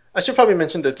 I should probably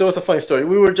mention this. There was a funny story.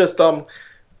 We were just going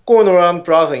around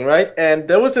browsing, right? And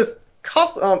there was this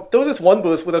one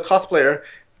booth with a cosplayer,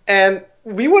 and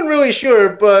we weren't really sure,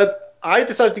 but I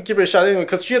decided to give her a shot anyway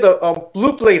because she had a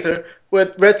blue blazer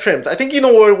with red trims. I think you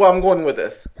know where I'm going with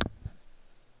this.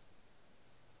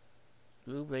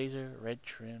 Blue blazer, red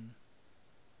trim,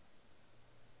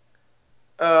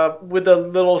 With a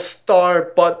little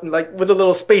star button, like with a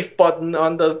little space button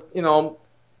on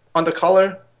on the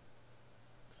collar.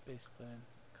 space plan,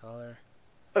 color.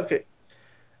 Okay.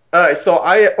 All right. So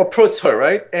I approached her,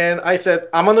 right, and I said,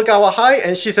 "Amanagawa High,"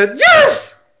 and she said,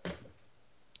 "Yes."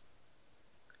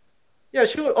 Yeah.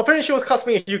 Apparently she was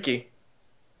cosplaying Yuki.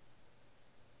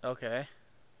 Okay.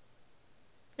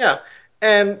 Yeah.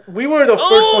 And we were the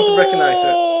first one to recognize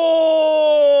her.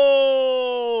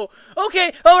 Oh.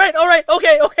 Okay. All right. All right.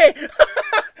 Okay. Okay.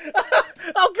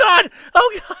 Oh God.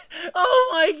 Oh God. Oh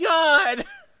my God.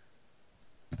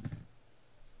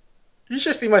 You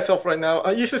should see myself right now.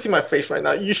 You should see my face right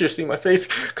now. You should see my face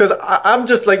because I'm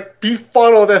just like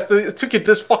befuddled as to it took you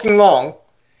this fucking long.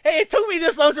 Hey, it took me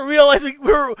this long to realize we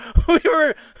were we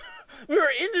were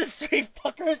industry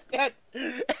fuckers at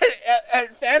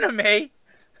Fanime.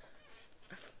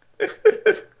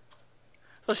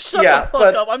 So shut the Yeah, fuck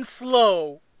up. but I'm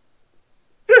slow.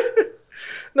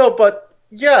 no, but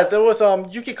yeah, there was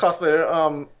Yuki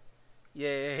cosplayer.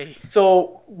 Yay.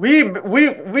 So we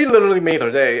literally made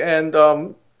her day, and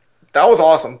that was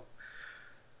awesome.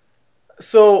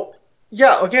 So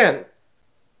yeah, again,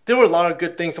 there were a lot of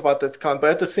good things about this con, but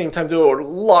at the same time, there were a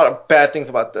lot of bad things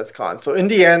about this con. So in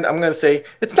the end, I'm gonna say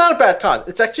it's not a bad con.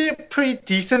 It's actually a pretty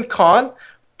decent con.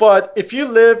 But if you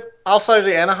live outside of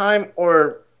Anaheim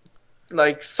or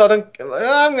like southern,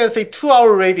 I'm gonna say 2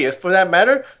 hour radius for that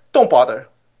matter, don't bother.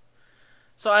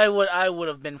 So I would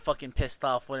have been fucking pissed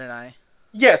off, wouldn't I?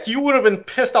 Yes, you would have been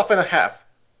pissed off and a half.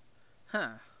 Huh.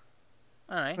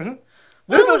 All right. Hmm.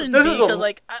 Well, I wouldn't This be is because a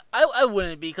like I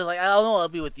wouldn't be because like I'll know I'll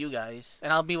be with you guys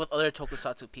and I'll be with other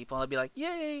Tokusatsu people and I'll be like,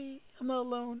 yay, I'm not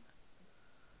alone.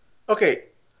 okay.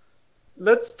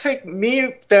 Let's take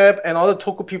me, Deb, and other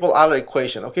Toku people out of the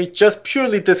equation. Okay, just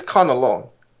purely this con alone.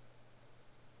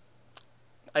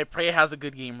 I pray it has a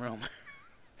good game room.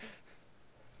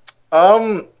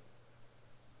 Um,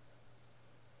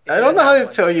 It I don't didn't know have how to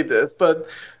one. tell you this, but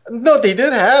no, they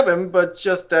did have him, but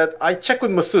just that I checked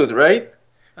with Masood, right?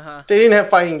 Uh huh. They didn't have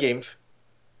fighting games.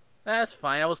 That's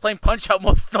fine. I was playing Punch Out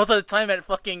most of the time at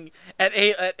fucking at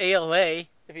ALA.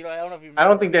 If you know, I don't know if you I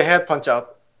don't think remember. they had Punch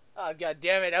Out. Oh god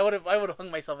damn it! I would have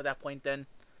hung myself at that point then.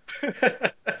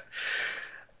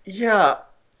 Yeah.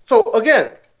 So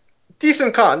again,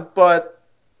 decent con, but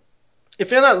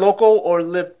if you're not local or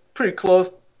live pretty close,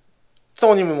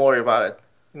 don't even worry about it.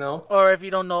 You know? Or if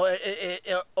you don't know,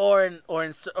 or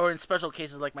in special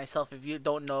cases like myself, if you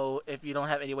don't know, if you don't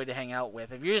have any way to hang out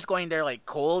with, if you're just going there like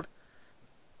cold,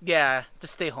 yeah,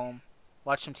 just stay home,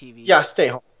 watch some TV, Yeah, stay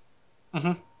home.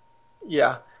 Hmm.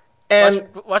 Yeah. And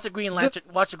watch a Green this, Lantern,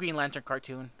 watch a Green Lantern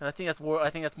cartoon. I think that's more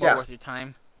yeah. worth your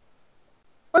time.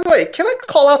 By the way, can I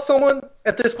call out someone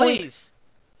at this point? Please.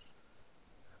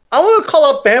 I want to call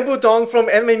out Bamboo Dong from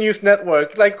Anime News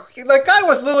Network. Like guy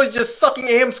was literally just sucking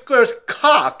AM Square's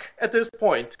cock at this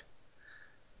point.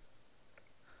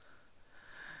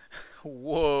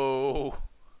 Whoa.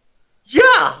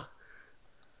 Yeah,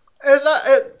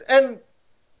 and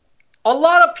a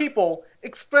lot of people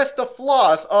express the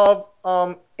flaws of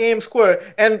AM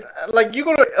Square. And like you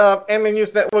go to Anime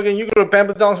News Network and you go to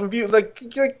Bambadong's review, like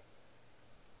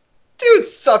dude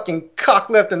sucking cock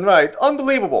left and right,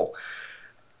 unbelievable.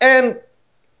 And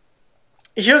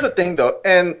here's the thing though,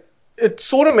 and it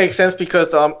sort of makes sense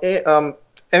because Anime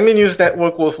News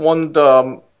Network was one of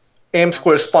the AM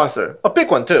Square Sponsors. sponsor, a big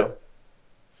one too.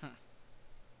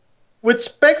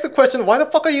 Which begs the question: why the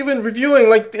fuck are you even reviewing?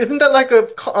 Like, isn't that like a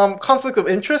conflict of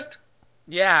interest?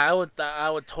 Yeah, I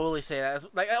would totally say that.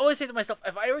 Like I always say to myself,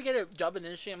 if I ever get a job in the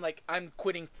industry, I'm like I'm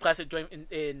quitting plastic joint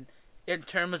in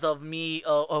terms of me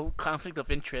a conflict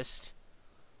of interest.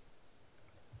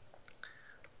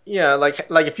 Yeah,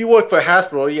 like if you work for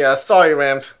Hasbro, yeah, sorry,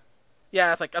 Rams.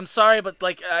 Yeah, it's like I'm sorry, but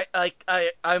like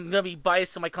I'm gonna be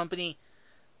biased to my company.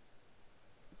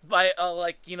 By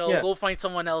like Yeah, go find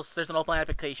someone else. There's an open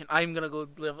application. I'm gonna go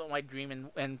live out my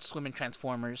dream and swim in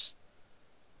Transformers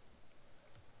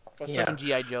or swim yeah, in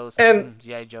GI Joes. and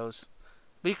GI Joes.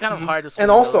 Be kind of mhm. hard to swim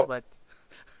And in those, also but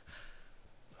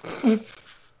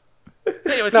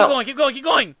anyways, keep now going, keep going, keep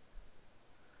going.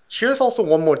 here's also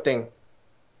one more thing.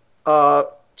 Uh,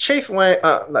 Chase Wang,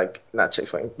 like not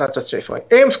Chase Wang, not just Chase Wang,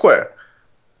 AM Square,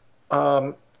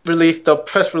 um, released the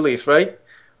press release, right?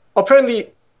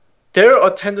 Apparently, their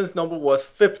attendance number was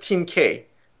 15K.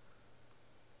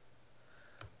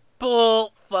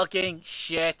 Bull fucking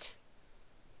shit.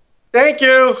 Thank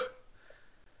you.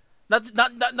 Not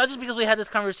just because we had this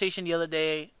conversation the other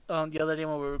day when we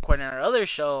were recording our other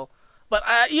show, but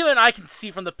even I can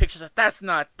see from the pictures that that's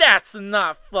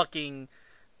not fucking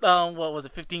what was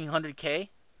it 1500K.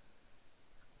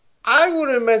 I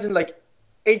would imagine like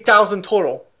 8,000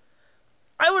 total.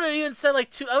 I would have even said like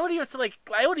two. I would even say like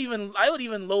I would even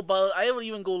lowball. I would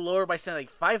even go lower by saying like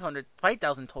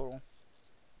 5,000 total.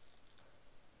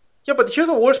 Yeah, but here's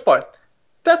the worst part.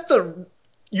 That's the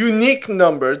unique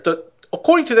number. The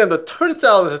according to them, the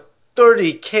turnstile is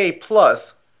 30K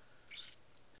plus.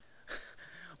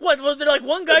 What was there like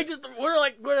one guy just we're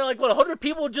like what 100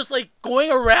 people just like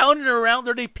going around and around?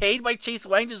 Are they paid by Chase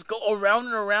Wang just go around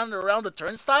and around and around the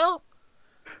turnstile?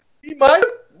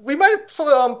 We might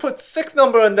put six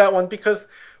number on that one because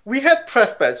we had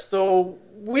press badge, so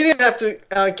we didn't have to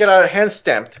get our hands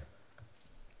stamped.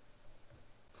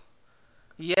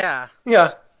 Yeah,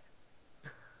 Yeah.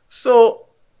 So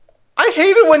I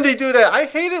hate it when they do that. I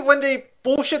hate it when they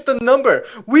bullshit the number.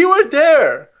 We were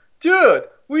there, dude.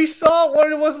 We saw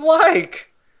what it was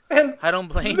like, and I don't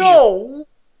blame you. no,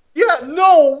 yeah,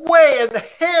 no way in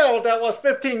hell that was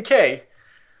 15K.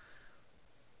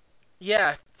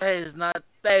 Yeah, that is not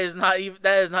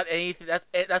anything.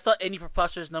 That's not any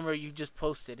preposterous number you just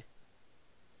posted.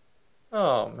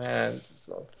 Oh man, this is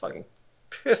so fucking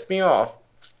pissed me off.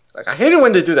 Like I hate it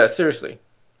when they do that. Seriously.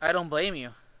 I don't blame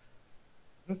you.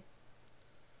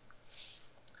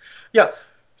 Yeah.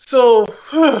 So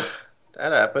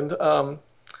that happened.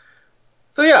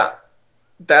 So yeah,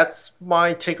 that's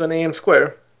my take on AM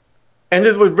Square.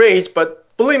 Ended with rage,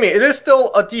 but believe me, it is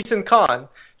still a decent con.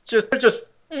 Just they're just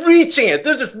reaching it.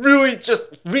 They're just really just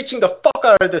reaching the fuck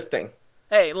out of this thing.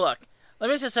 Hey, look. Let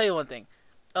me just tell you one thing.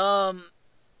 Um,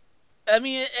 I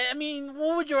mean,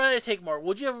 what would you rather take more?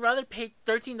 Would you have rather paid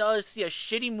 $13 to see a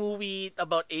shitty movie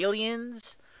about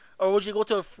aliens, or would you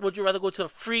rather go to a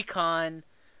free con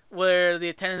where the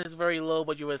attendance is very low,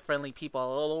 but you're with friendly people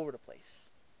all over the place?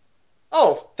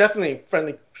 Oh, definitely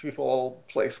friendly people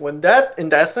place. When that in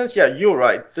that sense, yeah, you're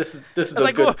right. This is And a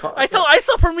like, good con. Yeah. I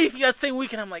saw Prometheus that same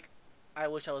weekend. I'm like, I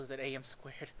wish I was at AM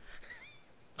squared.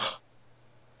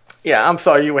 Yeah, I'm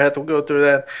sorry you had to go through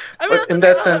that, I mean, but in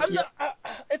that sense, I'm yeah. not.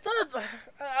 It's not.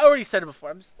 I already said it before.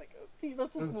 I'm just like, please,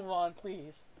 let's just Mm. move on,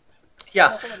 please. I Yeah,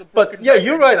 don't sound like a but broken yeah,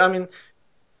 you're record. right. I mean,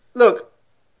 look,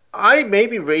 I may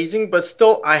be raging, but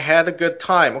still, I had a good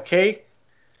time. Okay,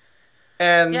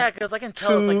 and Yeah, because I can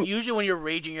tell it's like to usually when you're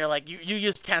raging, you're like you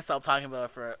just can't stop talking about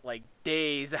it for like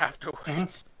days mhm,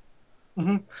 afterwards.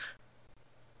 mhm.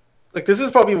 Like this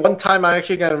is probably one time I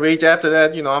actually gonna rage after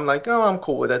that. I'm like, oh, I'm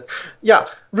cool with it. Yeah,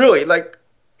 really. Like,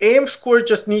 AM Square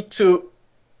just need to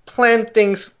plan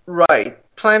things right,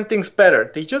 plan things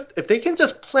better. If they can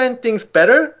just plan things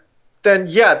better, then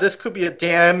yeah, this could be a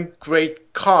damn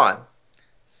great con.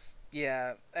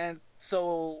 Yeah, and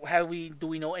so have we? Do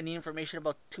we know any information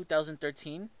about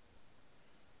 2013?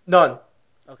 None.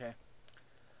 Okay.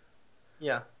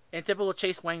 Yeah. In typical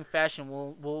Chase Wang fashion,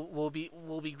 we'll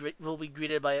be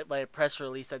greeted by a press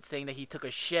release that's saying that he took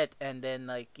a shit and then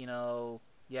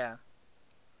yeah.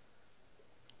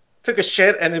 Took a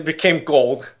shit and it became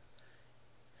gold.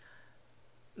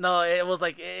 No, it was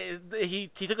like he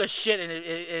took a shit and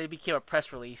it became a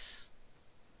press release.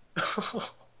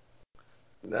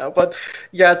 No, but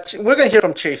yeah, we're gonna hear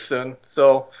from Chase soon,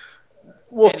 so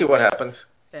we'll see what Anyways, happens.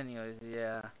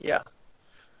 yeah. Yeah. All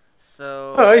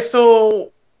So right.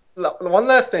 So one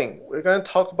last thing, we're gonna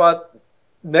talk about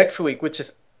next week, which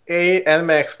is a Anime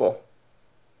Expo.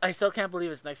 I still can't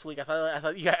believe it's next week. I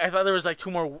thought there was like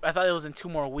two more. I thought it was in 2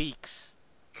 more weeks.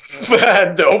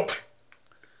 Nope.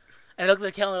 And I looked at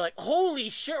the calendar like, holy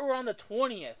shit, we're on the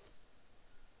 20th.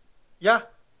 Yeah.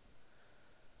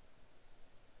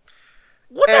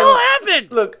 What the hell And happened?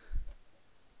 look,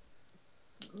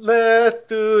 let's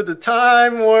do the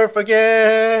time warp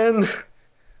again.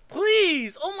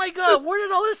 Please, oh my god, where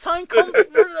did all this time come from?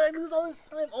 Where did I lose all this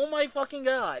time? Oh my fucking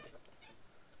god.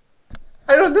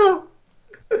 I don't know.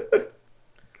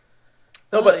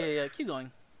 No, Oh but yeah, keep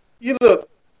going. you look.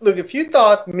 If you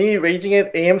thought me raging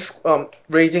at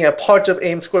parts of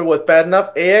AIM Square was bad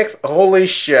enough, AX, holy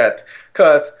shit!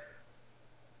 Cause,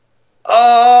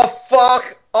 oh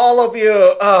fuck all of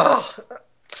you.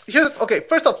 Here's okay.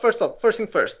 First thing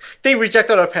first. They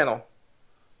rejected our panel.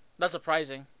 That's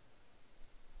surprising.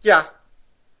 Yeah,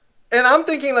 and I'm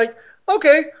thinking like,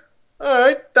 okay, all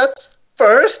right, that's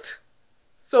first.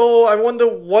 So I wonder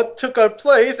what took our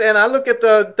place, and I look at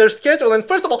their schedule, and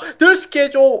first of all, their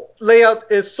schedule layout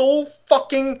is so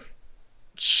fucking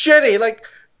shitty. Like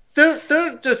they're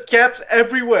just gaps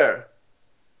everywhere,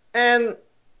 and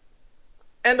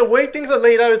the way things are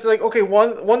laid out, it's like okay,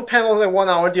 one panel is like 1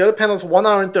 hour, the other panel is 1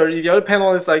 hour and 30, the other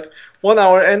panel is like 1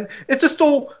 hour, and it's just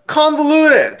so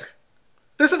convoluted.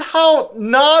 This is how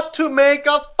not to make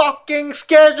a fucking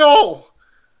schedule.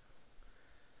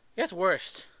 That's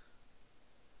worst.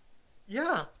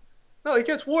 Yeah, no, it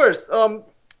gets worse. Some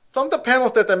of the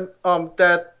panels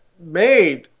that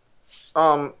made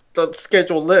the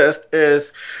schedule list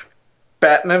is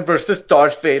Batman versus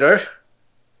Darth Vader.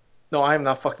 No, I'm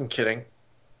not fucking kidding.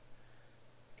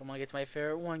 Come on, get to my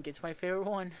favorite one. Get to my favorite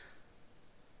one.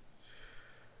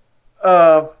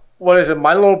 Uh, what is it?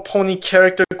 My Little Pony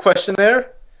character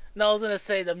questionnaire. No, I was gonna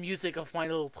say the music of My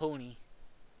Little Pony.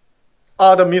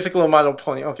 The musical of My Little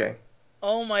Pony. Okay.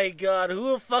 Oh my god,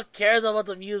 who the fuck cares about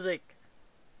the music?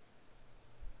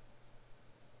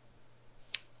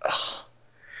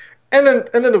 And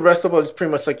then the rest of it is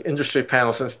pretty much like industry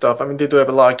panels and stuff. I mean, they do have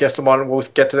a lot of guest lamar, and we'll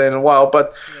get to that in a while.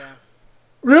 But Yeah.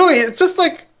 really, it's just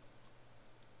like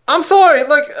I'm sorry,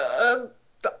 like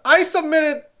I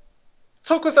submitted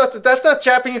Tokusatsu. That's not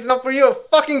Japanese enough for you.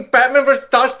 Fucking Batman vs.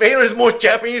 Darth Vader is more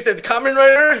Japanese than Kamen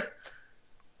Rider.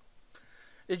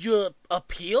 Did you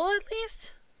appeal at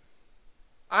least?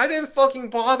 I didn't fucking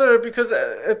bother because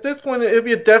at this point it'd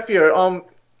be a deaf ear.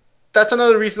 That's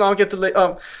another reason I'll get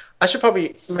to I should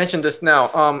probably mention this now.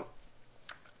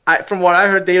 From what I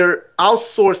heard, they're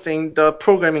outsourcing the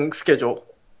programming schedule.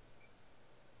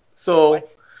 So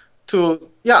What?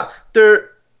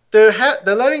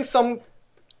 they're letting some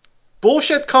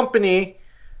bullshit company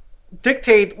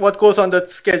dictate what goes on the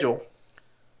schedule.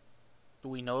 Do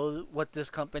we know what this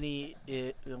company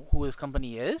is, who this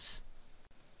company is?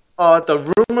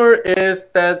 The rumor is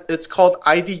that it's called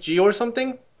IDG or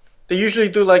something. They usually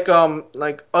do like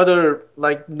other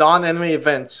like non-anime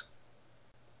events.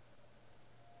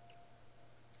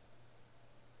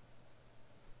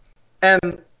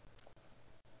 And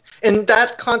in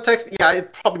that context, yeah,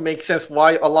 it probably makes sense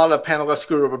why a lot of the panel got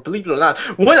screwed over. Believe it or not,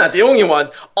 we're not the only one.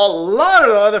 A lot of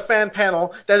the other fan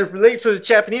panel that is related to the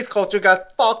Japanese culture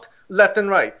got fucked left and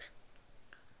right.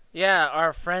 Yeah,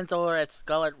 our friends over at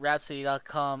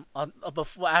ScarletRhapsody.com,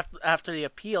 before after they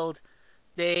appealed,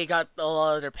 they got a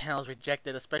lot of their panels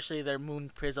rejected, especially their Moon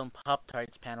Prism Pop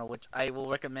Tarts panel, which I will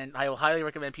recommend. I will highly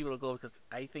recommend people to go because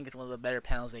I think it's one of the better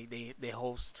panels they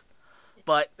host.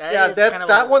 But that Yeah, is kind that of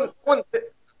that one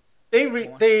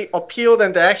they appealed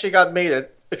and they actually got made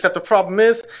it. Except the problem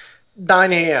is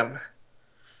 9 a.m.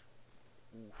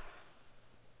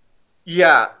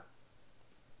 Yeah.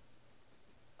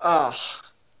 Uh,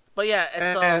 But yeah,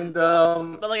 it's and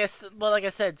but like I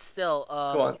said, still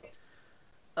go on.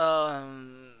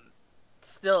 um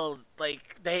still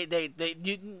like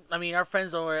I mean our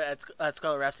friends over at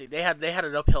Scarlet Rhapsody they had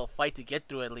an uphill fight to get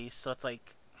through at least, so it's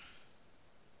like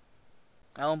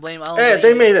I don't Hey, they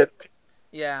blame you. made it.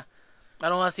 Yeah, I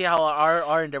don't want to see how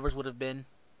our endeavors would have been.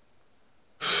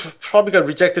 Probably got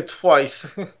rejected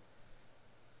twice.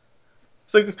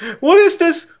 It's like, what is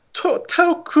this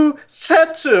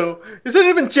tokusatsu? Is it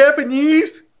even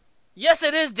Japanese? Yes,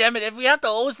 it is. Damn it! If we have to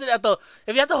host it at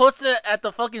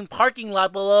the fucking parking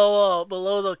lot below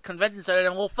the convention center,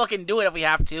 then we'll fucking do it if we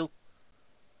have to.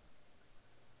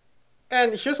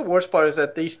 And here's the worst part is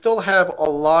that they still have a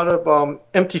lot of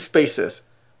empty spaces.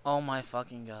 Oh my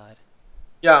fucking god!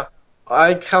 Yeah,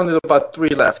 I counted about three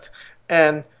left,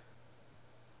 and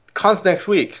cons next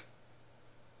week.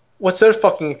 What's their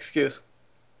fucking excuse?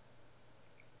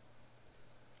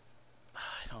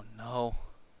 I don't know.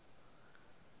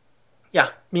 Yeah,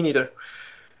 me neither.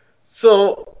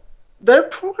 So their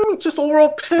programming just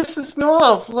overall pisses me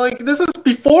off. Like this is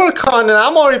before a con, and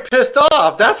I'm already pissed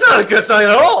off. That's not a good sign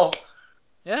at all.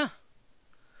 Yeah,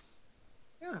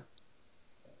 Yeah.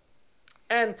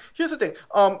 And here's the thing.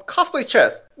 Cosplay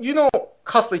chess. You know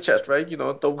cosplay chess, right? You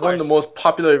know the of one of the course. most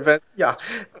popular events. Yeah.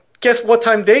 Guess what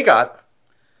time they got?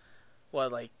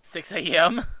 What, like 6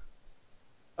 a.m.?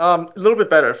 A little bit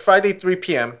better. Friday, 3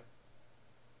 p.m.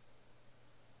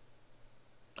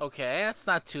 Okay, that's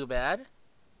not too bad.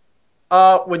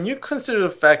 When you consider the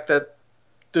fact that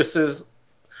this is,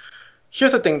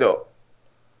 here's the thing though.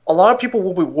 A lot of people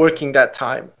will be working that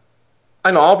time.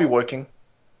 I know I'll be working.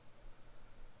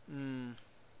 Mm,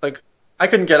 Like I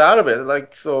couldn't get out of it.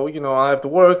 Like so, I have to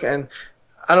work, and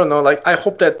I don't know. Like I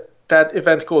hope that that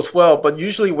event goes well. But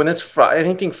usually when it's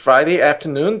anything Friday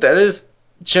afternoon, that is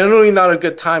generally not a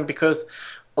good time because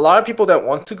a lot of people that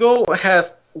want to go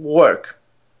has work.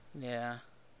 yeah.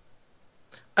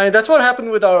 And that's what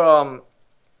happened with our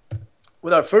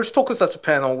first Tokusatsu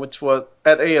panel, which was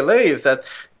at ALA, is that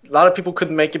a lot of people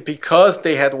couldn't make it because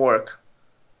they had work.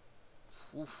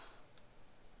 Oof.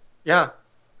 Yeah.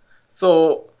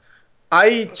 So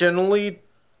I generally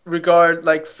regard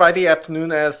like Friday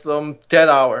afternoon as dead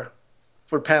hour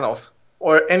for panels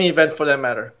or any event for that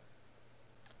matter.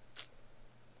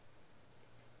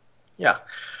 Yeah.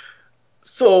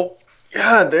 So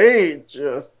yeah, they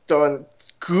just done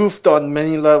goofed on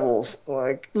many levels.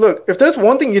 Like, look, if there's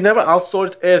one thing you never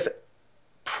outsource is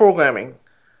programming,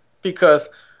 because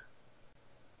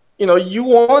you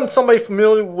want somebody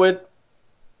familiar with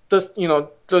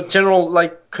the general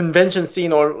like convention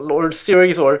scene or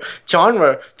series or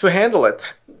genre to handle it,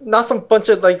 not some bunch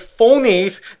of like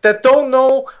phonies that don't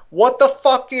know what the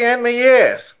fucking anime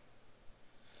is.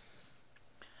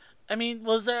 I mean,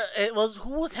 was there? It was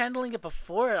who was handling it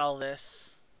before all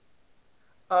this?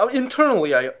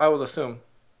 Internally, I would assume.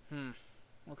 Hmm.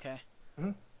 Okay.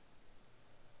 Mhm.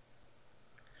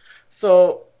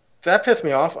 So that pissed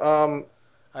me off.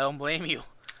 I don't blame you.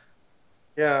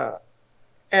 Yeah,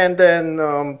 and then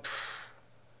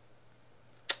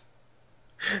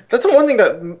that's the one thing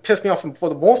that pissed me off for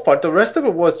the most part. The rest of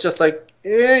it was just like,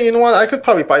 you know what? I could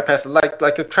probably bypass it, like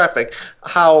the traffic.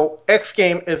 How X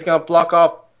game is gonna block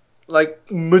off like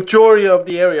majority of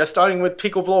the area, starting with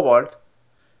Pico Boulevard.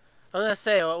 I was gonna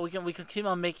say we can keep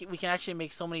on making we can actually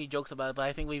make so many jokes about it, but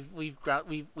I think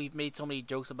we've made so many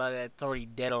jokes about it it's already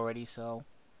dead already. So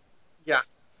Yeah,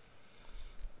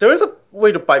 there is a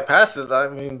way to bypass it. I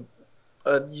mean,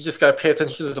 you just gotta pay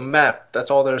attention to the map.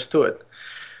 That's all there is to it.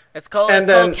 it's And called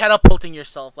then, catapulting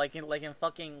yourself, like in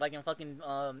fucking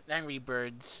Angry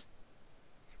Birds.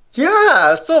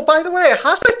 yeah. So by the way,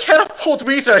 how's the catapult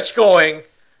research going?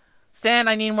 Stan,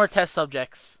 I need more test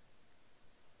subjects.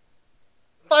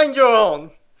 Find your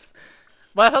own.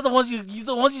 But I thought the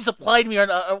ones you supplied me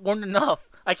weren't enough.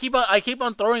 I keep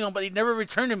on throwing them, but they never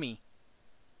return to me.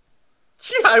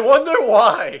 Gee, I wonder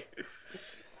why.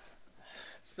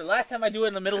 It's the last time I do it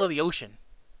in the middle of the ocean.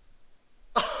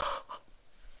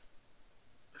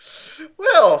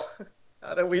 Well,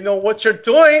 now that we know what you're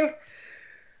doing.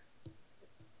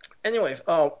 Anyways,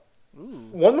 Ooh.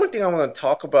 one more thing I want to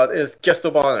talk about is guest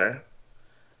of honor.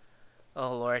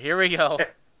 Oh Lord, here we go.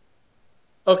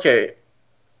 Okay,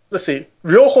 let's see.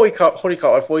 Ryo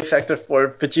Horikawa, voice actor for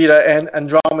Vegeta and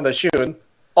Andromeda Shun. Uh huh.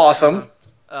 Awesome.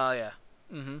 Oh yeah.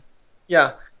 Mm-hmm.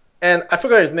 Yeah. And I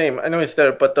forgot his name. I know he's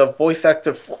there, but the voice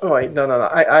actor. Oh, wait, no, no, no.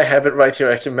 I have it right here,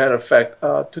 actually. Matter of fact.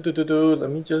 Let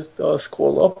me just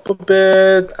scroll up a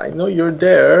bit. I know you're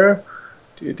there.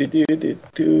 Do, do, do, do,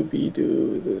 do, be,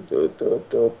 do, do, do,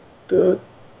 do, do,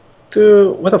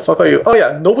 do. What the fuck are you? Oh,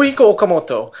 yeah. Nobuhiko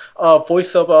Okamoto.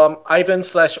 Voice of Ivan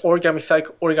slash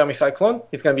Origami Cyclone.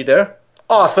 He's going to be there.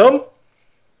 Awesome. Awesome.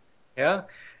 Yeah.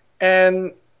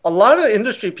 And a lot of the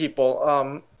industry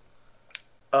people,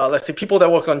 let's see, people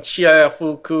that work on Chihaya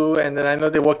Fuku, and then I know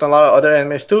they worked on a lot of other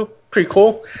animes too. Pretty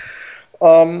cool.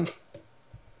 Um,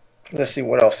 let's see,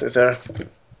 what else is there?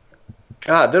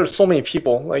 God, there's so many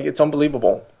people. Like, it's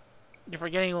unbelievable. You're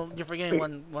forgetting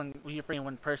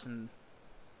one person.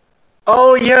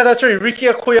 Oh, yeah, that's right.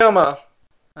 Rikiya Koyama.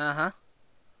 Uh huh.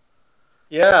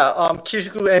 Yeah,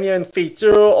 Kishiku Enya and Fate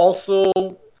Zero. Also,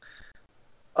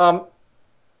 um,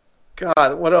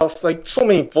 God, what else? Like, so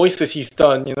many voices he's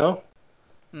done.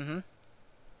 Mm-hmm.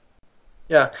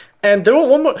 Yeah. And there was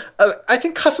one more. I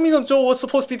think Kasumi no Joe was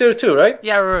supposed to be there too, right?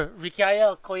 Yeah,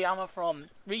 Rikiya Koyama from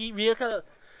Rikiya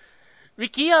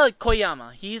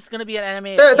Koyama. He's gonna be an anime.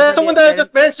 He's That's gonna the be one an that I anime.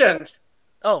 just mentioned.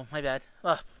 Oh, my bad.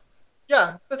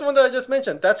 Yeah, that's the one that I just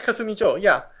mentioned. That's Kasumi Joe.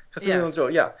 Yeah, Kasumi Yeah, no Joe.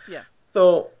 Yeah. yeah.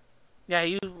 So, Yeah,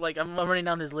 he was like I'm running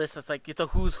down his list. It's like it's a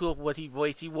who's who of what he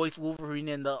voiced. He voiced Wolverine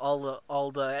in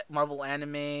all the Marvel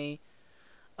anime.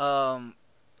 Let's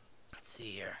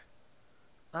see here.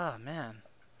 Oh man,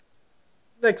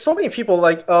 like so many people,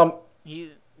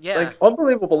 he yeah. like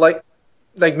unbelievable, like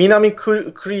Minami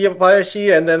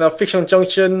Kuribayashi, and then a Fiction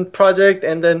Junction project,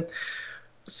 and then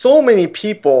so many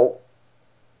people.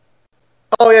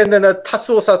 Oh yeah, and then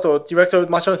Tatsuo Sato, director of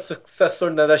Macho's successor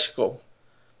Nadeshiko.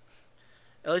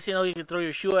 At least you know you can throw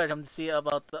your shoe at him to see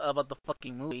about the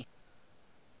fucking movie.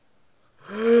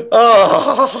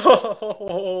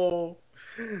 Oh,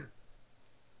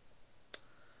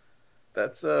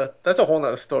 that's a whole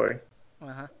nother story.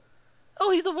 Uh huh.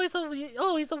 Oh, he's the voice of.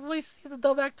 Oh, he's the voice. He's the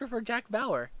dub actor for Jack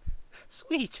Bauer.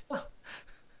 Sweet.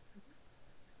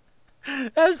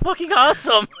 That is fucking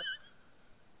awesome.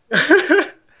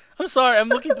 I'm sorry. I'm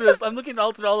looking through this. I'm looking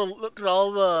all through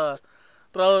all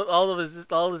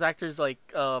his actors like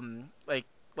I'm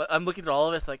looking through all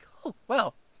of it. It's like, oh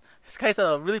wow, this guy's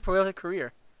a really prolific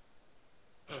career.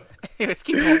 Anyways,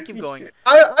 keep going, keep going.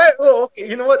 Oh, okay.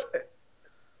 You know what?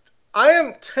 I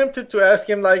am tempted to ask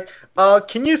him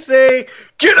can you say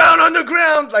 "get down on the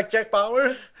ground" like Jack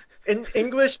Bauer in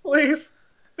English, please?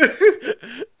 Anyways,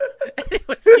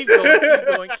 keep going, keep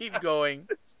going, keep going.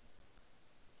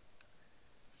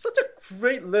 Such a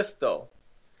great list, though.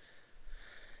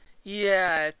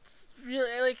 Yeah, it's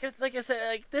really like I said,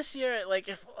 like this year, like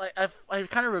if I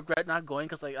kind of regret not going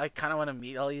because like I kind of want to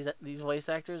meet all these voice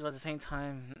actors, but at the same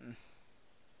time,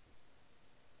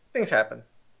 Things happen.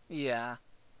 yeah,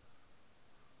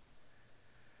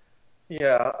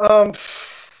 Yeah.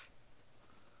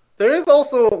 There is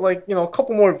also a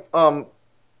couple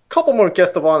more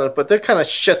guests of honor, but they're kind of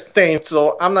shit stained,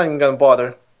 so I'm not even gonna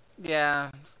bother.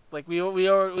 yeah. Like we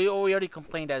already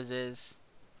complained as is.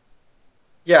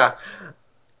 Yeah,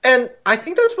 and I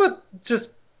think that's what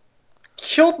just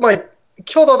killed my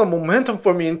killed all the momentum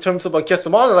for me in terms of a guest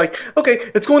of honor. Like,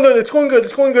 okay, it's going good, it's going good,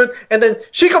 it's going good, and then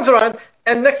she comes around,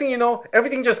 and next thing you know,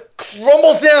 everything just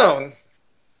crumbles down.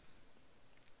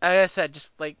 Like I said,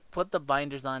 just like put the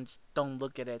binders on, just don't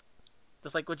look at it.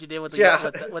 Just like what you did with the Yeah.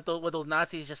 with those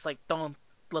Nazis, just like don't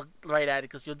look right at it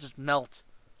because you'll just melt.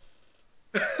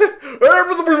 Because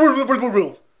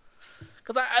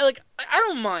I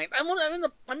don't mind. I'm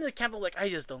in the camp of like I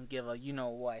just don't give a you know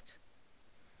what.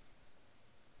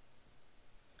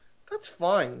 That's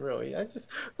fine, really. I just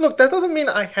look. That doesn't mean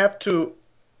I have to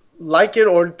like it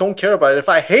or don't care about it. If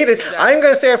I hate it, I'm Exactly.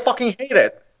 gonna say I fucking hate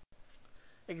it.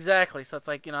 Exactly. So it's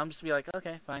like I'm just be like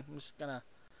okay fine. I'm just gonna.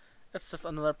 That's just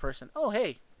another person. Oh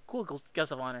hey, cool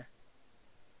guest of honor.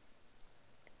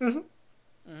 Hmm.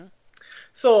 Hmm.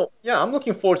 So yeah, I'm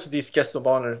looking forward to these guests of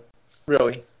honor.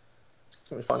 Really, it's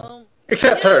gonna be fun. So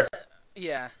Except yeah her.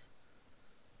 yeah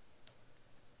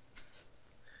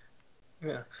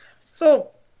Yeah.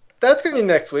 So that's gonna be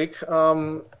next week.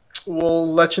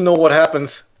 We'll let you know what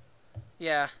happens,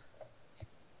 yeah.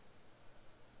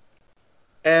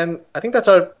 and I think that's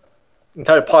our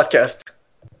entire podcast.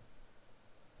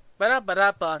 Ba da ba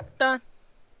da ba dun.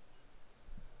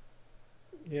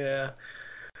 Yeah.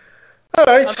 All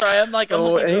right. I'm sorry. I'm So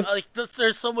looking through any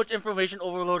there's so much information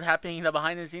overload happening in the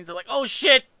behind the scenes. I'm like oh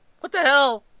shit, what the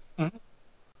hell? Mhm.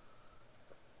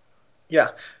 Yeah.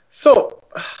 So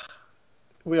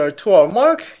we are 2 hour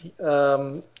mark.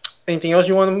 Anything else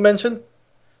you want to mention?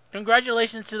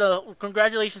 Congratulations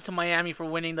to Miami for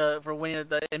winning the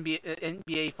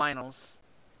NBA finals.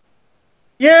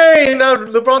 Yay! Now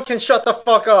LeBron can shut the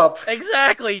fuck up.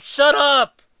 Exactly. Shut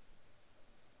up.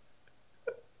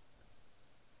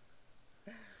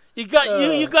 You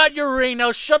Uh, got your ring.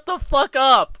 Now shut the fuck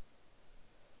up.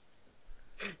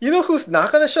 you know who's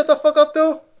not gonna shut the fuck up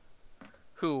though?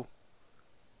 Who?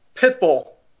 Pitbull.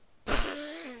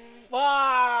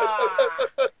 Fuck.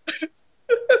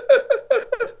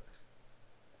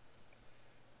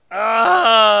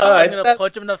 Ah, All I'm right. gonna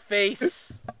punch him in the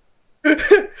face. All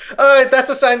right. That's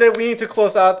a sign that we need to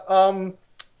close out. Am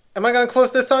I gonna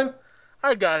close this time?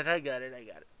 I got it. I got it. I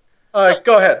got it. All So, right.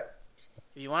 Go ahead.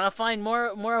 if you want to find more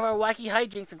of our wacky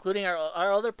hijinks, including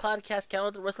our other podcast,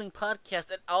 Calendar Wrestling Podcast,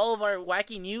 and all of our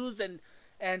wacky news and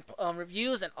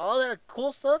reviews and all that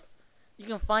cool stuff, you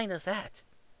can find us at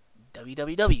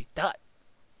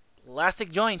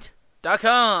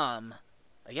www.plasticjoint.com.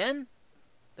 Again,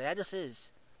 the address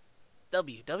is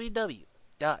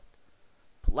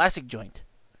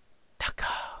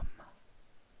www.plasticjoint.com.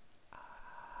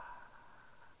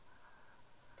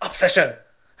 Obsession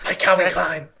by Calvin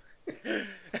Exactly. Klein.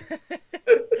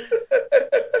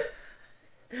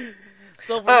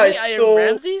 So for All me, right, I am so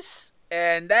Ramses,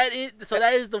 and that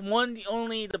is the one, the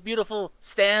only, the beautiful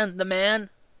Stan, the man,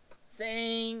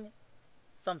 saying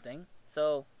something.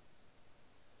 So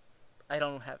I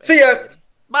don't have see any ya. negativity.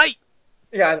 Bye.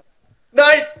 Yeah.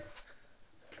 Night.